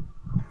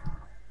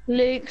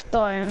 Luke,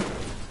 don't.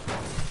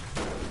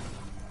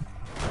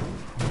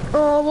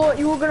 Oh, what,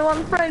 you all gonna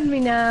unfriend me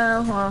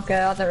now? Okay,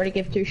 I don't really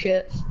give 2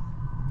 shits.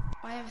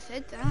 I never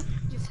said that.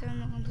 Just said I'm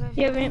not gonna play with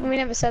you. Yeah, we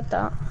never said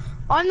that.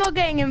 I'm not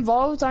getting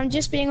involved. I'm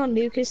just being on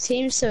Luca's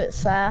team, so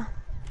it's fair.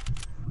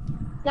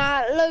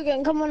 Now,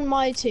 Logan, come on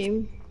my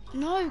team.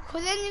 No,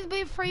 because then it'll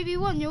be a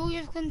 3v1. You're all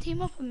just gonna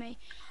team up with me.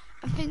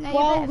 I think that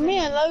Well, you're better me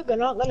than and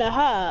Logan aren't gonna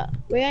hurt.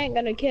 We ain't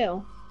gonna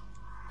kill.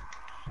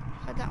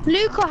 I don't-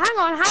 Luca, hang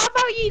on. How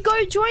about you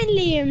go join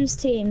Liam's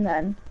team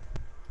then?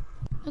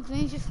 Look, then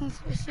he's just gonna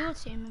switch your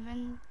team and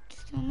then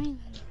just kill me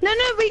then.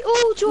 No, we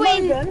all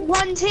join Logan?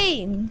 one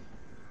team.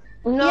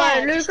 No, Yeah,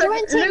 Luca, just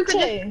join team Luca,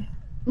 2.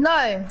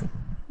 no.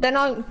 Then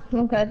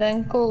okay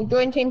then, cool.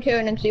 Join team 2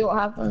 and then see what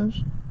happens.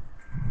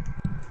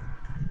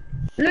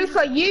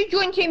 Luca, you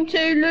join team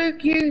 2,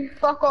 Luke, you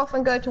fuck off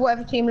and go to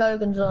whatever team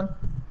Logan's on.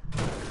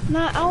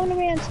 No, I wanna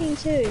be on team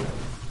 2.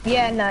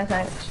 Yeah, no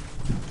thanks.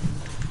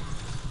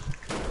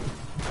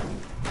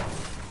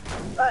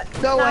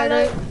 Go away,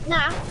 Luke.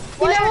 Nah, You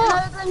why know don't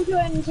what? Logan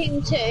join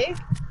team 2,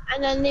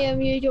 and then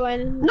Liam, you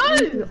join... No!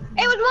 It was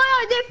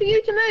my idea for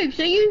you to move,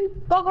 so you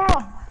bugger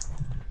off.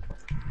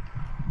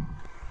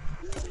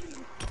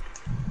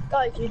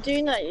 Guys, you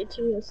do know your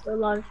team is still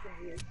live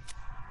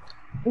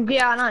streaming.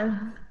 Yeah, I know.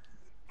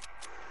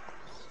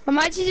 I'm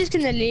actually just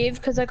gonna leave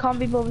because I can't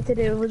be bothered to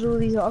deal with all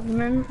these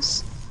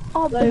arguments.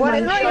 Oh, Well,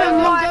 it's not even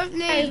Logan, my don't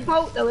leave.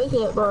 fault though, is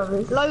it, bro?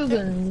 It's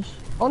Logan's.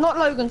 Or not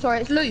Logan,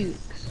 sorry, it's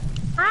Luke's.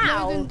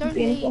 Logan, don't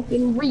Being leave.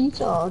 fucking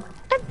retard.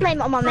 Don't blame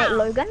it on my mate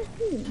Logan.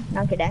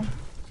 No kidding.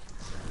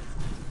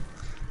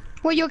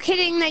 Well, you're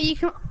kidding that you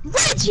can...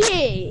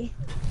 Reggie!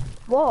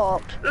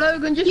 What?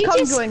 Logan, just You come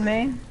just- join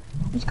me.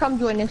 Just come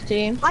join this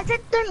team. I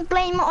said don't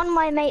blame it on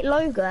my mate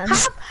Logan.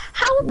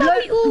 How about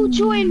we all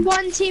join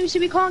one team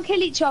so we can't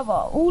kill each other?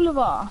 All of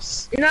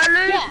us. No,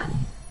 Luke. Yeah.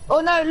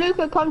 Oh no,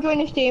 Luca, come join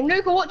this team.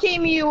 Luca, what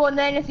team are you on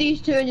then if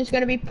these two are just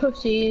going to be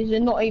pussies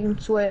and not even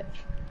switch?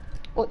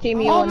 What team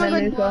are you Oh on my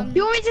then, God. Luca?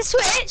 You want me to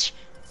switch?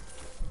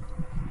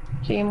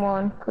 Team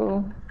 1,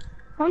 cool.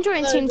 I'm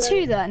joining team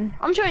 2 then.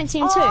 I'm joining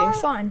team 2, Oh.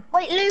 fine.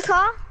 Wait,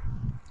 Luca.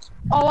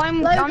 Oh,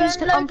 I'm just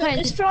gonna... I'm playing...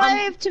 just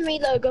fly over to me,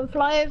 Logan.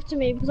 Fly over to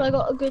me because I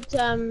got a good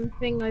thing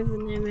over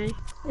near me.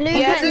 Luca,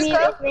 Yeah, meet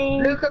Luca, with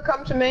me. Luca,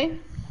 come to me.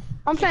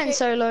 I'm playing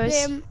solos.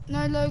 Liam,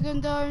 no, Logan,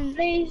 don't.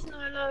 Please, no,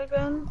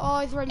 Logan. Oh,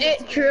 he's ready.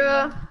 It's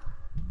true.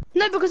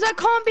 No, because I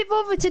can't be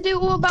bothered to do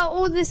all about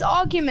all this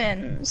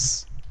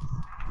arguments.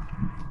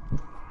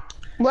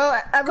 Well,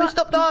 have we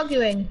stopped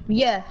arguing?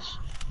 Yes.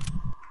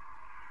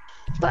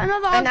 But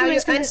another And now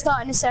argument's you- gonna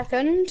start in a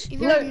second. He's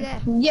No, already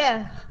left.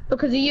 yeah,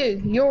 because of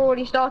you. You're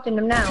already starting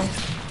them now.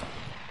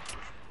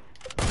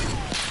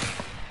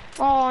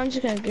 Oh, I'm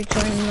just gonna be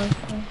joining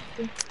them.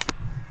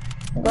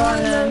 Go on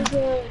then.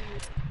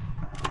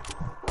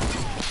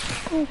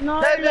 No,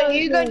 Logan,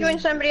 you go Logan. join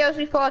somebody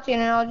else's party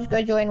and then I'll just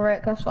go join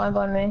Rick. That's fine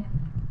by me.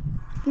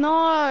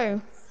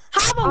 No.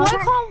 How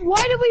about,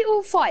 why do we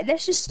all fight?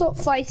 Let's just stop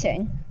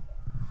fighting.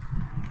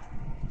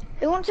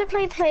 Who wants to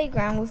play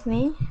playground with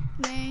me?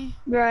 Me.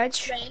 Reg.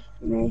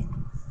 Me.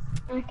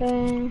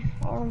 Okay,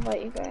 I'll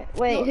invite you guys.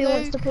 Wait, Not who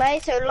wants to Luke. play?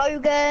 So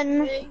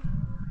Logan,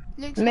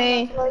 Luke's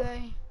Me. not allowed to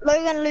play.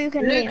 Luke and Luke's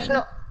Liam.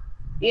 not.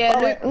 Yeah,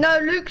 Oh, Luke. No,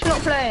 Luke's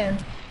not playing.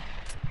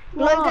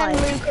 Logan,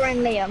 Luke, and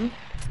Liam.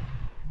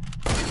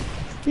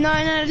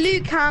 No,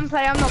 Luke can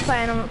play. I'm not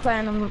playing.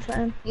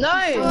 Come No.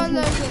 on,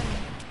 Logan.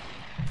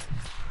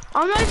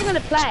 I'm not even gonna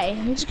play.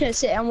 I'm just gonna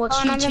sit and watch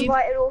And I've YouTube.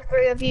 invited all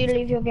three of you.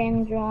 Leave your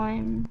game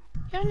join.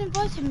 You haven't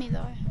invited me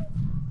though.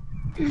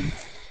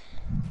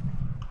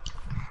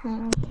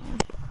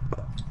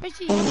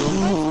 Richie, you haven't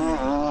invited me.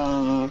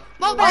 Oh,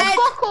 Moped!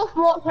 fuck off,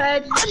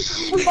 Mophead.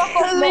 Fuck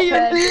off,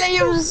 Mophead.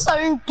 Liam's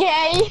so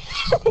gay.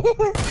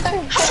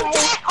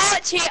 How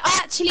dare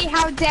Archie,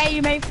 how dare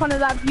you make fun of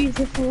that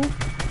beautiful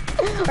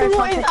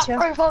profile picture?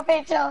 Profile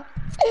picture.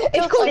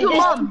 It's called your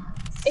mum.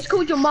 It's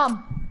called your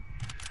mum.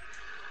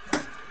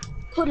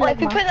 Well,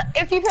 if you put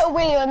a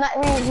wheelie on that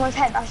Liam's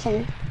head, that's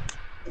you.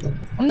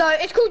 No,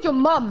 it's called your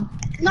mum.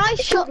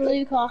 Nice shot,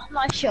 Luca.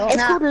 Nice shot.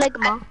 It's called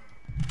Ligma.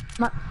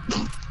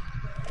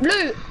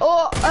 Luke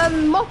or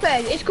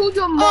Mophead. It's called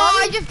your mum.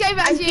 Oh, I just gave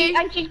it and, to you.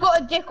 and she's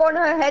got a dick on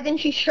her head and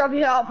she shoves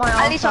it up my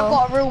arsehole. At least I've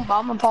got a real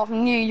mum, apart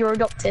from you. You're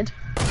adopted.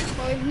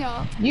 Well, it's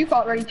not. You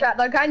can't really chat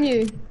though, can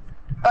you?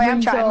 I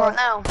am chatting Luca. right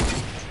now.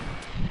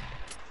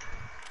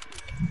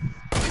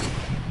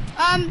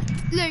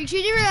 Luke,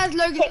 should you realise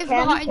Logan is him.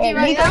 behind you Yeah,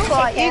 right You go now?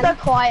 quiet. You go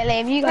quiet,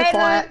 Liam. You go Hey,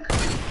 quiet. Luke.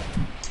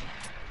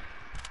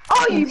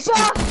 Oh, you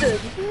bastard!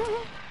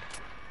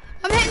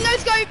 I'm hitting those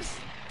scopes.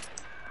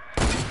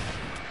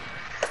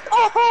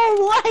 Oh,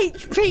 what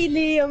HP,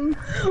 Liam?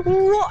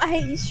 What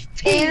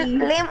HP?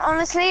 Liam,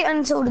 honestly,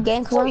 until the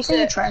game, because I'm so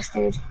shit. trash,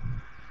 dude.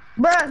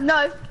 Bruh,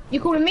 no.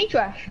 You're calling me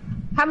trash.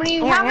 How many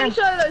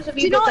solos have you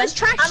Do you know got what's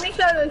then? trash? How many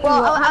solos have you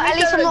Well, got? How at many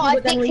least I'm solos not you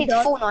got then, addicted to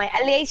retard? Fortnite.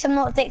 At least I'm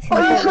not addicted to Oh,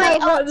 Fortnite. yeah.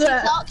 Mate, Right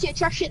there. Archie, you're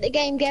trash at the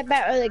game. Get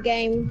better at the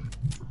game.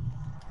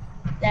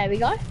 There we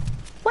go.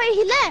 Wait,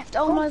 he left.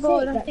 Oh my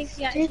god, I think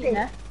he actually stupid.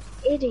 left.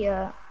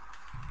 Idiot.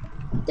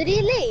 Did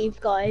he leave,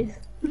 guys?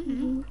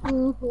 Logan,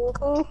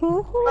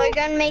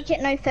 make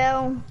it no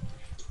fail.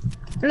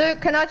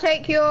 Luke, can I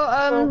take your,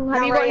 have you got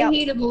hurry up.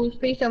 any healables?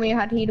 Please tell me you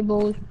had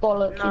healables.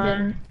 Bollocks, you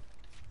didn't.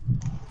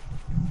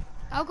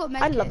 I've got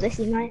I love medkits. this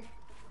mate.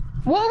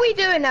 What are we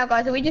doing now,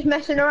 guys? Are we just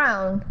messing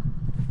around?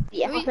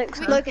 Yeah, I think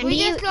so. Logan, we do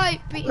you, just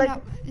like beating Look-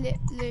 up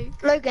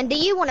Luke. Logan, do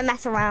you want to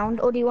mess around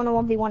or do you want to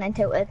 1v1 and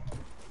tilted?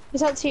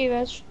 It's up to you,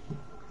 Reg.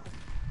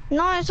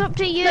 No, it's up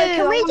to you. No,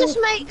 can I we wanna- just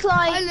make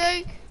like? Hi,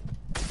 Luke.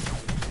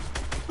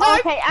 Oh,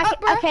 okay,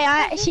 bruh. okay, I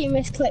actually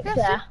misclicked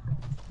there.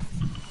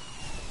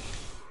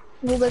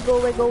 Wiggle, wiggle,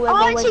 wiggle, I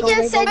wiggle, actually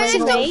just said wiggle, to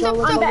wiggle, me,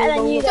 wiggle, I'm better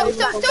than you. Stop, though.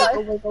 stop, stop.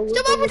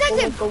 Stop, I'll protect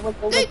him.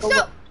 Luke,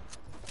 stop.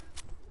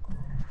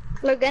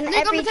 Logan, Luke,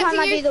 I'm every time I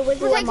protecting do you. the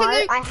wiggle Protecting emote,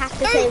 Luke. I have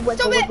to No, say wiggle,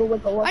 stop it. wiggle,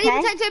 wiggle, I need to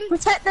okay? protect him.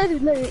 Protect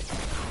those Luke.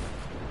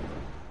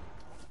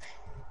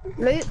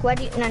 Luke, where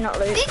do you... No, not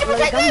Luke. Need to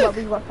protect Logan, Luke.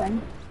 Bobby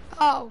Ruffin.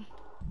 Oh.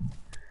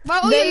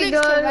 Well, all There your you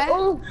Luke's go. still there.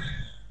 Oh,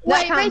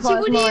 Wait, that Reggie,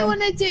 campfire's what do you mine.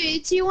 want to do?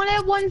 Do you want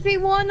a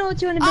 1v1 or do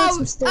you want to build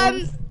some stuff?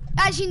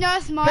 Actually, no,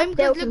 it's mine, Let's because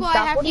build look some what I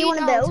stuff. have What do you for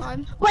wanna the whole build?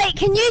 time. Wait,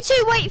 can you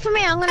two wait for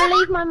me? I'm gonna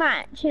leave my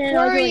match. And then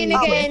I'll Hurry join in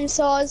you. again,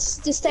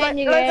 Soz. Just stay in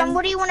your Logan, game.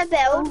 what do you want to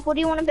build? What do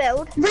you want to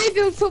build?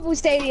 Rebuild football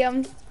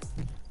stadium.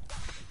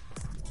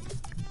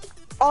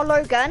 Oh,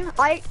 Logan,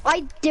 I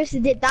just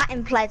did that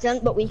in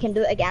Pleasant, but we can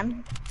do it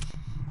again.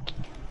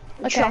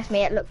 Okay. Trust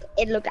me, it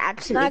looked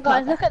absolutely Now,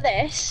 guys, perfect. look at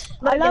this.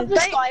 I Logan, love the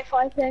don't- sky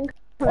fighting.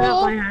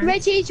 Or,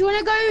 Reggie, do you want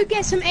to go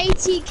get some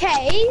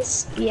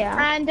ATKs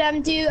Yeah, and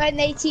do an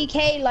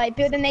ATK, like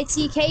build an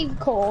ATK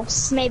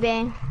course?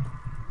 maybe.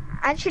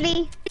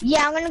 Actually,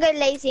 yeah, I'm gonna go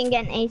lazy and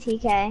get an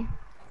ATK.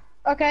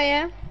 Okay,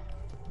 yeah.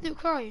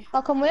 Luke, where are you?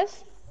 I'll come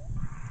with.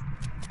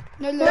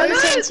 No, Luke. No,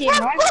 same team,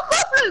 right? Fuck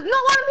off, Luke!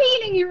 Not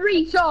one healing, you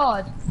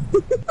retard!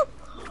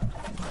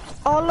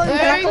 Oh, Logan,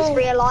 I just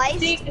realised.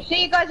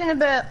 See you guys in a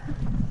bit.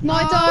 No,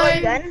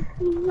 I don't.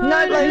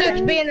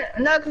 Logan,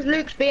 No, because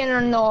Luke's being a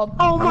knob.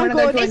 Oh my I'm gonna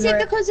god, go is join it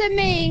Rick. because of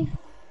me?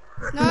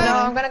 No, No,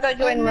 I'm gonna go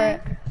join No.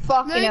 Rick.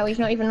 Fuck, Luke, you know, he's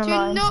not even do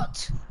online.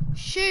 not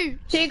shoot.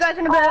 See you guys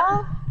in a bit.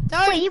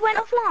 Don't. wait, you went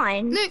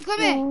offline. Luke, come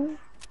here.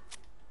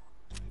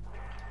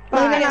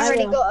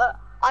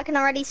 I can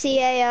already see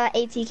a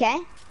ATK.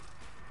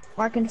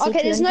 Or I can see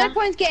Okay, there's Flinta. no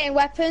point getting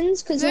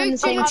weapons because we're on the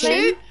Luke, do same not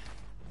team. shoot.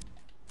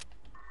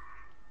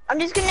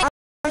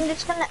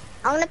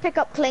 I'm gonna pick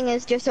up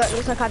clingers just so it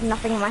looks like I have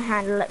nothing in my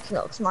hand. It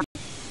looks nice.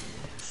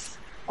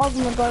 Oh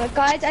my god,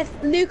 guys,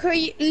 Luke, are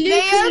you,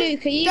 Liam,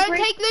 Luke, are you don't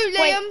bring- take Luke,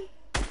 Wait.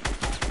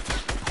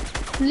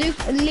 Liam.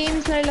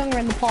 Liam's no longer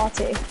in the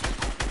party.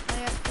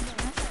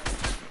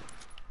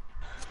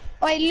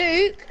 Wait,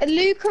 Luke,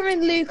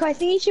 I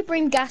think you should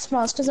bring gas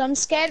masks because I'm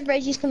scared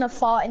Reggie's gonna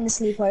fart in the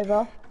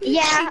sleepover.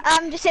 Yeah,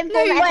 just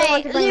inform everyone to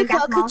Wait, bring a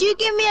gas Luca, could mask. you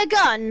give me a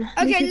gun?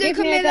 Okay, Luca, Luke, give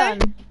come me a here, though.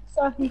 gun.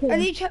 So I can kill I him.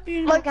 need to trap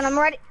you. Logan, I'm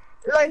ready.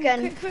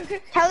 Logan,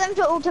 Quick. tell them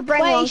to all to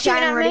bring Wait, one. shooting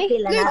I'm at already me?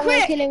 feeling Luke, it. I'm gonna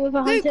quick. kill him with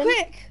a Luke, hunting.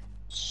 quick.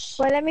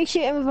 Wait, let me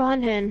shoot him with a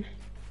hunting.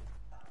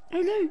 Oh,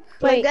 Luke.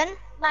 Wait, Logan?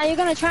 now you're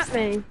gonna trap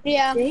me.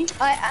 Yeah, See?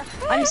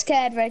 I'm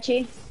scared,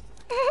 Reggie.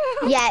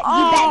 Yeah,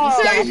 you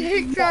better be Sorry, scared.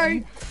 Luke,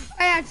 sorry.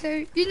 I had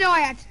to. You know I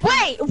had to.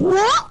 Wait,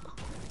 what?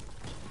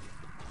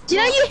 Do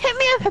you know you hit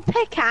me with a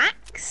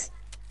pickaxe?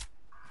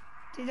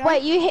 Did I?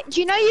 Wait, do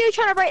you know you were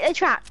trying to break the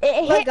trap?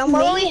 It hit Logan,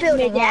 where are we me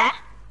building yeah. it?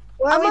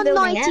 Where are I'm we on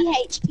building 90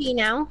 it? HP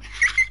now.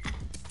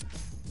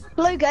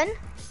 Logan,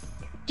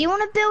 do you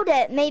want to build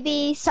it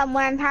maybe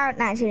somewhere in Paradise?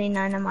 Actually,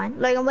 no, never mind.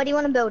 Logan, where do you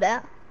want to build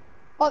it?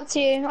 Up to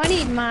you. I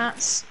need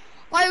mats.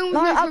 I almost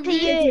No, went up for to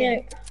Luke.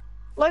 you.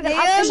 Logan, Yeah,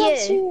 up to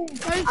up you.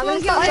 I'm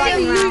gonna start I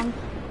driving think around.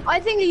 I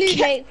think loot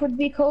lake would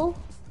be cool.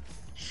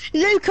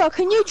 Luca,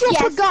 can you drop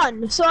Yes. a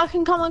gun so I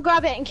can come and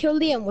grab it and kill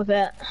Liam with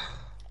it?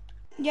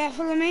 Yeah,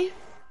 follow me.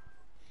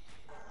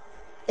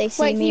 They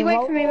see Wait, can me you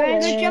wait for me,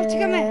 Reg? Luke, you have to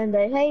come in.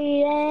 They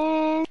hate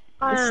it.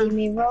 They see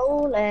me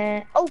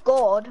rolling. Oh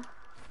God.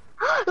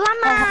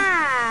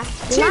 Llama!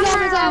 Two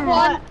llamas, I have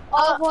one.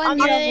 I have one. I'm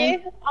You by have you.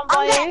 one. I'm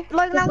by you.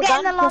 Logan, I'm Drop a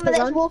getting the gun, llama drop a that's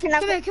gun. walking up.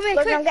 Come here, Logan,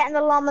 quick. I'm getting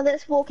the llama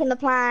that's walking the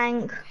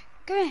plank.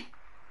 Come here.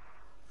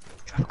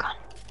 Drop a gun.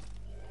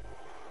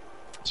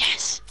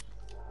 Yes.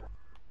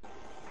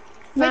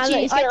 Reggie,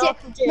 let's get off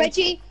the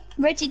gym.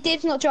 Reggie,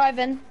 Dave's not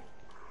driving.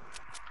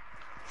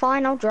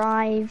 Fine, I'll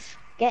drive.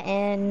 Get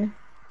in.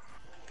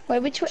 Wait,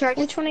 which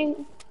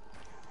one?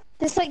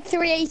 There's like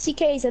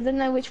 380Ks. I don't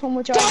know which one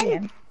we're driving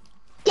in.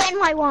 Get in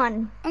my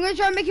one. I'm gonna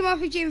try and make him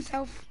RPG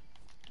himself.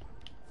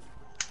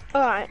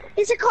 Alright.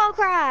 It's a car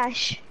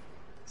crash.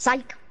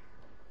 Psych.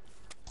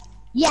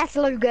 Yes,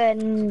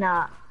 Logan.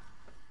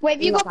 Wait,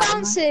 have you got Love that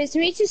bouncers?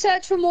 We need to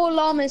search for more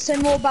llamas, so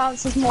more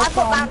bouncers, more I've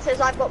got fun. bouncers.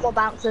 I've got more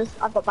bouncers.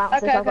 I've got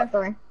bouncers. Okay, I've got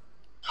okay.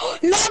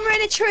 3. Llama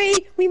in a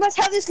tree! We must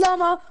have this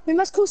llama! We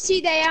must call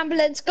C-Day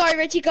ambulance! Go,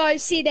 Reggie, go!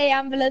 C-Day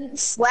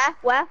ambulance! Where?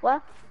 Okay.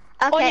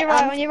 On your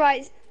right, on your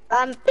right.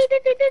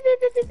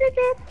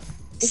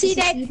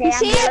 C-Day, you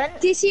see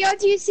it?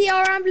 Do you see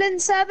our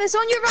ambulance service?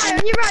 On your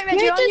right,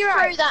 Reggie, You on your just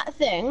threw right. that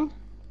thing.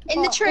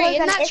 In the tree,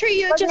 in that tree,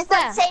 you're just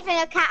there. Saving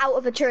a cat out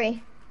of a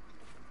tree.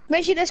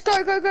 Reggie, let's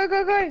go, go, go,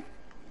 go, go!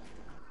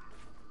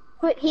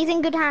 Quick, he's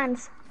in good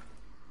hands.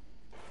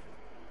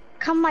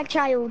 Come, my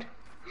child.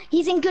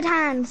 He's in good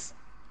hands.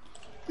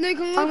 Luke,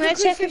 I'm gonna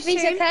check if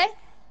he's okay.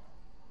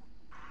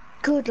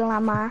 Good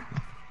llama.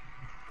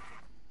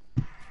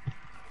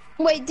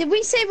 Wait, did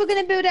we say we're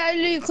gonna build it at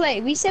Luke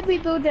Lake? We said we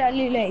build it at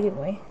Luke Lake, didn't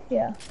we?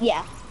 Yeah.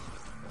 Yeah.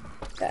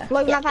 Okay.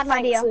 Logan, I've had an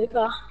idea.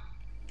 Luca.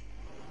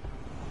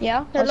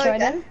 Yeah, So I'll try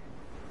that.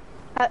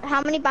 Logan,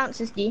 how many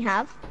bouncers do you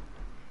have?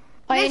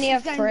 I only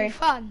have 3.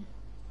 Fun.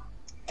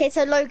 Okay,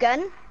 so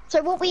Logan,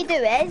 so what we do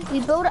is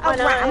we build a I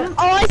know. ramp.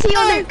 Oh, I see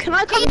your loot. Can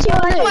I come to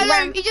your My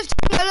loot? loot. He just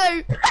took my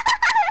loot.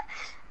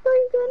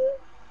 Logan.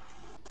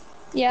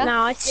 Yeah.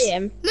 No, I see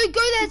him. Luke,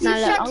 go there to No, look,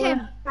 distract I'm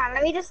him. Right,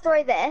 let me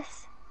destroy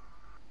this.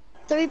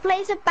 So we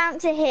place a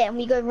bouncer here and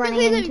we go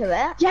running Look. into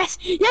it. Yes,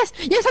 yes,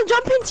 yes, I'm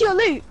jumping into your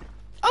loot.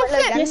 Oh,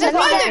 Logan, flip. yes, There's I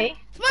my got loot. it.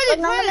 It's my loot.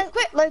 Logan, My loot.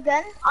 Quick.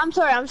 Logan, I'm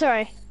sorry.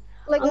 Logan,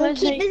 I'm we'll gonna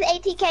keep take-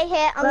 this ATK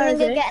here. I'm Where gonna is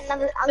go it? get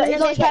another. I'm No, gonna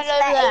it's go not get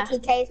over there. spare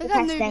ATKs for Look,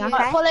 I'm testing. moving.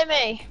 Okay. Right, follow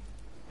me.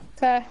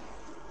 Okay.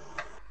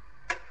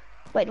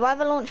 Wait, do I have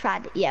a launch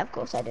pad? Yeah, of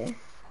course I do.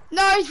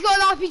 No, he's got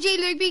an RPG,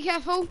 Luke. Be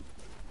careful.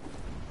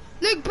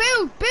 Luke,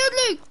 build. Build,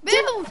 Luke.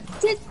 Build.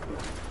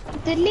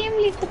 Did Liam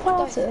leave the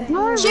party?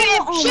 No, Shoot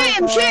him, oh shoot my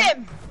him, God. shoot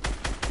him.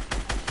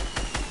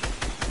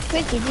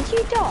 Ricky, did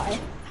you die?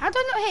 How do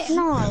I not hit him?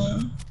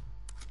 No.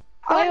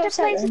 Why I are you just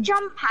placed a upset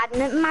jump pad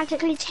and it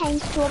magically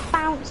changed to a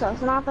bouncer,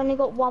 so now I've only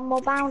got 1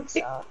 more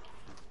bouncer.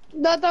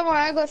 No, don't worry,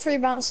 I got 3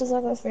 bouncers,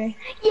 I got 3.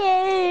 Yeah.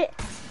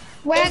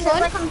 Wait, It hang on.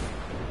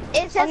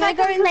 says I'm I gonna can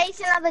go in- place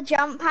another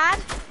jump pad.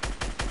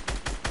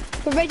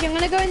 But Reggie, I'm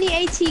gonna go in the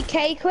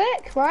ATK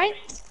quick, right?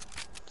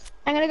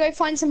 I'm gonna go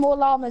find some more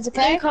llamas,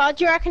 okay? Luca,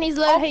 do you reckon he's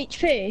low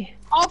HP?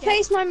 I'll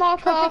place my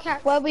marker Perfect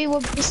catch. where we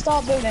will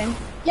start building.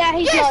 Yeah,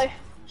 he's Yes! low.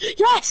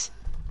 Yes!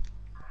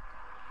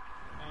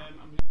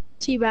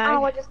 Teabag.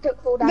 Oh, I just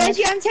took 4 damage.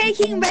 Reggie, I'm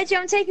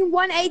taking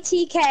 1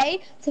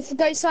 ATK to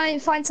go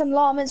find some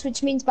llamas,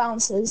 which means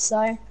bouncers,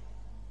 so.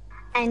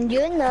 And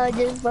you know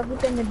just what we're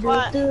gonna do.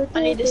 Right,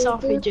 I need this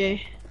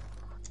RPG.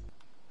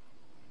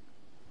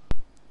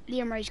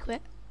 Liam rage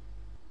quit.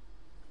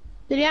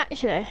 Did he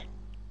actually?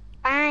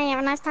 Bye, have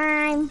a nice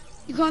time.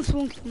 You can't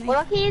spawn kill me. Well,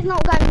 lucky he's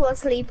not going to a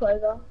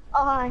sleepover.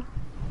 Oh, hi.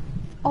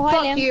 Oh, hi,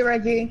 Fuck Liam. you,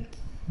 Reggie.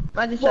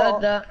 I just What?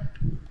 heard that.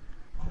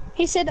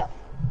 He said.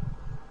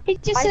 He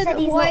just I said, said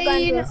he's why not are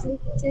you going to a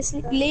sleepover. just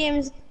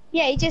Liam's.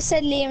 Yeah, he just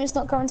said Liam's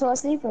not coming to our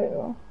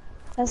sleepover.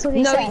 That's what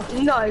he No,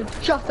 said. no,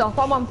 shut up.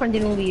 I'm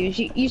unfriending all of you.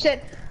 You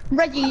said,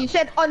 Reggie, you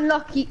said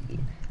unlucky.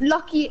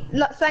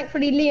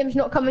 Thankfully, Liam's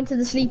not coming to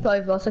the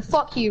sleepover, so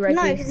fuck you, Reggie.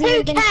 No, because he Who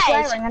would have been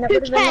cares? swearing and it Who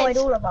would have annoyed cares?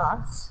 all of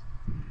us.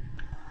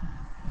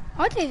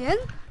 I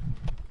didn't.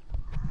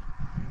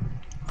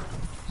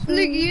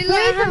 Luke, you Who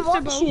little even hamster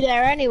wants ball. you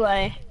there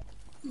anyway?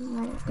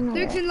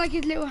 Luke's in like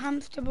his little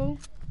hamster ball.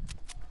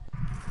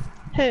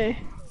 Who?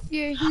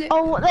 Yeah,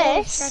 Oh, what,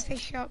 this?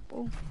 Fish shark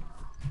ball.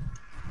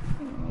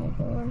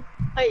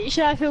 Wait,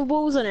 should I fill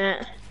balls on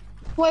it?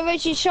 Wait,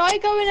 Reggie, shall I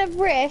go in a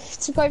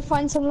rift to go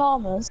find some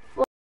llamas?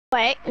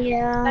 Wait,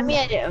 Yeah. let me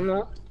edit them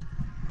all.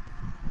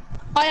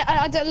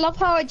 I don't love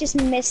how I just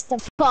missed the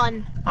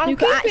Fun. I'm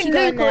Luca, actually keeping go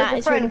in Luca there. as a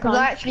It's really friend because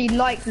fun. I actually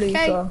like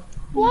Luca.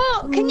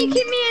 What? Can you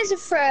keep me as a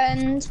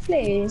friend,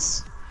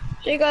 please?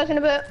 See you guys in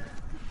a bit.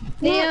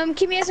 Liam,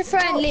 keep me as a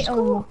friend.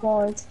 Oh my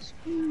god.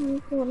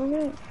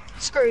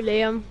 Screw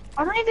Liam.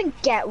 I don't even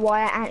get why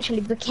I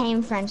actually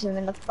became friends with him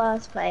in the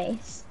first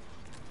place.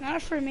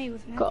 Not for me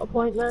with me. Got a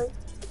point though.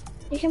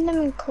 You can them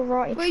in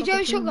karate. Wait,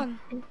 Joe, shotgun.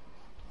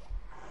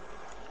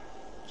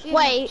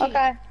 Wait,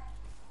 Okay.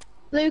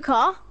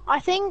 Luca, I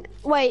think,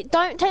 wait,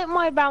 don't take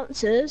my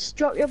bouncers,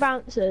 drop your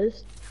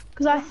bouncers.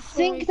 Because I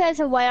think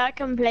there's a way I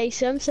can place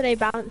them so they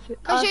bounce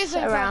Go shoot us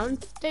something around.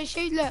 first. Don't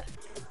shoot, look.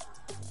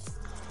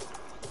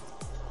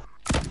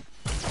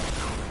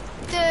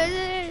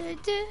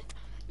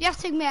 You have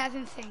to admit, I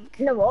didn't think.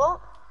 You know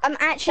what? I'm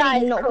actually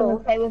That is not cool. going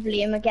to play with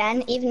Liam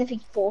again, even if he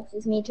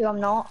forces me to. I'm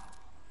not.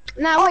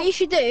 Now what you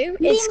should do is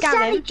Liam scam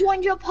Stanley him.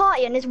 joined your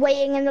party and is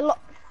waiting in the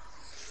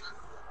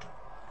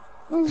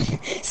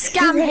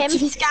Scam him,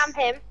 scam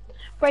him.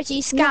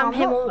 Reggie, scam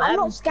him. I'm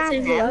not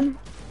scamming him.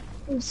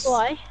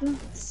 Why?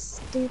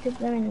 Stupid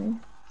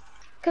women.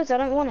 Because I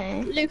don't want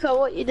it. Luca,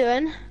 what you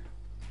doing?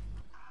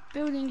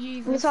 Building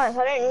Jesus. Besides,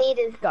 I don't need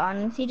his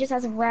guns. He just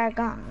has a rare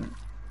gun.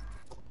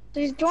 So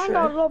he's joined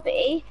our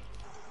lobby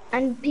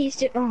and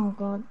pieced it. Oh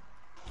god.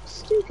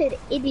 Stupid,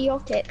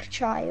 idiotic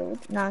child.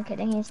 No, I'm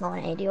kidding. He's not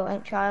an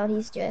idiotic child.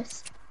 He's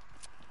just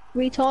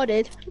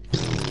Retarded.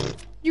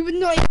 You would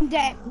not even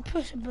dare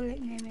push a bullet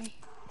near me.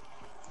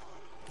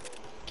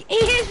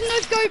 Here's no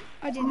scope.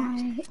 I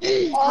didn't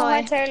actually. Oh,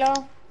 hi, Taylor.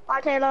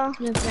 Hi Taylor.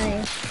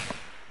 Okay.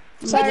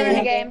 Sorry, in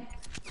the game.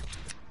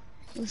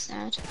 So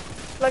sad.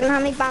 Logan, how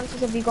many bounces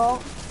have you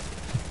got?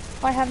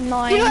 I have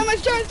 9. You know how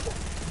much Joe?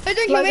 Hey,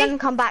 don't kill Logan, me.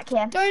 come back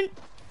here. Don't.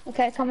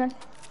 Okay, come in.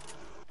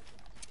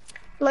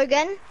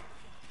 Logan,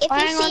 if Oh,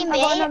 you hang see on, I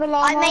me, got another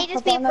llama. I may just I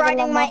got be another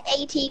riding my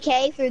llama.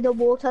 ATK through the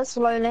water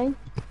slowly.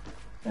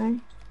 Okay.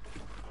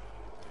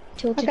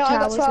 Tilted Okay, I got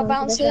towers 12 onto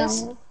the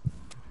bounces. tower.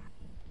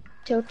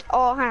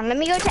 Oh, hang on, let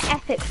me go to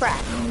Epic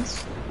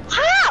Friends.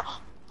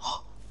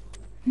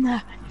 No,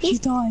 He's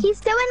still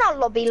in our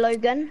lobby,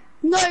 Logan.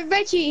 No,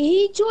 Reggie,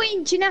 he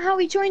joined. Do you know how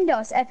he joined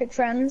us, Epic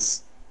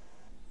Friends?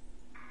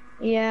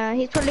 Yeah,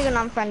 he's probably gonna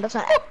unfriend us.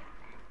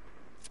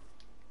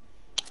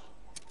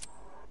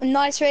 On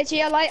Nice,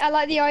 Reggie. I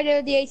like the idea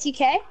of the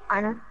ATK.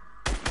 I know.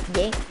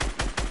 Yeah.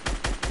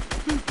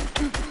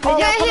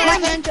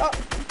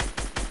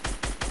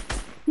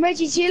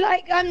 Reggie, do you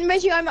like?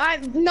 Reggie,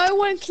 no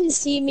one can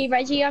see me,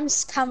 Reggie. I'm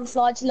just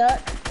camouflage. Look.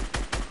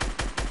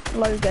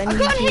 Logan, I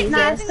can't hit Jesus.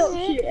 that. Stop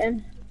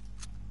shooting.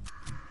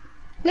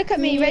 Look at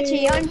me,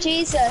 Reggie. I'm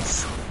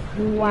Jesus.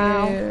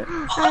 Wow.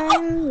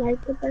 Like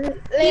a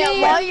bird.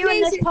 Liam, why are you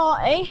in please- this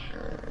party?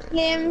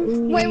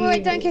 Liam,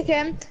 wait, don't kick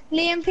him.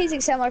 Liam, please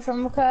accept my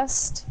friend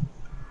request.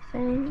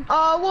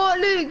 Oh, what,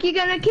 Luke? You're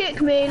gonna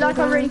kick me like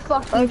I really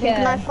fucking Okay.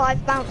 Can I care. have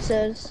 5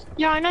 bouncers?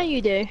 Yeah, I know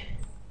you do.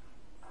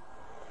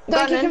 Don't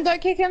kick then. him.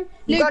 Don't kick him.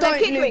 You Luke, gotta don't.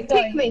 kick me, Luke,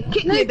 don't.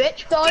 kick me,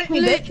 bitch. Don't. Kick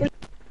me, Luke. bitch.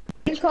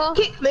 Luca.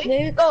 Kick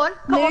me. Luke. Go on,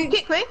 come on, Luke.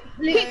 kick me.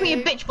 Luke. Kick me, you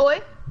bitch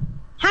boy.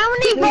 How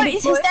many Luke,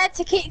 votes boy. is there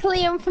to kick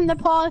Liam from the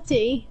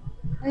party?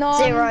 No.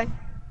 0.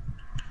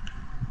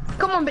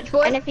 Come on, bitch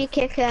boy. And if you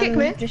kick him, Kick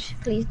me. just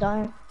please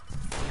don't.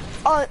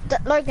 Oh,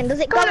 Logan, does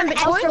it Come go on, an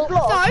bitch boy. extra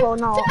block No. or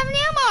Don't not? have any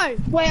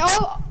ammo. Wait,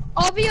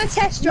 I'll be your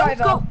test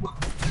driver.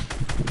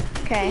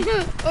 Okay.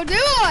 Or do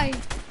I?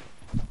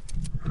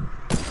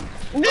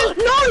 Luke,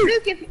 no!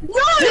 Luke,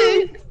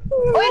 Luke!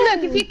 Wait,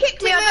 look, if you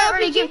kick me, I don't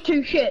really give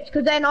 2 shits,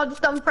 because then I'll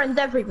just unfriend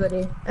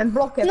everybody and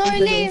block No,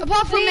 everybody. Liam.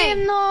 Apart from Liam,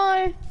 me.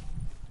 no.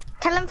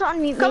 Tell him to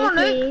unmute Come me, on,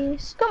 Luke.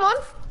 please. Come on,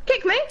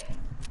 kick me.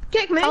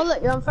 Kick me. Oh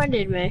look, you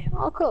unfriended me.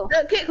 Oh cool.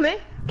 Look, kick me.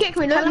 Kick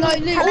me, Luke. No, Tell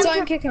Luke, him don't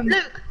to- kick him.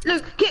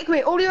 Luke, kick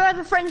me. All your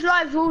other friends'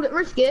 lives are all at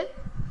risk here.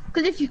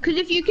 Because if you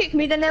kick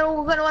me, then they're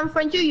all going to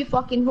unfriend you, you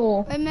fucking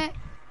whore. Wait a minute.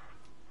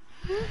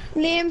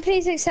 Liam,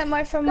 please accept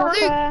my friend Luke,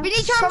 request. we need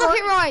to try and Come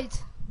rocket ride.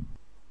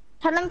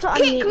 Tell him to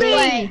Kick unmute me!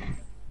 me.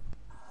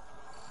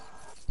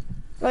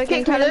 Logan, Kick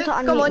me, tell him Luke. to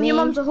unmute Come on, me. your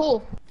mum's a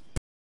whore.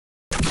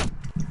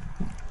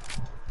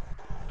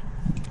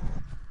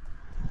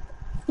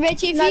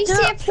 Reggie, if No, you do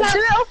see a it, do plant,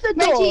 it off the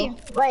door. Reggie.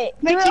 Wait,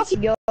 do it Reggie, off.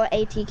 Your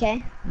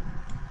ATK.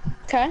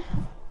 Okay.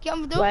 Get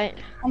on the door. Wait.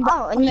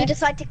 Oh, and you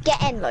decide to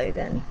get in,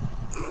 Logan.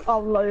 Oh,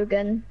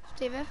 Logan.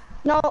 Steven.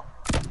 No.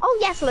 Oh,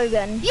 yes,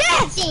 Logan.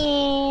 Yes!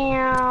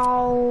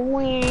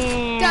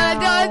 Da,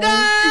 da,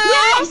 da!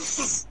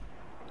 Yes!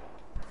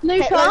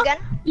 Luca, Okay, Logan.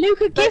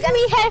 Luca, give Logan.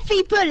 me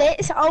heavy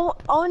bullets. I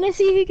want to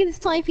see if we can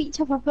snipe each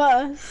other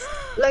first.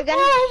 Logan.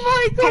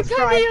 Oh my god, Test tell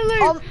drive. me your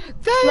loot.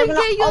 Tell Logan,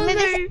 me your I'll move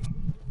this- loot.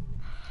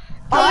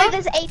 I'll move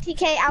this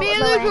ATK out Me of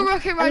and the Luke are way.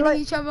 rocket And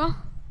riding each other.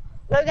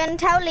 Logan,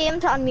 tell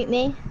Liam to unmute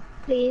me,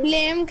 please.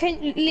 Liam,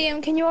 can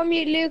you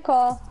unmute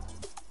Luca?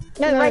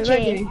 No, Reggie.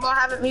 Reggie. I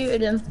haven't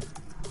muted him.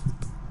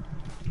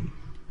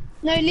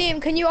 No, Liam,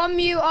 can you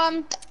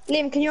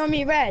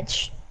unmute Reg?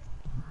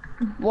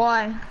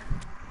 Why?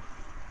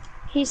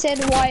 He said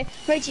why.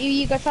 Reggie,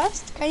 you go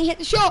first. Can you hit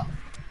the shot?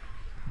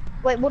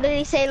 Wait, what did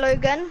he say,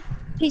 Logan?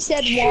 He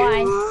said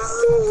why.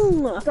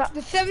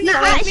 The 70 No,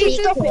 Actually,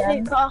 speak stop to it,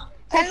 him. Luca.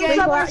 Because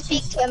I want to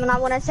speak to him and I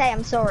want to say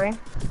I'm sorry.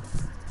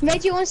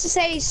 Reggie wants to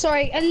say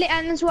sorry, and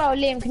as well,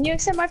 Liam, can you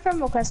accept my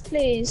friend request,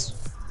 please?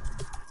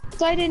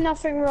 'Cause I did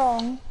nothing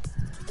wrong.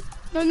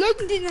 No,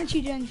 Logan didn't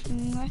actually do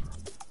anything though.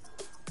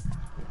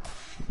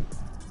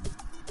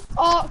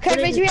 Oh, okay,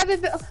 Reggie, we have a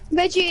bit.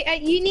 Reggie,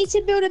 you need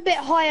to build a bit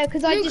higher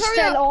because I Luke, just hurry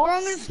fell up, off. or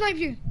I'm gonna snipe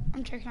you.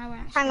 I'm joking, I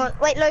won't. Hang on,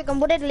 wait, Logan,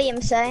 what did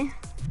Liam say?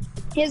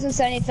 He hasn't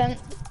said anything.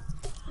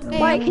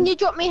 Wait, can you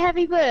drop me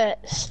heavy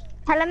bullets?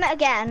 Tell him it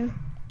again.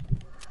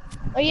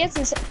 Oh, he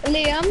hasn't said.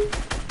 Liam,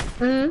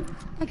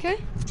 Okay.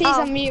 please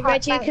Oh, unmute oh,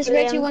 Reggie thanks, because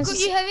Reggie Liam. wants Got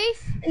to. you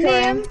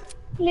heavies?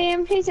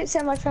 Liam, please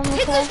accept my friend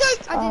Hit the request.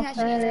 scope! I didn't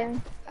actually hit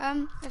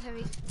Liam. it. That's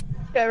heavies.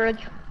 Go, Reg.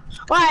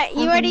 Right,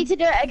 you ready to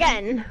do it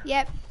again?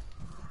 Yep.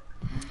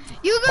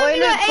 You're gonna Oi, be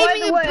Luke, like by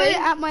aiming the a way, bullet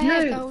at my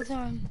head Luke. the whole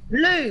time.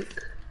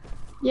 Luke.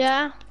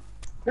 Yeah.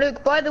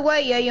 Luke, by the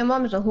way, yeah, your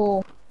mum's a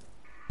whore.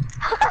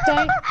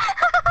 Don't.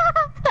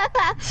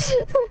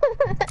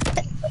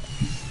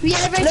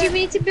 Yeah, Reggie, we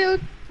need to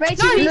build.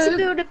 Reggie, we need to Luke,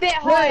 build a bit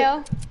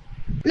higher.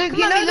 Luke, Come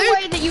you on, know the Luke.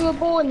 way that you were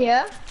born,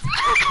 yeah?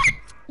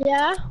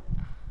 Yeah.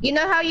 You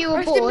know how you were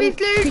Rest in born? peace,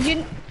 Luke. 'Cause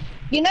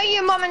you know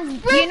your mum and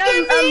Rest in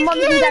peace,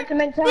 mums and Luke. dads are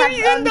meant to Luke,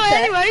 you have didn't die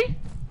sex. anyway.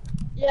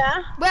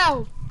 Yeah.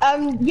 Well,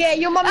 Yeah,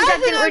 your mum and dad I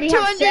didn't really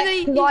have sex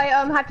 280. because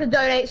I had to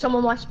donate some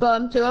of my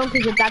sperm to them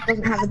because your dad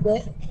doesn't have a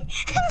dick.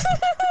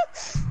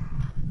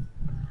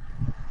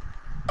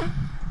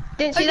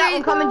 Didn't see that Okay,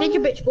 one coming, did you,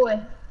 bitch boy?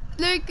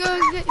 Luke, go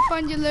and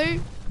find your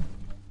loot.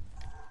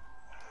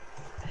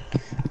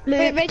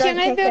 Wait, Luke, Reggie, I'm don't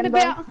gonna kick build him, a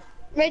bro. bit.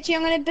 Reggie,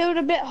 I'm gonna build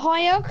a bit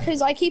higher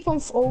because I keep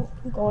on. Oh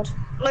God.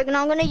 Logan,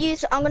 I'm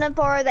gonna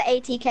borrow the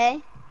 80k.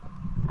 And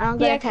I'm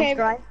gonna Yeah, okay. test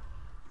drive.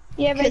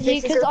 Yeah,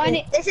 Reggie, because I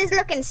need. This is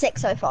looking sick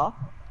so far,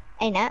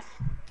 ain't it?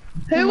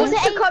 Who Was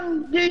wants it to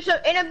come do some,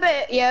 in a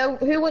bit, yeah,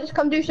 who wants to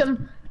come do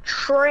some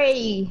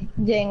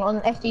trading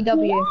on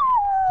SDW? Ooh,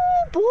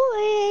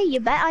 boy, you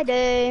bet I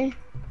do.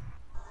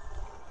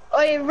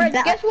 Oh yeah, Reg,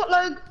 That- guess what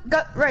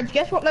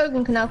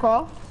Logan can now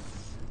craft?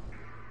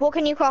 What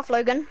can you craft,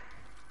 Logan?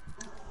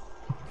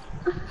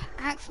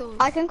 Axel.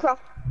 I can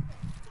craft.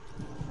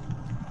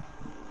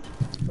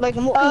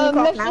 Logan, what can you Let's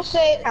craft now? just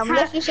say, Tell me.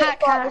 let's just say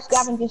it's part of the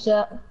scavenger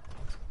set.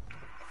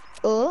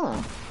 Ooh,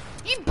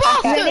 You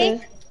bastard!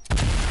 Ready?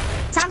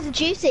 sounds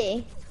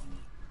juicy.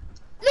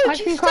 Luke, I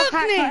you can stuck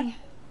craft me.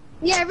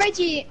 Yeah,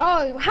 Reggie.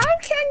 Oh, how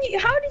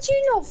did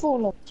you not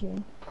fall off,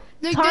 you?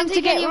 Luke, Time don't to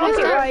take get any of my rocket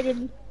stuff.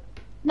 riding.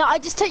 No, I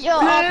just took your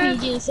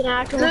RPG, so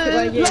now I can rocket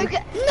ride you. Logan,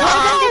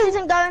 Logan, this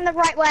isn't going the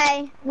right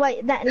way.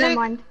 Wait, never Luke.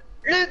 mind.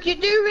 Luke, you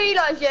do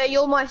realise, yeah,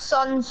 you're my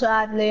son,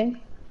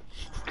 sadly.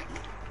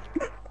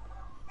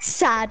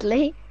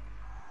 Sadly.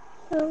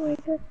 Luke,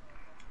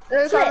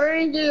 I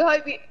really do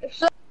hope you,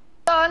 son,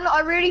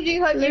 I really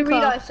do hope you Luca,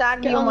 realise,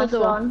 sadly, get you're on my the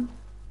door. son.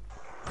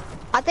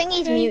 I think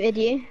he's muted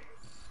you.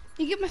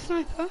 You get my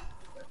sniper.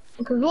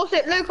 Because what's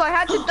it, Luke, I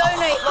had to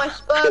donate my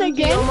sperm to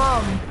Again? your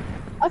mum.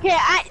 Okay,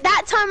 at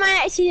that time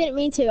I actually didn't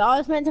mean to. I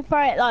was meant to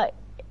throw it like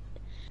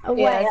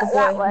away Yeah, good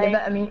that boy, way. you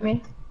better meet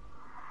me.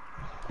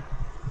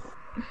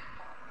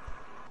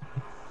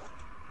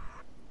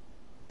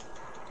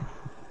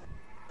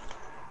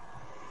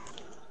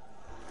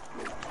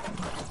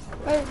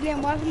 Oh,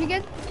 Liam, what happened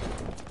again?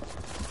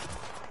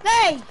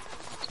 Hey!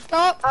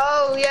 Stop!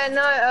 Oh, yeah,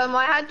 no,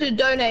 I had to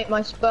donate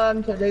my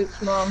sperm to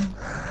Luke's mum.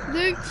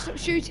 Luke, stop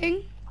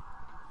shooting.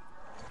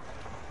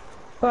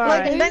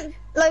 Right.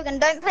 Logan,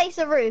 don't place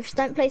the roofs.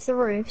 Don't place the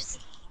roofs.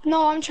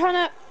 No, I'm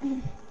trying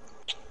to.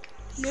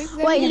 Luke,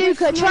 Wait,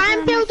 Luca, try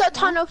and build a ton.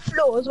 ton of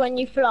floors when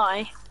you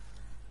fly.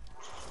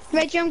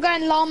 Reggie, I'm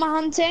going llama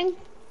hunting.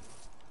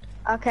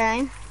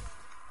 Okay.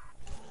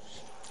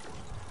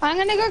 I'm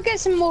gonna go get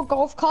some more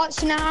golf carts.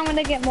 So now I'm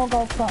gonna get more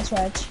golf carts,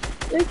 Reg.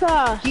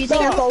 Luca,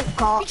 Using a golf You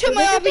cart. took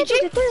my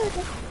RPG?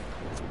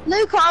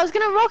 Luca, I was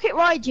gonna rocket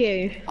ride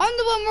you. I'm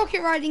the one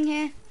rocket riding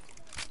here.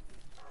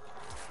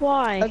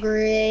 Why?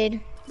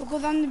 Agreed.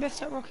 Because I'm the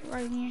best at rocket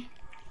riding here.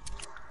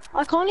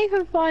 I can't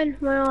even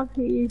find my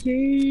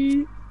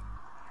RPG.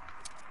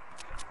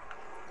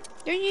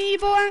 Don't you need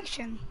ball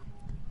action?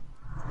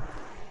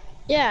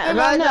 Yeah,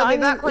 Guys, no, I'll be I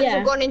back mean, once yeah.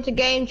 I've gone into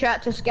game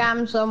chat to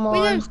scam Wait,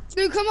 someone. no,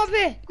 Luke, come up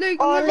here. Luke,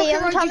 Oh, I'm gonna rocket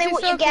Liam, ride tell you me to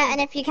what circle. you get,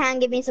 and if you can,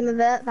 give me some of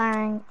it.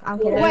 Thanks. I'm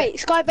kidding. Wait,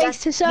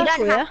 skybase to You circle,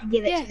 don't yeah? have to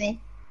give it Yeah. to me.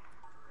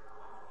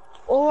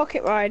 Or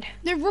rocket ride.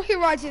 No, rocket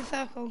ride to the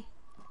circle.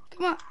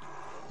 Come on.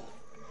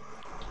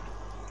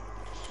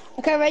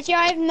 Okay, Reggie,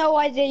 I have no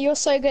idea. You're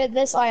so good at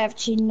this. I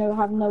actually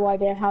have no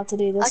idea how to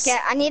do this. Okay,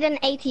 I need an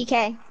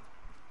 80k.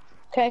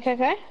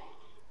 Okay.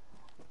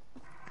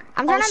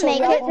 I'm trying to Also, make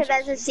yeah, it so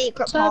there's a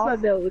secret Turbo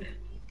path. build.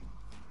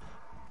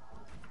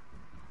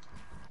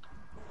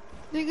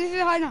 Luke, this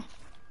is high enough.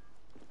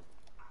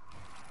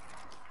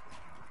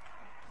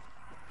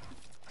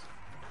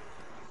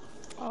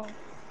 Oh.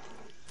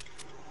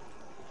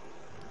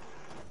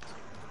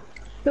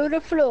 Build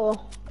a floor.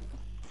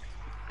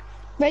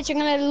 Reggie, I'm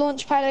gonna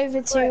launch pad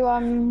over to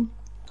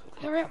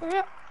Hurry up, hurry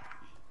up.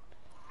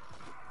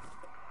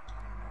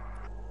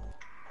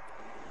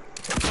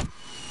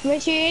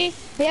 Richie,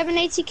 we have an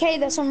 80k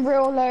that's on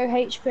real low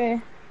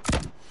HP.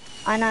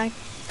 I know.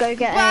 Go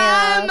get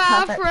Bye, a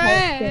my perfect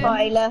friend.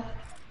 Bye, left.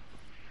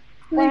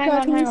 Wait, hang Luca,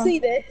 on, can hang you on. see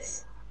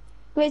this?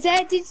 Wait,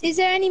 is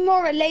there any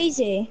more at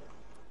Lazy?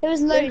 There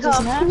was loads, Luca,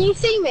 isn't there? can you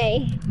see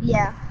me?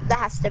 Yeah, there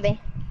has to be.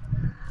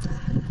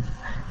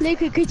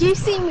 Luca, could you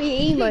see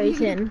me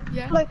emoting?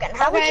 Yeah. Logan,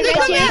 how would Okay, you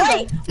Reggie, know?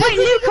 wait, Wait,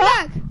 Luke, come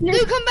back.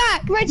 Luke, come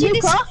back. Reggie,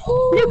 Luca,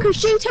 Luca,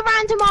 shoot a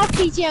random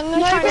RPG. I'm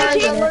gonna try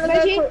Reggie, and I'm gonna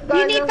Reggie, go, you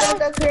guys, need I'm gonna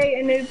go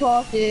create a new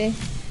party.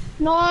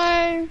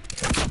 No.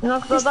 No,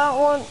 because I don't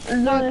want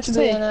Luke it's to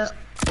be in it.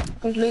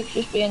 Because Luke's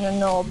just being a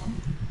knob.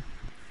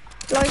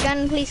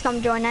 Logan, please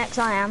come join it, 'cause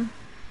I am.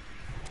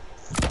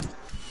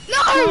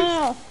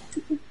 No!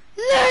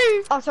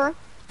 Luke! Oh, sorry.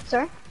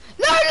 Sorry.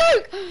 No,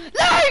 Luke!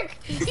 Luke!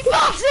 You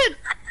bastard!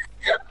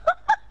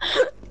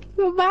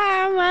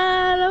 Goodbye,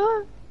 my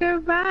love.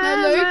 Goodbye,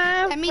 No, Luke,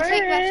 my let me take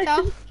that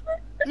friend. stuff.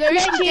 Luke,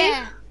 Reggie?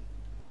 yeah.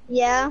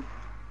 Yeah.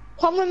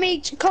 Come with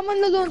me. Come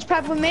on the launch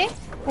pad with me.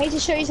 I need to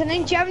show you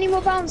something. Do you have any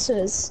more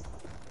bouncers?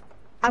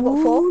 I've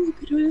got 4.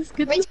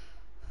 Reggie,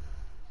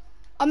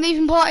 I'm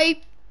leaving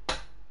party.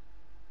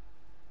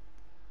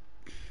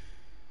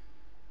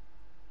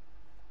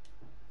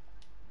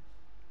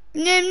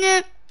 Nim,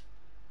 nim.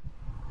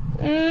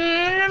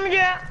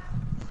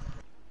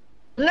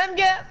 Let me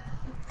get.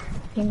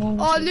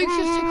 Oh, Luke's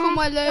just took all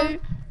my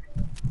loot.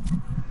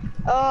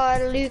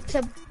 Oh, Luke's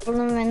a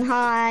bloomin'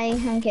 high.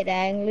 I'm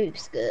kidding.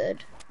 Luke's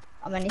good.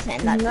 I'm only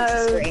saying that to the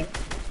No. stream.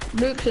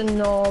 Luke's a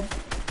knob.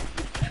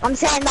 I'm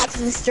saying that to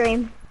the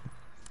stream.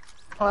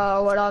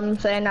 Oh, well, I'm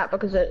saying that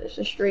because it's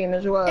a stream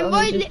as well.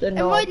 Invite, He's just a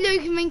knob. invite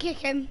Luke and then kick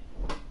him.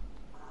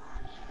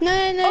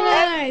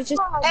 no.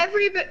 Just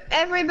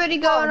Everybody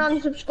go and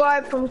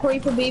unsubscribe from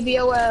Creeper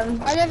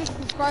BBOM. I never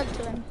subscribed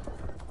to him.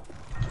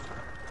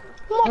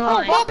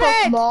 Oh, Mop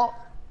head! Mop.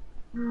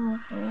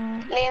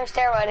 Liam,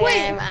 stay right wait,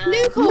 there, man.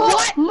 Luca,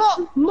 what?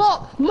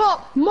 Mop.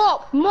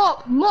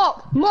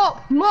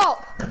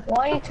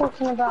 Why are you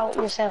talking about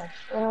yourself?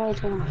 What are you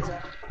talking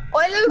about?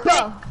 Oi,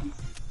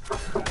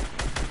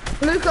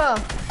 Luca.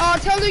 Oh,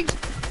 tell Luke.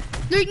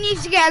 Luke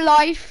needs to get a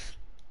life.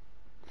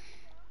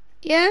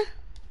 Yeah?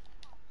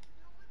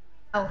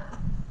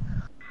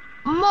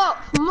 Mop.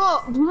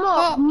 Luca,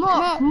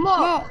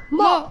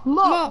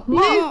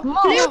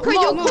 you're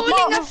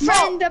calling a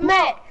friend a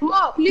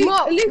mop.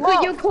 Luca,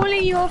 you're Mop.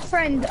 calling your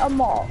friend a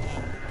mop.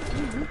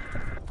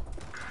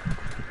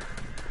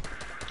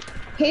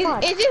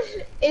 Is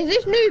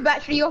this noob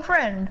actually your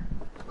friend?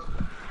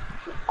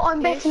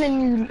 I'm better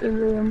than you,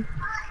 Liam.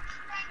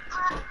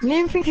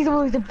 Liam thinks he's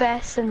always the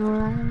best and all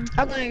that.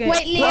 I'm gonna go.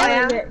 Wait, Well, I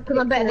Liam. am, because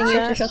I'm better than you,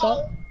 so shut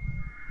up.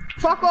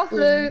 Fuck off,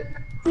 Luke.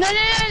 No. Let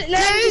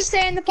him just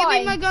stay in the Give me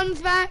party. my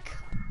guns back.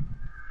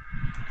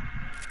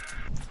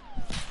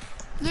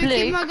 Luke, give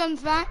me my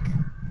guns back.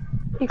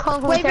 You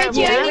can't Wait, compare. Reggie,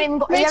 You Reggie, haven't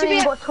even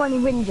Reggie, got 20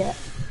 wins yet.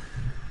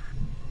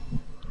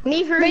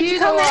 Neither of Reggie, you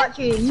come though, here.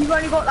 Archie. You've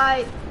only got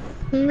like,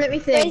 let me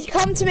think. Reggie,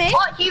 come to me.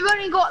 Archie, you've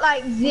only got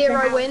like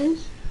 0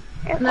 wins.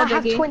 No I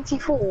have biggie.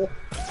 24.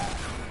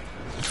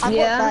 I've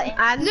Yeah, got 30.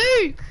 and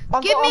Luke,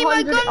 I've give got me my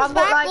 100. guns I've got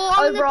back like or I'm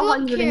over gonna block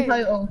 100 you. in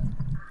total.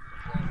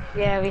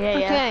 Yeah.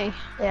 Okay.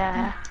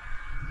 Yeah.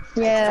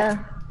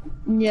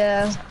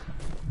 Yeah.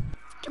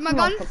 Give my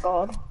guns.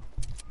 God.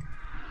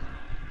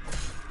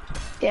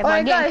 Yeah, but Alright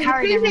I'm getting guys,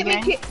 carried please every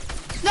let me game.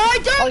 No, I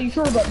Oh, don't. you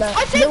sure about that?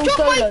 I said Little drop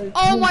my. solos,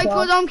 Oh my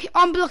Luca. god,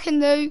 I'm blocking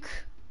Luke.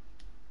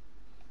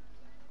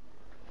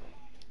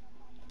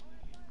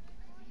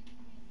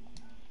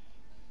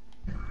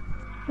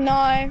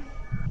 No.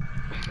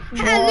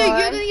 Hey Luke,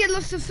 you're gonna get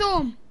lost of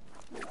storm.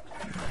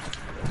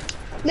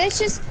 Let's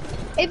just.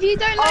 If you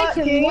don't like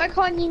Archie. him, why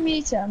can't you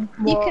mute him?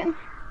 What?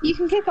 You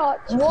can kick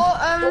Archie.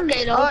 What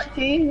Okay, love.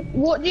 Archie,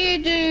 what do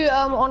you do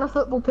on a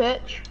football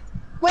pitch?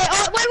 Wait,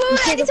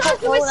 I need to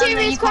ask him a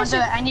serious question.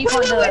 Wait,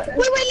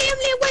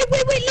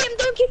 Liam,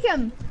 don't kick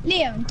him.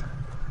 Liam.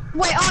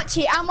 Wait,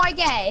 Archie, am I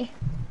gay?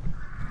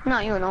 No,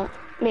 you're not.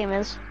 Liam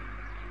is.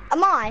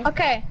 Am I?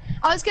 Okay,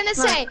 I was gonna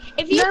say,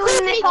 if you No, called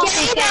in me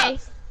this gay,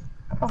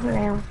 Oh,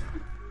 Liam.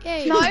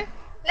 Okay. no?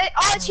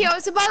 Archie, I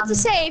was about to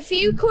say, if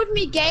you called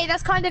me gay,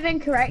 that's kind of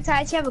incorrect.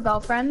 I actually have a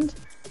girlfriend.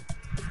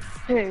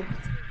 Who?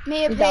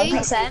 Mia P.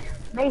 Makes sense.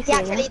 He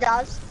actually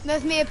does.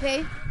 There's Mia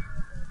P.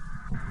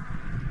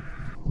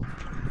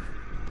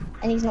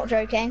 And he's not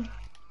joking.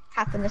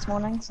 Happened this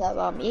morning, so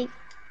yeet.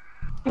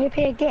 Will you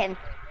pay again?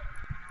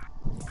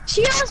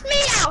 She asked me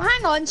out.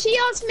 Hang on, she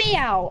asked me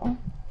out.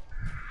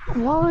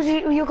 Why was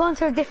you're going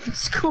to a different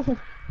school?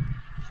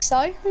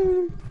 So?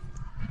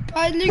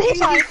 Luke,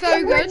 you are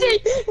so good.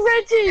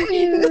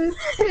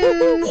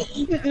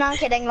 No, I'm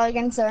kidding,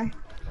 Logan, sorry.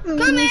 Come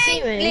in.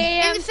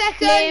 Liam, In a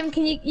second. Liam,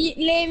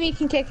 Liam, you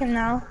can kick him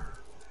now.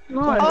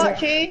 No.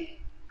 Archie.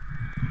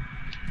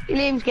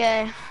 Liam's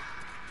gay.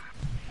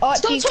 Stop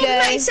Archie's talking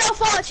about gay.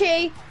 yourself,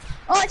 Archie.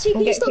 Archie, can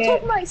you Get stop kicked.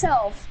 talking about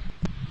yourself?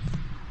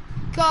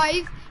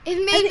 Guys,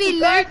 it's maybe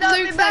Guys, Luke. I'll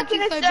be Luke's back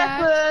in acting a so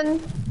bad.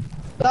 second.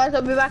 Guys,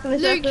 I'll be back in a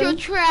Luke, second. you're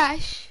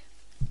trash.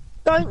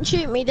 Don't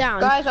shoot me down.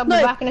 Guys, I'll be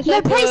back in a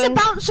second. No, place a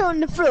bouncer on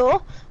the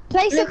floor.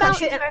 Place a Luca, bouncer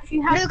shoot him. if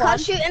you have Luca, one.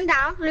 shoot him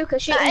down. Luca,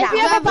 shoot him If down.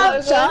 you have a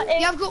bouncer,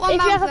 Yeah, I've got one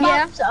if you have a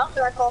bouncer.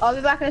 bouncer, I'll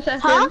be back in a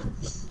second. huh?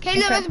 Okay,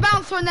 look, there's a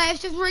bouncer on there.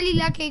 It's just really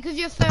lucky because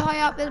you're so high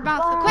up. There's a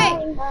bouncer. Quick!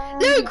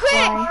 Luke, quick!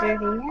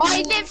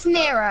 I live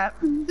near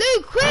it.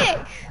 Luke, quick!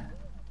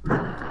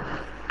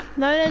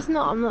 No, there's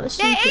not. I'm not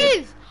stupid. There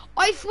is!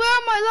 I swear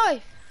on my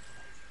life.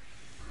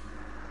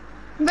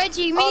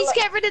 Reggie, we need to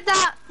get rid of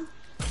that.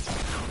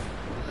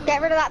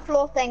 Get rid of that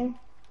floor thing.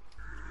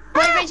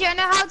 Wait, Reggie, I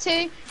know how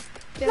to.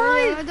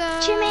 No,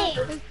 Jimmy.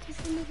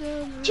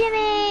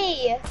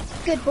 Jimmy!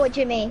 Good boy,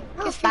 Jimmy.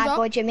 Yes, Bad he's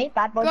boy, up. Jimmy.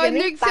 Bad boy, Guys,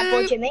 Jimmy. Bad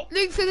boy, Jimmy.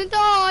 Luke's gonna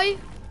die.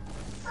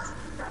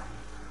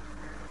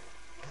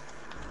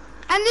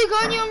 And Luke,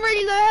 aren't you on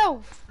really low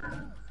health?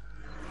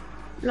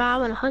 No,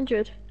 I'm on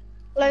 100.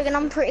 Logan,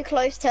 I'm pretty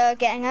close to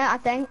getting it, I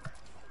think.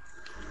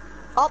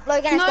 Oh,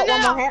 Logan has No, got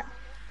one no. more hit.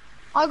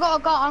 I got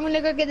a gun. I'm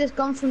gonna go get this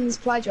gun from the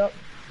supply drop.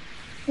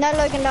 No,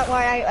 Logan, don't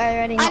worry. I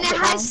already knocked And it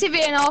it has down.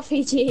 civilian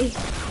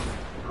RPG.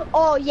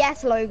 Oh,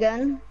 yes,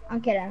 Logan. I'm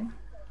kidding.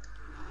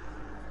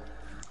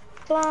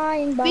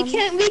 Flying bomb.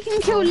 We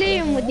can kill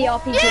Liam with the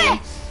RPG.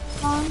 Yes!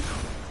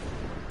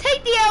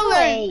 Take the L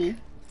then. Hey,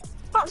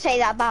 don't say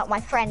that about my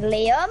friend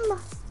Liam.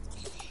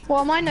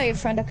 Well, I know your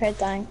friend. Okay,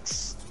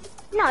 thanks.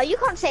 No, you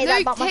can't say that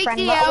Luke, about my take friend.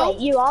 the Lo- L.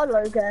 Wait, you are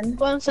Logan.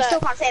 One You sec. still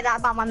can't say that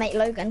about my mate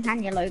Logan,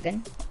 can you,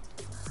 Logan?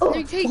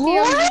 Luke, take the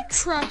L, you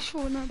trash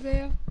one up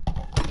there.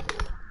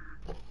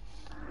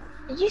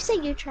 Did you say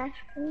you trash?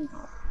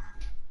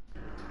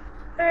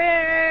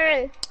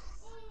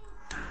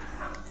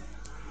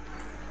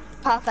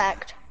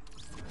 Perfect.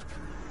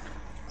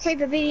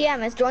 Creeper BDM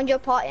has joined your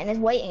party and is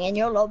waiting in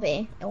your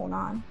lobby. Oh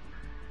no.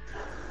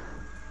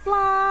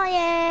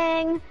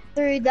 Flying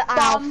through the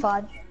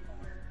fudge.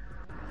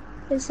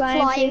 It's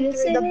Flying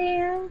through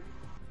the.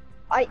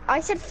 I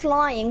said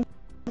flying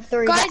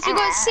through Guys, the we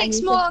got air, 6 and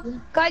you more.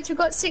 said- Guys, we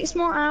got 6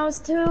 more hours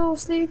till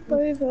sleep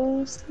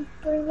over. Sleep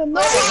over.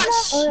 No,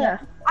 Oh, yeah.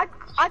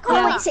 I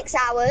can't wait 6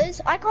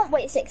 hours. I can't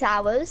wait 6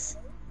 hours.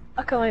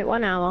 I can wait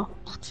 1 hour.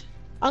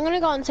 I'm gonna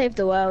go and save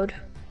the world.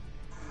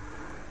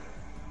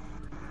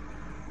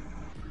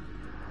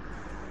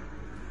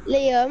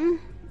 Liam.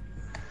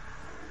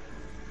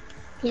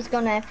 He's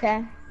gonna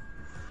AFK.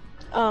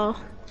 Oh.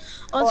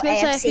 I was Or gonna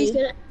say if he's AFC.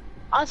 gonna.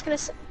 I was gonna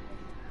say.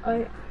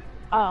 Oh.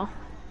 Oh.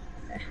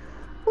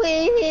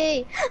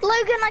 Wee!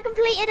 Logan, I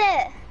completed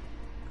it.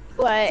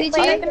 Wait. Did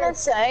I you? was gonna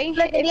say.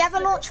 Logan, do you have a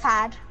launch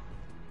pad?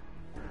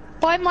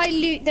 By my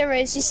loot, there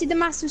is. You see the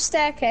massive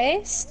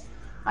staircase?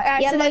 I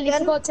accidentally Logan.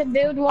 forgot to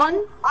build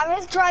one. I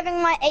was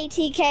driving my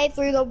ATK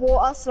through the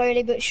water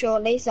slowly but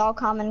surely, so I'll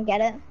come and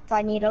get it if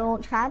I need a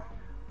launch pad.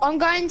 I'm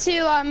going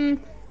to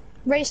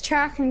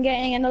racetrack and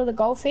getting another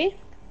golfie.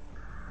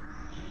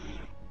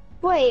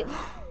 Wait.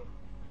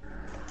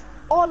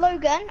 Oh,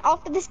 Logan,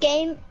 after this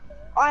game,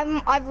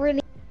 I've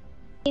really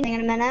in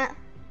a minute.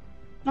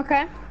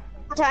 Okay.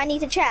 So I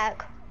need to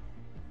check.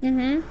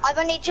 Mhm. I've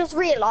only just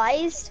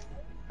realised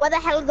where the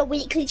hell are the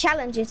weekly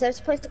challenges? They're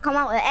supposed to come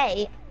out at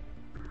 8.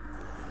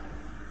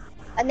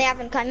 And they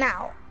haven't come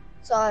out.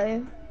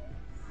 So.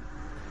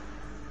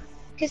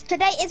 Because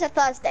today is a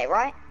Thursday,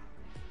 right?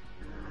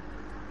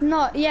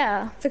 Not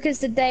yeah, because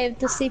the day of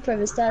the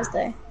sleepover is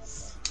Thursday.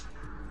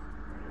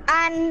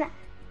 And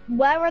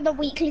where are the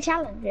weekly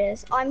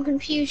challenges? I'm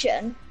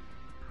confusion.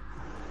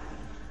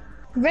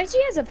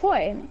 Reggie has a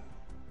point.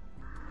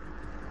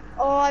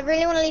 Oh, I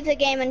really want to leave the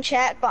game and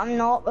check, but I'm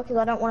not because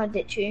I don't want to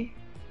ditch you.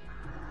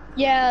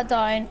 Yeah,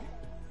 don't.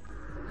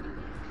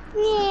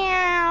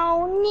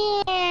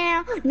 Meow,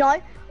 meow.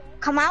 No,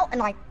 come out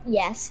and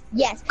yes.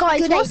 Guys,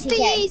 Good what's the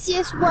ATK.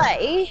 easiest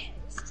way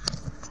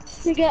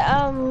to get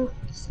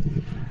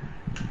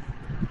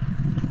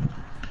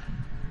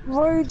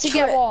road To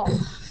get what?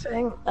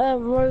 thing?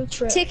 Road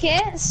trip.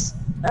 Tickets.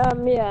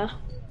 Yeah.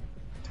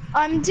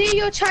 Do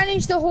your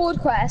challenge the horde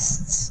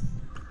quests.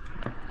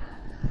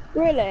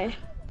 Really?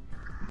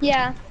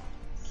 Yeah.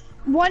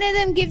 One of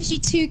them gives you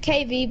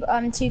 2k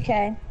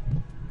 2k.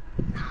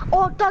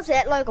 Oh, does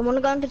it? Logan, want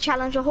to go into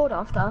challenge a horde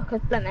after?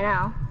 Because let me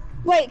now.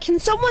 Wait, can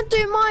someone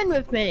do mine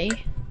with me?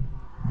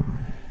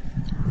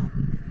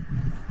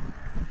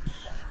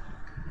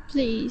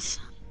 Please.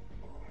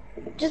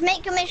 Just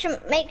make your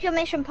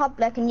mission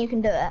public, and you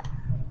can do it.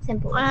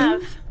 Simple. I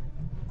have.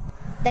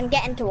 Then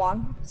get into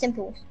one.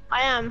 Simple.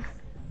 I am.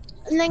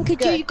 And then could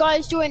Good. you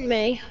guys join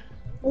me?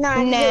 No,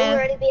 'cause it'll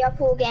already be a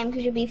full game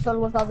because you'll be full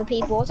with other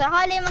people. So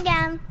hi, Liam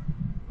again.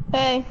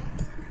 Hey.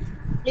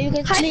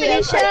 Lucas, Hi,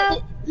 Liam,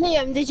 Felicia.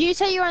 Liam, did you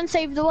say you were on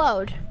Save the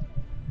World?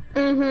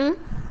 Mhm.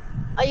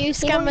 Are you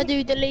scammer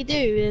doodly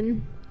doo?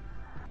 And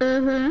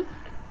Mhm.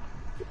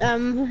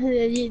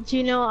 do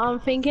you know what I'm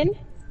thinking?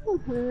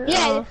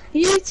 Yeah,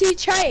 you two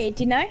trade,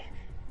 you know?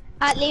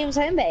 At Liam's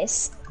home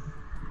base.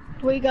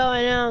 We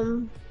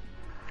going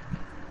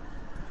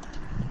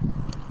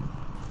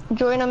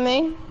Join on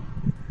me.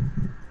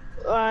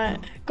 right.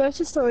 Go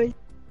to storage.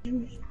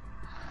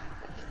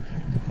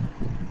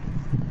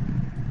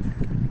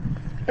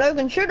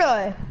 Logan, should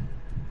I?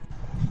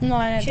 No,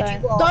 I Should you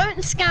don't. what? Don't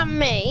scam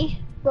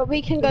me, but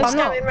we can go I'm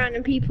not. scamming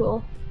random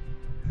people.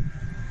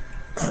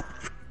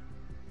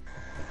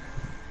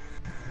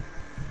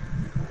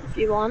 If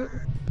you want.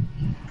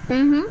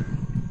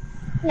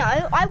 No,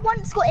 I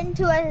once got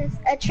into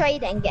a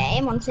trading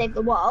game on Save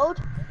the World,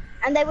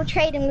 and they were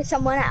trading with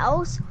someone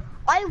else.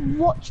 I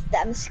watched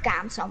them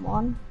scam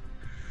someone,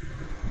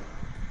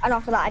 and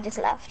after that I just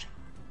left.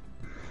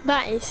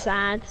 That is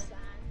sad.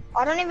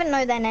 I don't even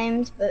know their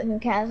names, but who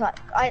cares? Like,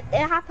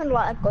 it happened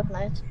like God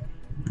knows.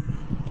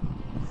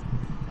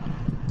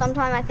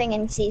 Sometime I think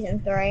in season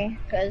 3,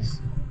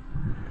 because.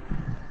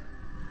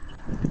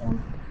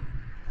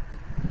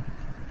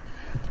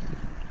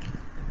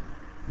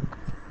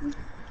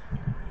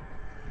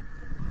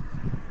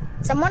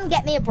 Someone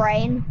get me a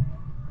brain.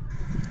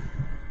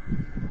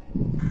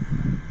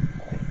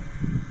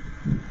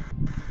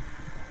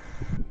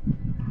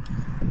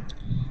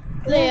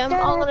 Liam,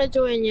 I'm gonna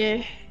join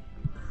you.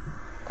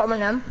 Come on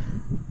then.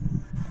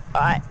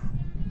 Right.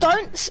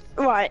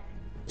 Right.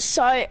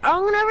 So, I'm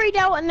gonna read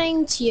out a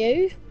name to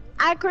you.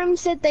 Agrim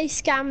said they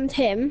scammed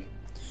him.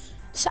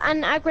 So,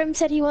 and Agrim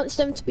said he wants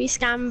them to be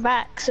scammed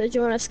back, so do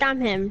you wanna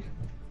scam him?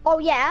 Oh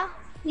yeah,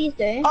 please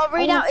do. I'll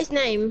read out his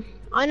name.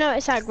 I know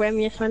it's Agrim,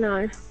 yes I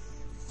know.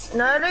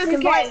 No, Luke,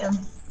 invite him.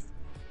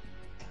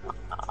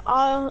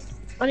 I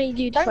need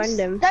you to friend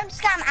him. Don't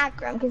scam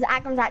Agrim, because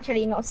Agrim's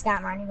actually not a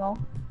scammer anymore.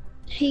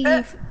 He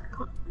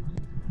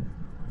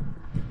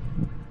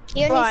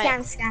He only Right.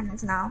 scams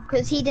scammers now,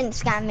 because he didn't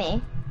scam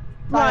me.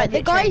 Right, the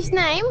Literally. guy's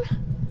name,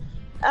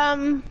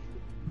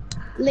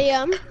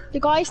 Liam, the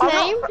guy's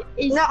name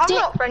is No, I'm Dip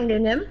not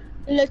friending him.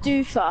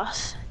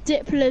 Ledufas.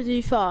 Dip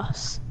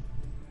Ledufas.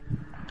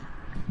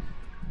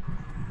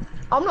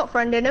 I'm not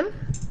friending him.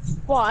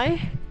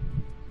 Why?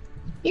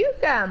 You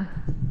can.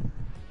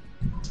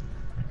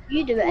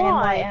 You do it and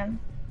Why? invite him.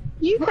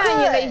 You can,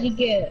 you lazy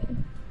git.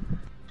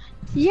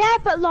 Yeah,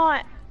 but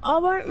like, I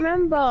won't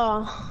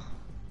remember.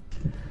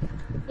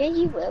 Yeah,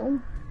 you will.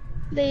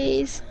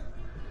 Please.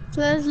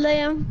 There's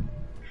Liam.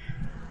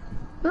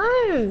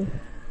 No.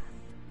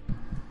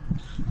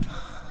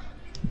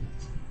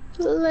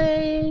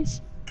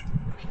 Please.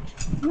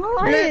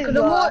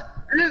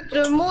 Luke,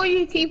 the more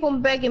you keep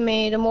on begging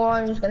me, the more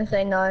I'm just gonna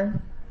say no.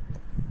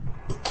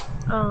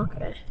 Oh,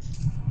 okay.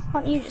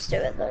 Can't you just do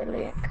it though,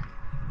 Luke?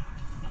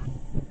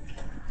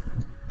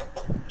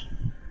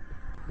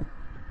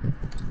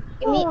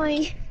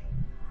 Why?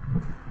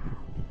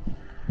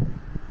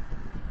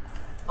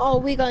 Oh,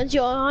 we got into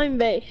your home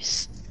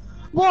base.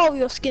 Wow,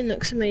 your skin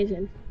looks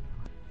amazing.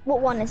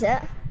 What one is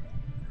it?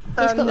 He's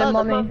got the like the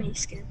mummy. mummy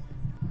skin.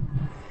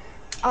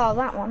 Oh,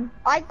 that one.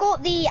 I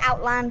got the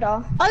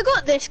Outlander. I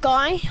got this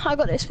guy. I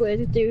got this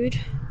weird dude.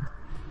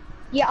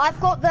 Yeah, I've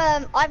got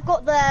the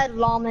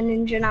Llama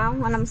Ninja now,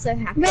 and I'm so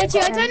happy. Reggie,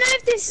 I got don't him. know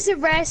if this is a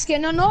rare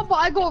skin or not, but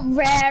I got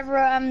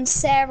rare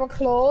Sarah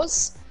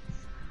claws.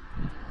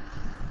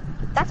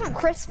 That's on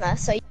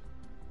Christmas, so.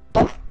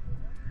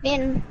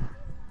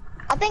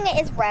 I think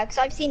it is rare because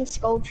I've seen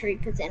Skull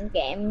Troopers in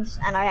games,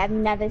 and I have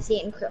never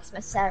seen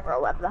Christmas Sarah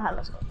or whatever the hell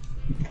it's called.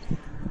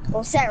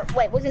 Or Sarah.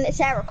 Wait, wasn't it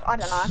Sarah? I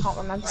don't know. I can't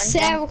remember.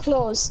 Sarah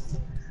claws.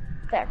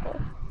 Sarah Claus.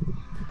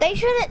 They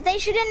should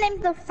have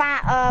named the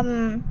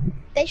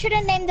They should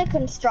have named the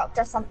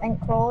constructor something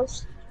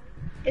Claus.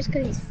 Just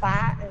because he's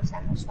fat and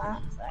Sam was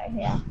fat, so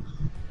yeah.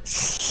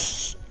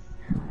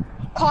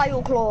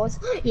 Kyle Claus.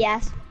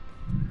 Yes.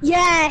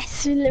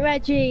 Yes,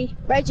 Reggie.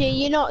 Reggie,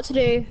 you know what to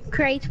do.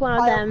 Create one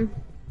of them.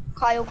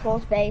 Kyle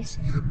Claus base.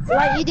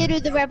 Like you did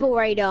with the Rebel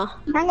Raider.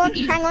 Hang on.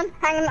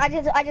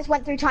 I just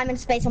went through time and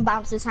space on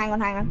bouncers. Hang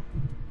on.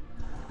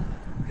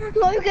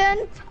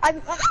 Logan,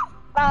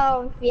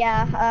 oh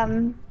yeah.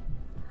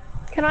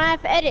 Can I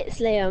have edits,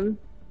 Liam?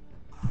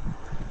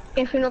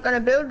 If you're not gonna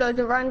build loads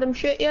of random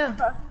shit, yeah.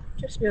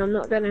 Trust me, I'm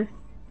not gonna.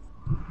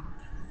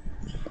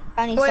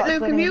 Only Wait, started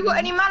Luke, have building you got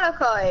them. any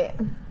malachite?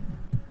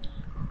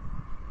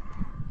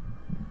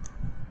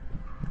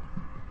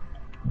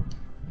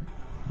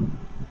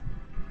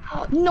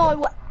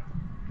 No,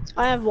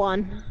 I have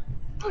one.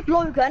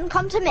 Logan,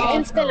 come to me. You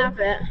can still have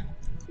it.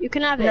 You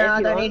can have it. No, if I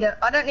you don't want. need it.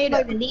 I don't need it.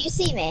 Logan, do you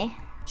see me?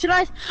 Should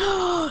I?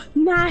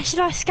 Nah. Should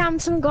I scam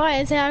some guy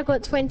and say I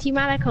got 20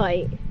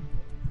 malachite?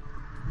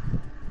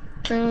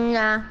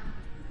 Nah.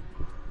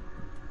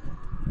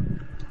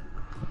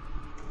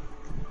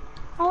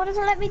 Oh, it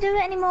doesn't let me do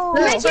it anymore.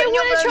 No. Reggie, I but you're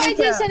want to try gonna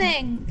do that.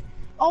 something.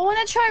 I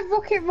want to try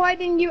rocket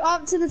riding you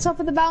up to the top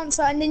of the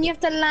bouncer, and then you have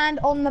to land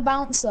on the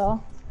bouncer.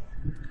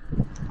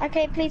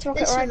 Okay, please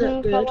rocket This ride should me.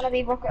 look 'Cause I good. want to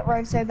be rocket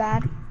ride so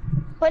bad.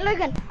 Wait,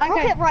 Logan, Okay.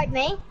 rocket ride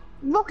me.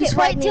 Rocket Just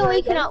ride wait me. till we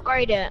Logan. can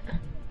upgrade it.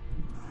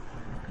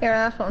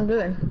 Yeah, that's what I'm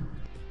doing. Do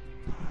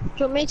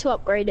you want me to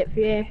upgrade it for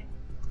you?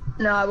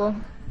 No, I will.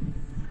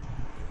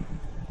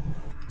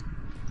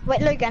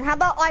 Wait, Logan, how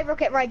about I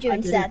rocket ride you I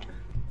instead?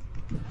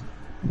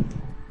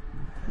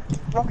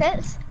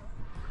 Rockets?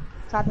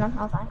 Sad none.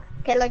 Oh, thanks.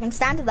 Okay, Logan,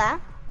 stand there.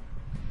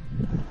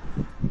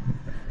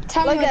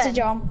 Tell me where to Logan.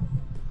 jump.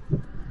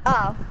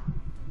 Oh,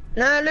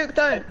 No, Luke,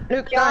 don't.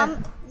 Luke,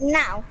 jump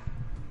now.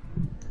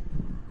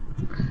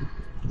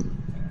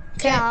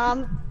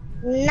 Jump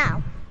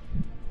now.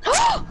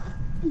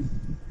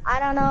 I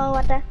don't know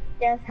what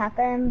just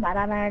happened, but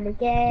I'm already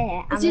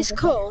scared. Is this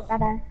cool?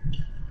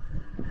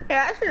 Yeah,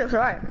 actually looks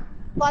right.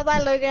 Bye bye,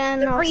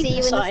 Logan. I'll see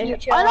you in the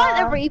future. I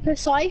like the Reaper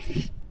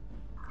scythe.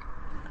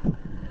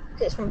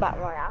 It's from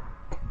Battle Royale.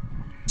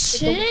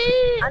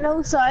 Shit. And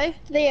also,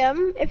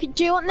 Liam,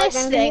 do you want this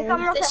Logan, thing? can you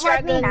come look This at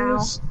right me now?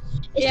 dragons.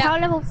 It's power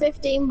level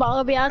 15, but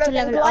I'll be able to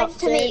level it up. Glide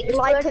to me,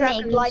 glide to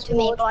me, glide to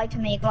me, glide to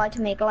me, glide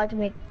to me, glide to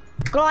me.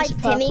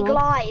 Glide, Timmy,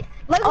 glide.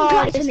 Logan,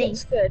 glide to me.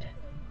 Looks good.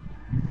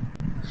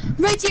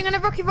 Reggie, I'm gonna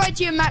rocket ride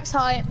you in max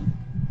height.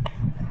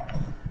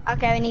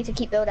 Okay, we need to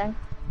keep building.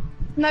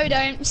 No,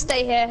 don't.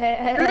 Stay here.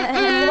 What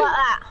about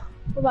that?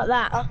 What about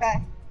that?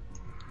 Okay.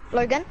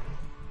 Logan,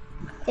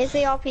 here's the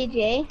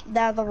RPG.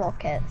 They're the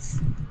rockets.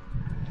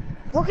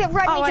 Rocket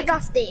ride me to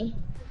Dusty.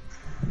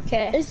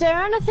 Okay. Is there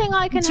anything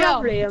I can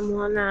Jump. have, Liam,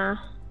 or nah?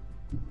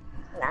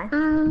 No.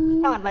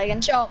 Come on, Logan.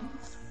 Jump.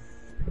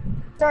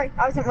 Sorry,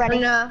 I wasn't ready.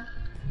 No.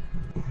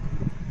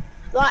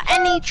 Like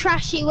any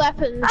trashy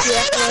weapons.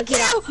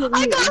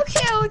 I got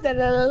killed. La,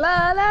 la,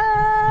 la,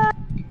 la.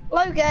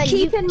 Logan,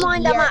 Keep in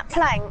mind I'm at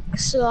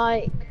planks,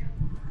 like,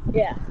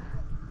 yeah.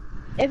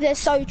 If they're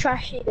so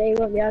trashy, they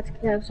won't be able to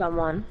kill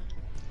someone.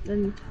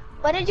 Then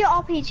Where did your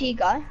RPG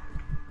go?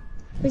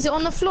 Is it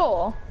on the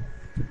floor?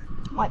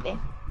 Might be.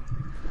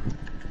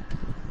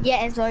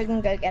 Yeah, it's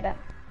Logan, go get it.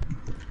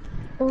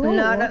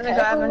 No, I don't think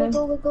I have any.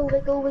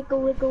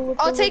 Wiggle.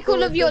 I'll take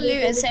all of your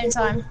loot at the same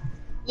time.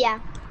 Yeah.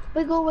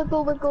 Wiggle.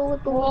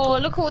 Oh,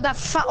 look at all that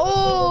fat.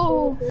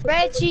 Oh,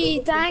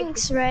 Reggie,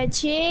 thanks,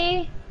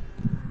 Reggie.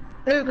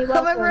 Luke,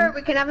 come over here,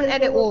 we can have an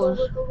edit wars.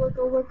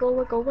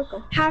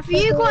 Wiggle. have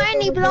you got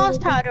any blast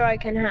powder I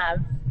can have?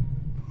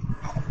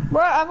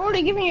 Bro, I've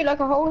already given you like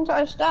a whole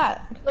entire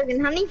stack.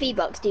 Logan, how many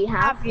V-Bucks do you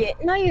have? Have you?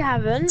 No, you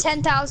haven't.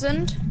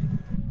 10,000.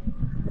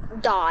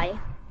 Die.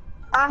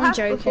 I have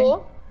joking.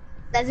 before.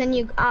 There's a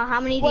new. How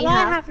many do Well, you I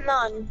have? have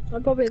none. I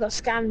probably got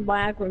scammed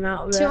by Agram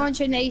out of it.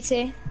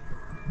 280.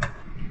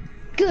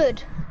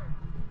 Good.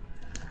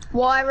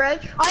 Why,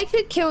 Reg? I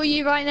could kill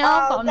you right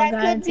now, but I'm not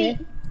going to.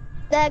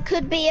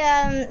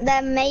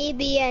 There may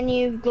be a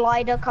new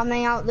glider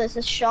coming out that's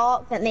a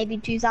shark that may be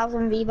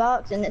 2,000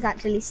 V-Bucks and it's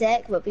actually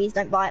sick, but please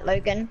don't buy it,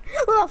 Logan.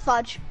 Oh,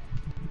 fudge.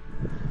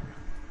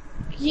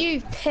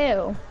 You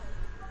pill.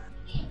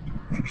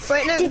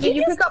 Wait, Luke, did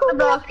you pick up the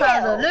blast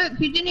powder? Luke,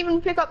 you didn't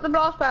even pick up the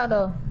blast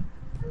powder.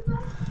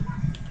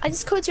 I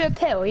just called you a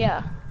pill,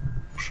 yeah.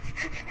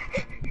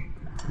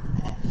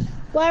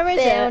 Where is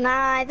Bill it?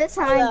 Nye, the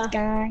science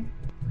guy.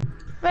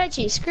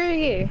 Reggie, screw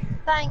you.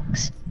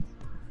 Thanks.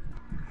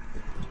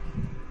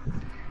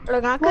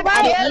 Logan, I could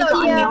What edit about you, but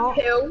I'm yellow? not.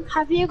 Pill.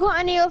 Have you got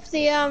any of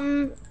the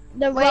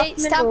Wait, rough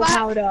stand mineral back.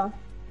 powder?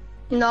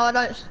 No, I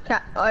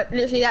don't.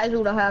 Literally, that is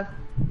all I have.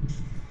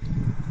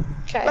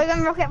 Okay.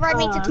 Logan, rocket ride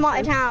me to Oh, Tomato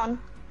okay. Town.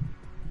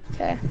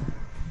 Okay.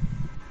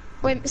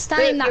 Wait,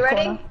 stand in Luke, that you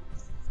ready? corner.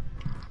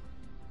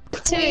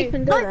 What are you 2.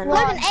 even Logan, doing?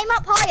 Logan, aim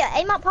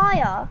up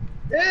higher.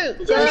 Luke,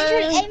 You're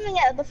literally aiming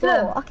it at the floor.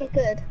 Yeah. Okay,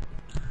 good.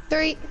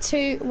 3,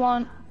 2,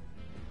 1.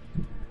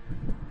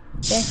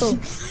 Yeah,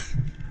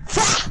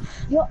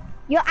 cool.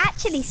 You're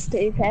actually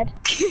stupid.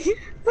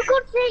 For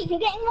God's sake, you're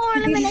getting more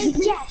eliminated.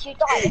 Yes, you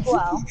died as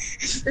well.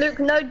 Luke,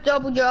 no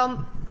double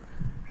jump.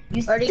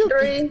 You Ready,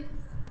 stupid.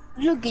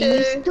 3, Look, 2.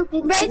 you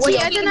stupid. Reggie,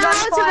 I don't know how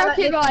to Gunfire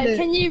rocket like ride. this,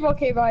 Can you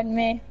rocket ride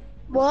me?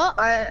 What?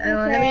 Let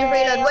me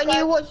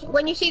reload.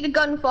 When you see the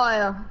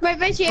gunfire. Wait,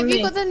 Reggie, have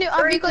you got the new?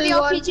 Have you got the 3, 2,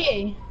 1.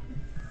 RPG?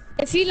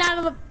 If you land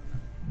on the.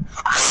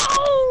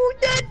 Oh!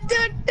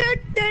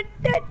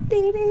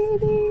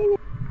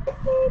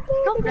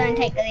 Don't go and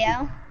take the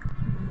L.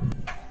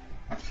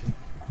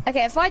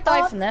 Okay, if I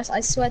die from this, I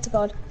swear to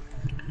God.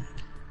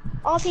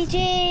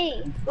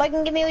 RPG!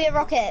 Logan, give me all your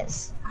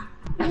rockets.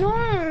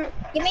 No.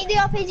 Give me the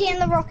RPG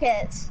and the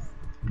rockets.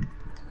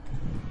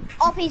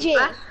 RPG.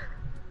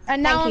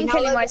 And now Thank you. I'm Now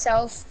killing look-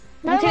 myself.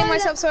 No, I'm killing no,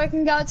 myself so I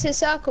can go out to a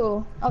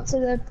circle, up to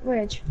the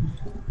bridge.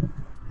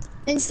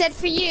 Instead,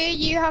 for you,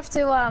 you have to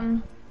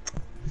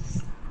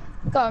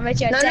Go on,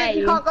 Reggie, I No, dare Luke,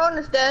 you you. can't go on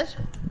the stairs.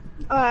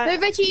 Alright. No,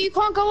 Reggie, you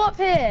can't go up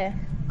here.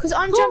 Because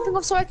I'm jumping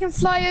off so I can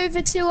fly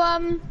over to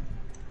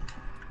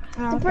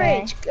the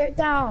bridge. Go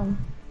down.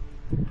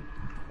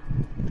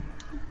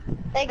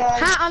 There you go.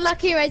 Ha,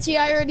 unlucky, Reggie.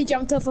 I already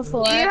jumped off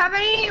before. Do you have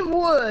any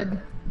wood?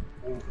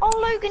 Oh,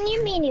 Logan,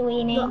 you meanie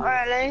weenie.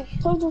 Really?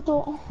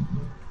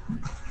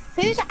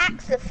 Who's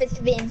Axel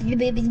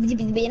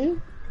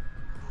bin?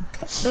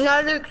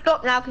 No, Luke,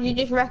 stop now because you're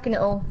just wrecking it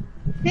all.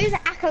 Who's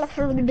Axel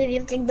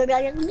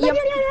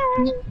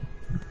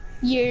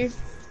You.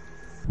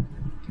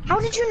 How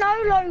did you know,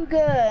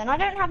 Logan? I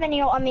don't have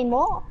any. I mean,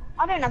 what?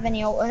 I don't have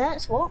any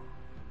alternates. What?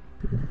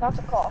 That's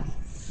a cough.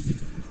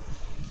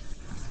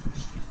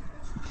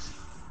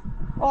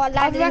 Oh, I I'll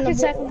landed be in back the in a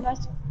second, wall.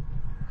 guys.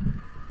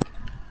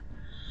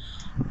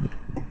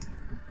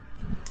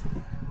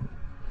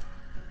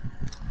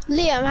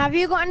 Liam, have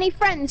you got any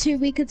friends who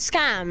we could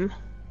scam?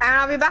 And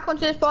I'll be back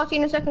onto this party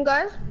in a second,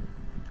 guys.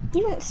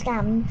 You don't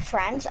scam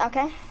friends,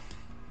 okay?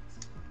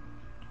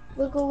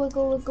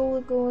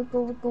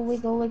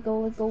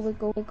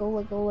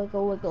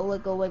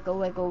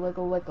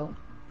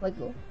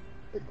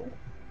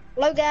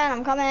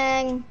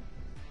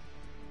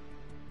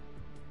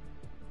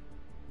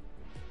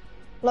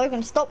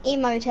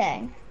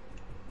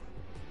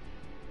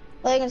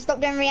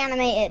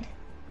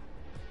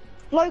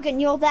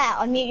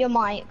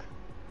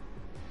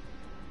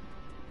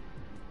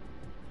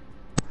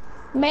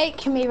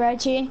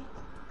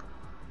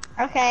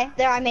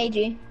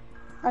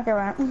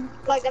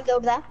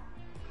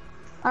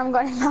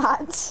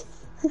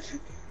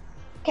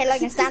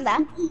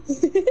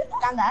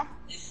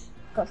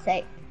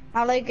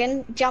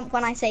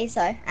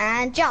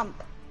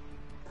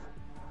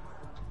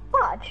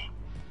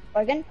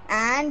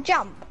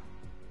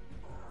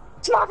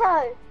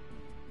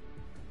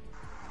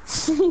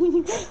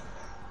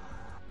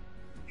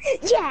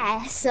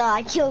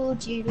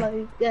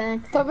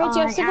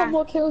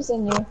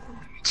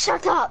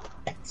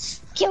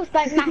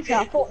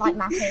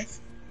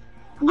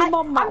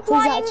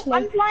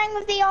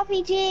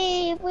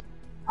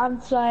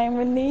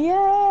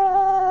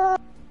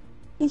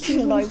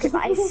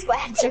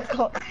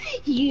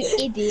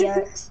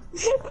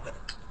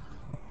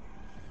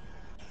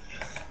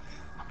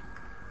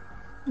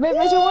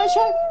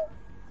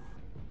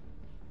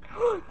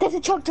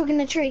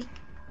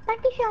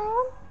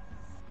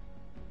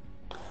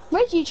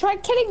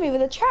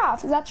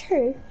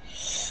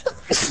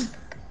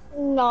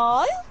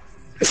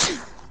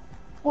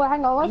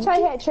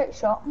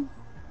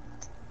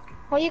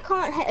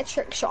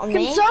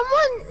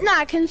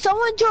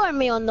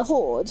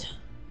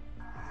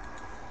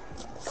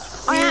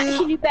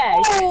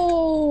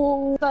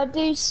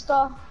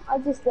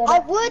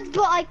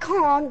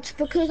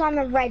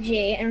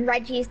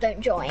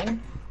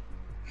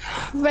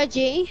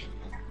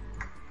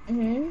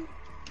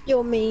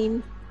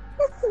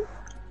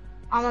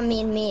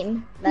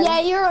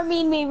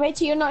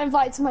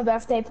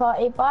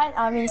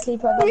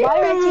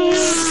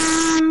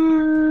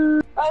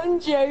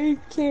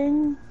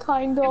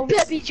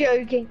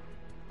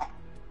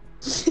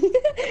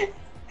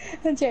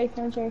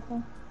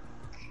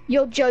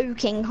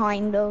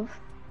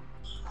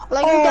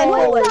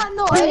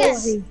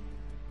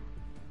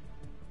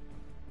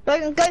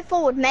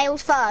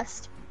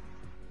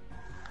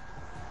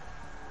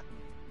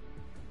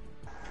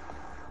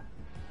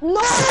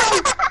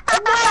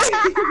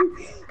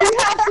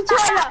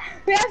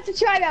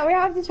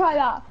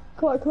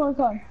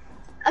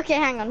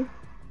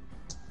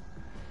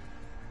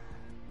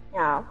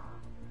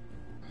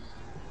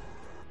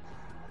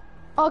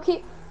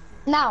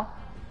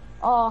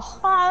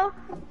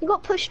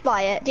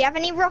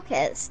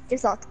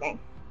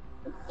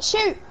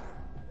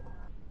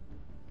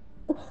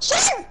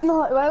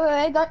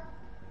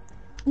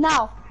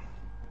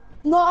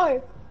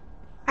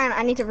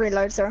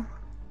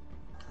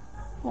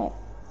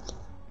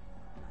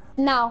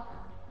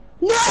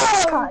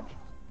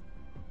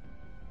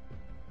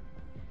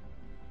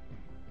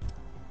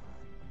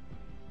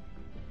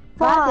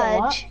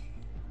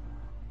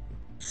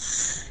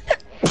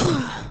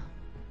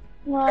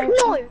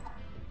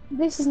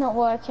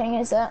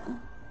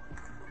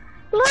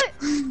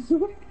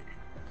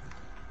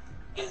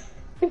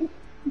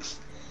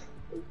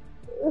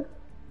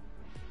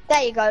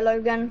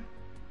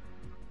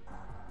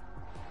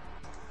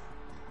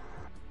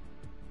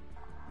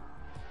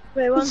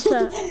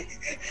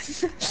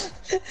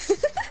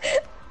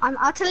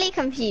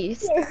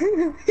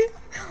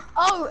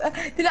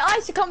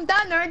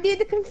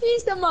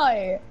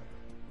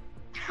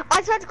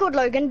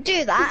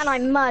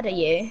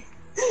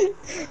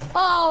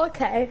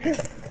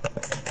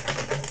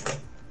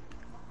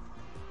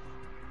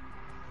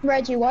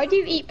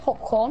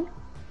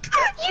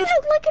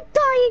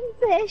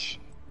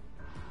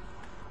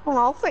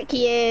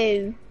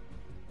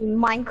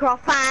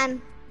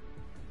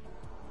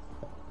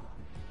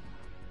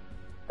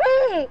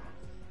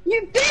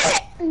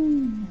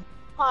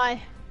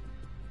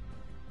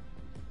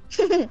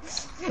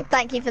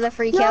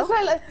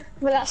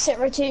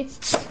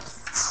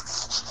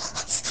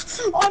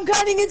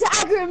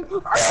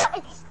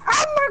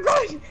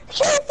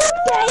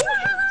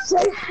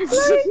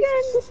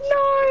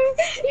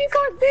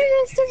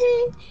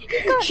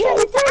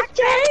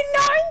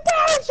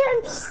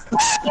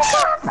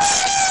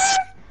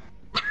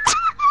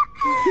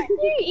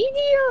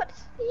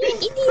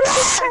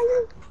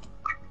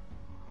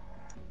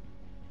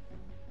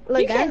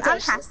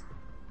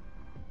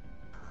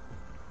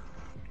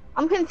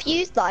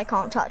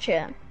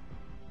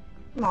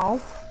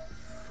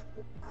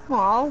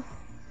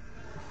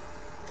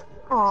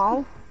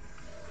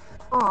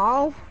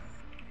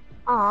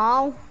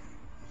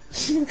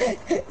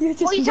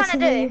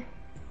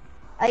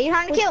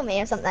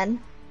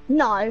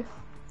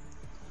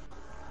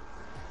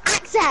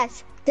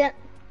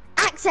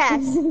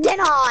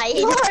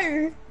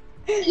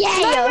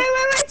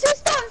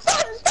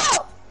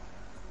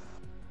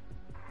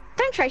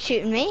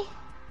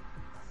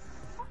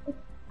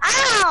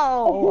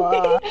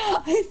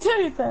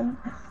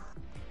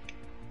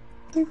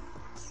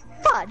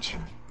 fudge.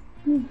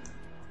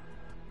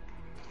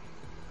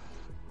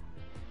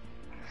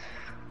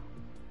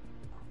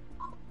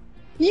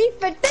 You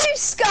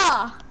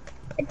Faduska!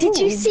 Did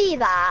you see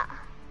that?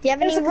 Do you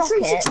have any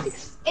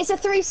rockets? It's a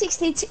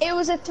 360. It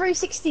was a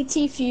 360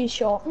 T-Fuse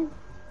shot.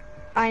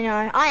 I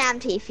know. I am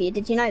Tifu.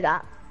 Did you know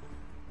that?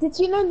 Did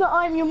you know that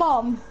I'm your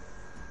mom?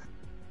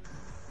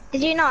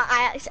 Did you know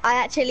I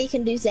actually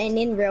can do Zane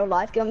in real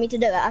life? Do you want me to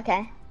do it?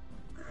 Okay.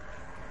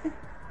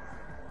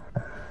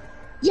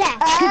 Yeah,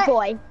 good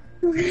boy.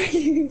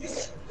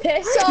 Piss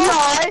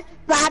off! No,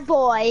 bad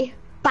boy.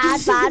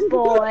 Bad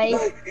boy.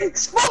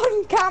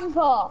 Spawn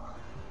camper!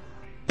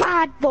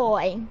 Bad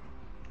boy.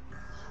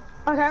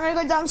 Okay, I'm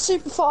gonna go down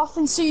super fast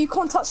and so you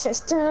can't touch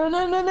this.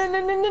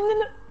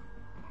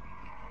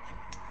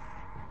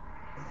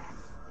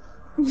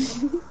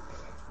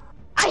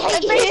 I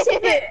hate you.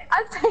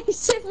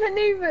 Evasive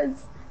maneuvers.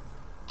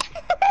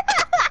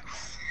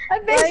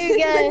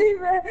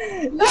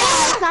 Logan.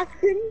 Yes,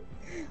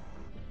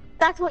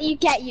 that's what you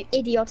get, you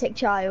idiotic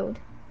child.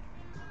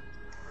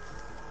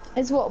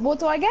 Is what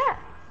do I get?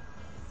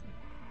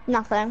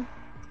 Nothing.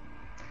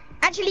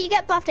 Actually, you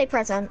get birthday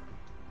present.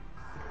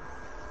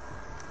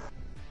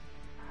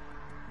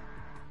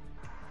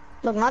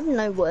 Look, I have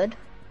no wood.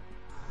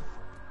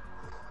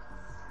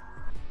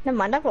 Never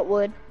mind, I've got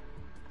wood.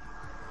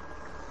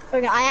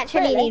 Okay, I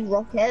actually need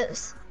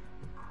rockets.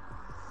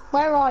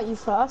 Where are you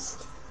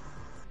first?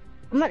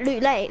 I'm at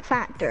Loot Lake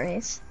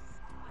Factories.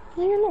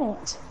 No, you're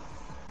not.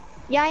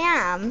 Yeah, I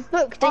am.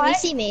 Look, don't you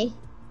see me?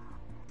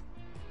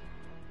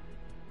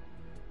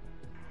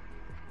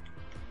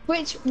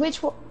 Which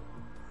one?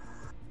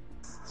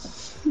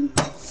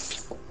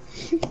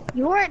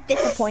 You're a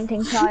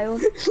disappointing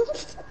child.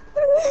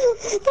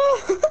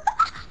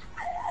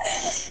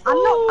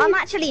 I'm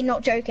actually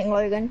not joking,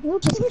 Logan. You're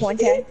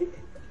disappointing.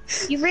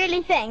 You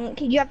really think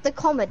you have the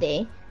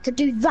comedy to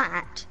do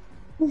that?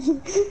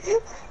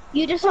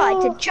 You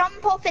decide to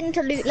jump off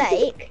into Loot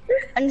Lake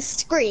and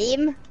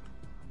scream.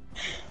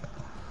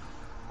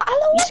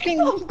 You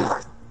scream.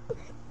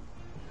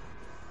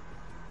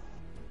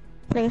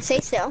 Logan, stay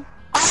still.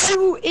 I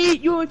will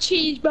eat your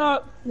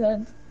cheeseburger.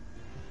 Then.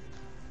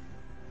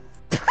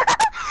 You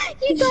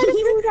got a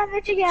full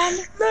damage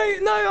again.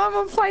 No, I'm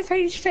on 5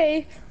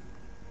 HP.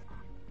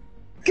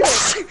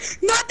 Good.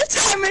 Not the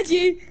time with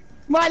you.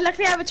 Right,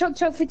 luckily I have a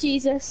chug for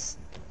Jesus.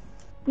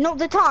 Not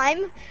the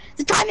time.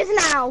 The time is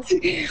now.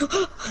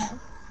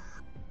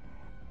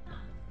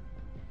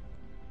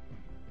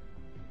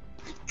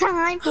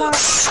 Time for.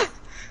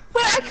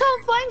 But I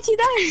can't find you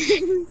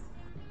then.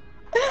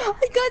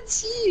 I can't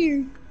see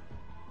you.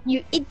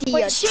 You idiot.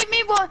 Wait, shoot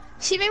me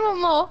one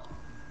more.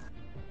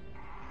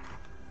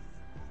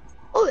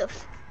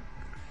 Oof.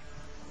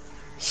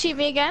 Shoot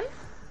me again.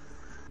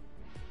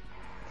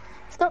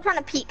 Stop trying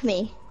to peek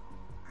me.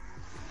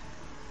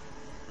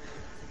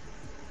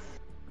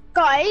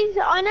 Guys,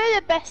 I know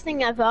the best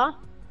thing ever.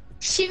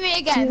 Shoot me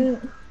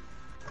again.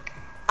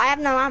 I have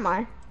no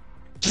ammo.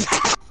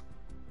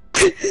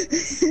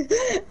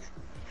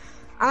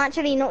 I'm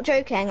actually not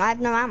joking. I have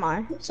no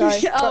ammo. So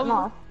don't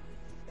laugh.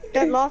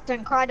 Don't laugh,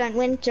 don't cry, don't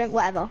win, don't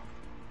whatever.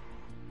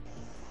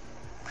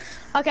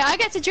 Okay, I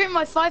get to drink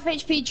my 5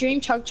 HP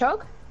dream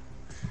chug.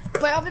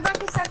 Wait, I'll be back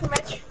in a second,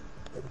 Reg.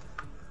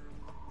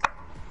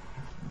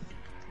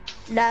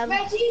 No.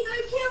 Reggie,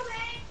 don't kill me!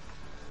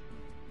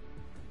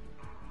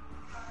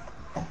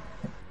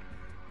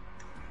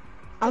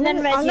 I'm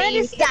gonna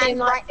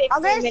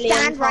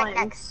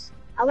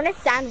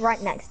stand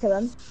right next to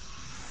him.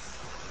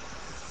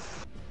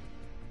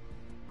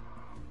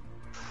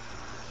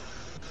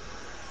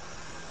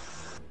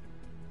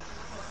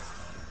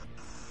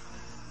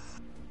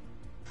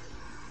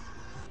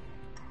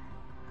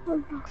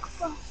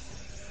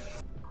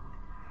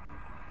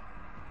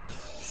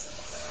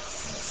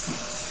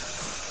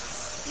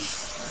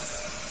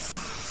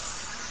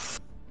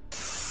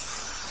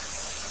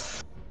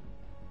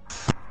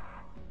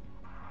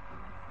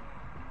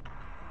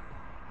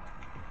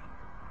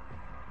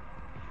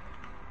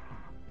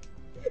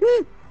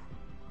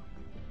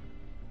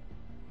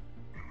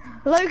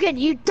 Logan,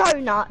 you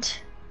donut.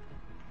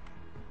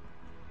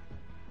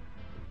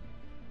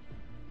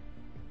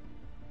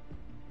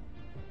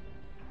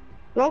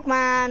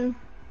 Logman.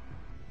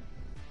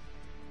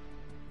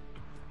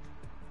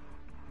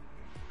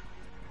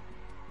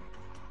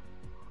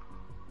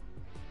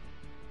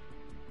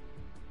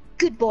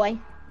 Good boy.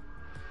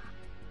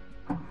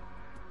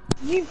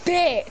 You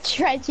bitch,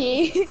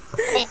 Reggie.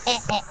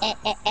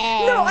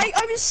 No, I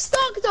was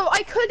stuck though.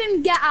 I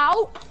couldn't get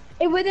out.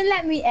 It wouldn't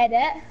let me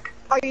edit.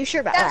 Are you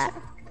sure about that?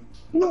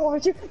 No,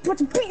 Reggie, I'm about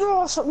to beat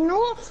your ass up, you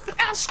know?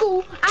 At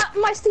school, at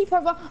my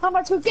sleepover, I'm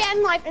about to get a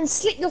knife and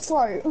slit your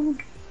throat. Oh,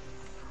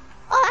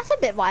 that's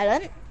a bit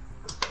violent.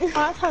 Oh,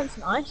 that sounds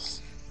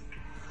nice.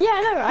 Yeah,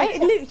 I know,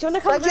 right? Luke, do you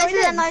wanna come This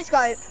is a no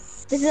scope.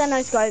 This is a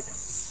no scope.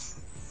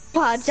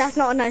 But that's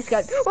not a no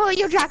scope. Well,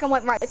 your dragon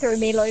went right through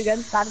me,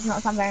 Logan. That does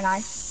not sound very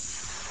nice.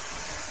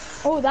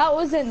 Oh, that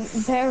wasn't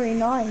very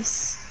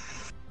nice.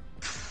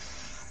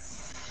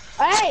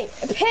 Hey,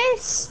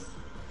 piss!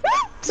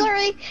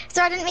 Sorry,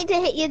 I didn't mean to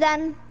hit you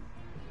then.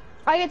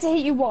 I get to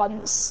hit you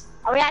once.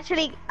 Are we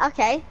actually,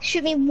 okay,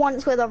 shoot me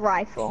once with a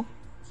rifle.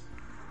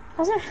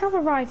 I don't have a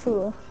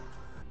rifle.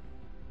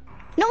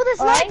 Not with a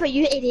sniper,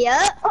 you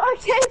idiot.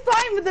 Okay,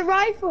 fine, with the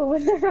rifle,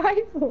 with the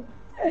rifle.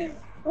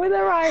 With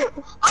a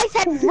rifle. I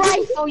said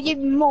rifle, you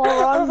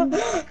moron.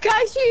 Can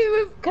I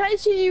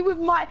shoot you with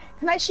my,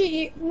 can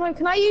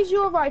I use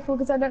your rifle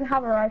because I don't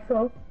have a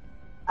rifle?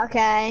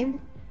 Okay.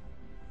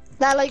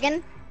 There,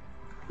 Logan.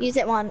 Use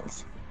it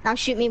once. Now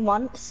shoot me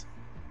once.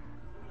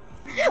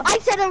 I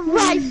said a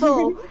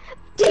rifle.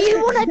 Do you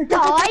want to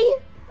die?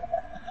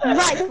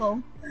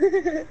 Rifle.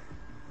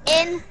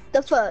 In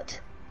the foot.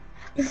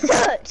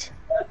 Foot.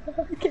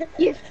 Okay.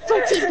 You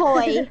footy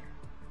boy.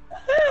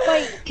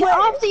 Wait,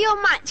 after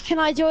your match, can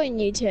I join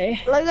you two?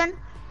 Logan.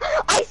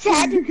 I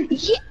said.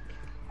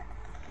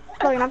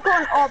 Logan, I've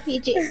got an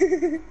RPG.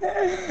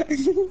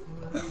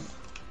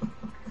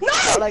 No,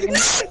 Logan.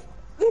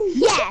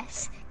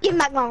 Yes. Give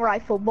back my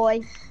rifle,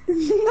 boy.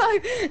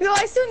 no,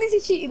 I still need to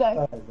shoot you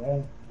though.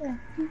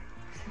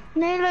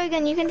 No,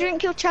 Logan, you can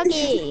drink your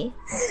chuggy.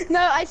 No,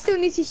 I still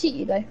need to shoot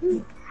you though.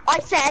 I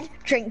said,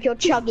 drink your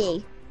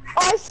chuggy.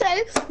 I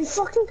said, you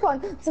fucking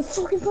cunt. It's a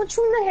fucking punch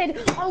from the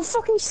head. I'll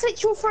fucking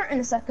slit your throat in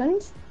a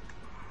second.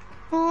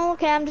 Oh,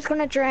 okay, I'm just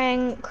gonna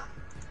drink.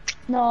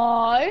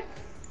 No.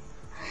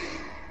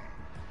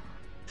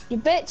 You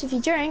bitch if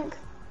you drink.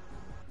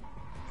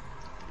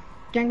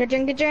 Drink,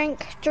 drink, drink,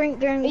 drink, drink,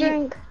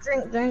 drink,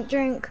 drink, drink,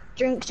 drink,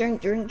 drink,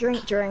 drink, drink,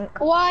 drink, drink.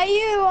 Why are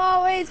you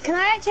always? Can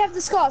I actually have the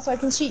scar so I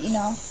can shoot you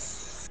now?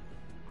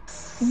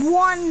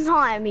 One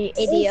time, you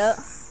idiot.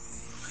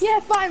 Yeah,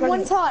 fine,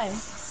 one time.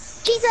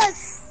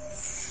 Jesus!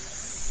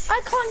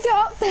 I can't get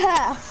up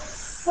there.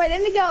 Wait,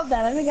 let me go up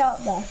there, let me go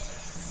up there.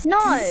 No.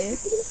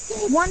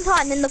 One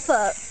time in the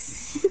foot.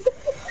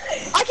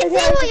 I can see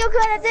what you're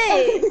gonna do.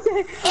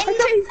 In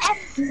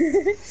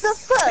the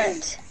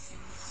foot.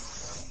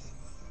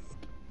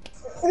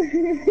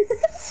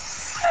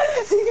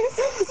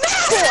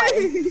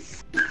 Boy,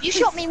 you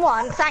shot me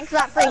once, thanks for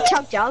that free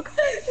chug jug.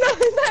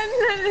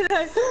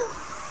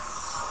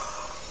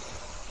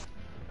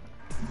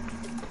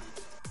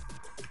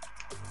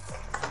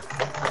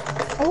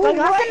 No. Well,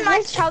 that's a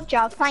nice chug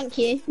jug, thank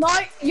you. No,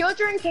 you're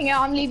drinking it,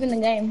 I'm leaving the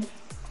game.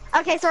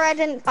 Okay, sorry,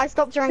 I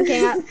stopped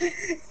drinking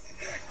it.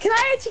 Can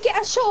I actually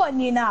get a shot on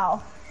you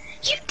now?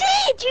 You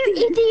did, you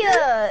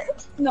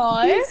idiot!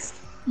 No.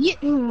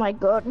 Oh my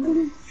god.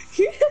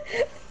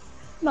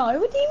 No,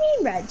 what do you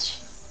mean, Reg?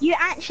 You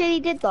actually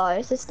did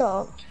though, so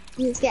stop.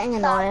 It's getting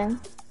annoying.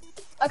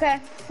 Okay,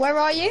 where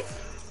are you?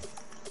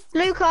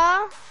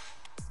 Luca!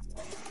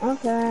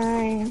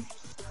 Okay.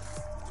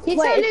 You Wait,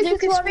 tell is Luca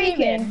to Luca unmute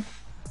speaking? me.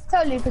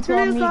 Tell Luca to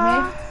unmute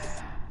me.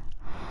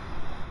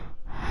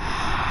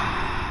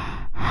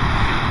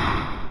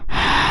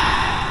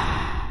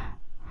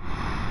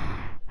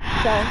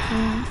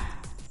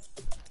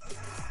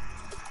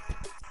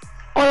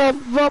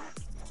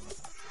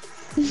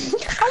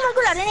 Oh my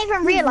god, I didn't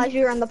even realise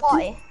you were in the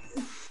party.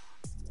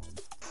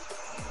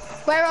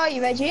 Where are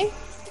you, Reggie?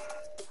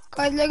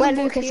 Guys, Logan Where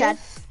bought Luca you. said.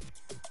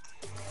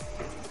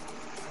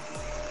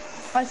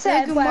 I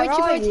said, Logan, where why'd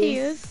you are buy you?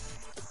 tears?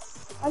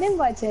 I didn't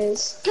buy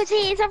tears. Cause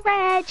he's a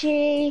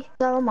Reggie.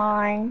 So am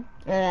I.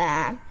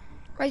 Yeah.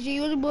 Reggie,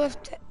 you're the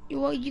worst.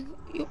 Reggie,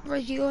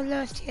 you're the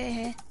last tier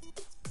here.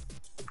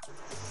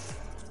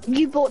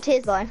 You bought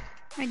his though. I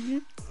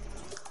didn't.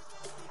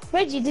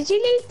 Reggie, did you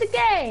leave the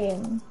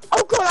game?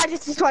 Oh god, I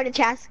just destroyed a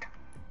chest.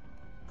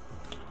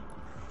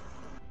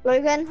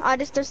 Logan, I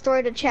just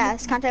destroyed a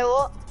chest. Can't tell you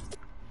what.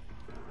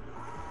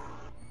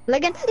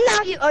 Logan,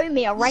 now you owe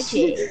me a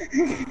Reggie.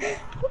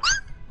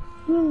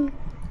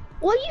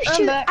 Well, you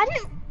shoot. I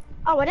didn't.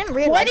 Oh, I didn't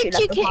realize. Why did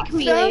you kick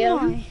me,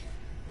 Liam?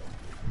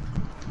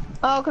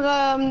 Oh,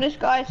 cause this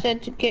guy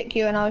said to kick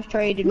you and I was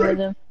trading with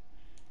him.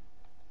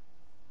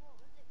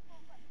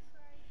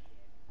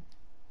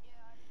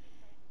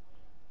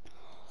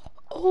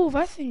 Oh,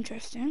 that's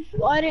interesting.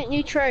 Why didn't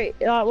you trade?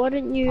 Why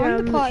didn't you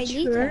I'm the party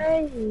leader.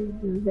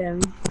 trade them?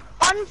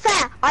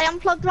 Unfair. I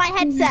unplugged my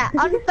headset.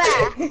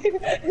 Unfair.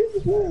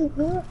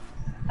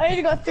 I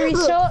only got 3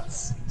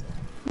 shots.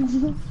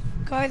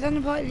 Guys, I'm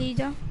the party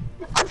leader.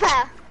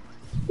 Unfair.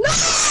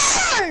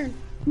 No!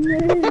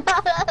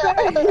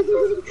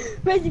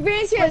 Reggie,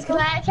 being serious, can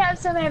I actually have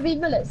some heavy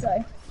bullets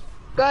though?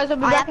 Guys, I'll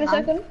be back in a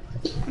second.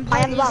 I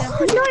am about.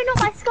 No, not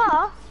my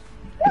scar.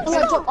 I'm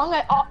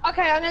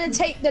gonna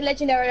take the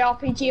legendary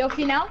RPG off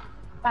you now.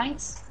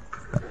 Thanks.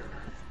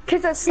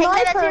 Cause a Take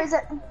sniper is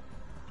it?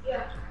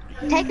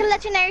 Take a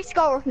legendary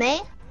scar off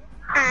me,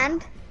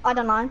 and I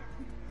don't know,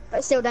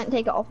 but still don't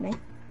take it off me.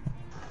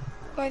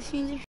 Guys,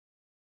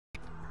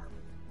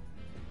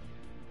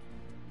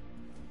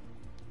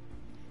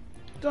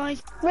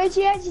 Guys,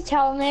 Reggie, actually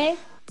tell me.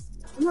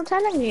 I'm not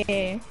telling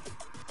you.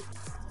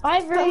 I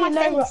really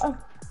know.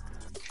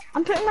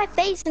 I'm putting my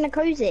face in a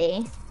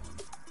cozy.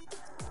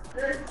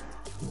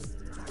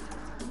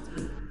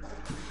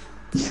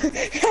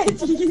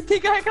 Do you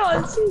think I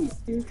can't see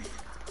you?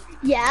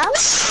 Yeah.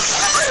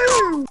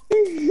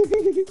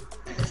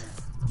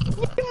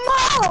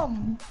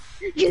 Mom!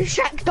 you,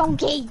 Shrek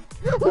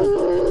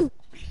Donkey.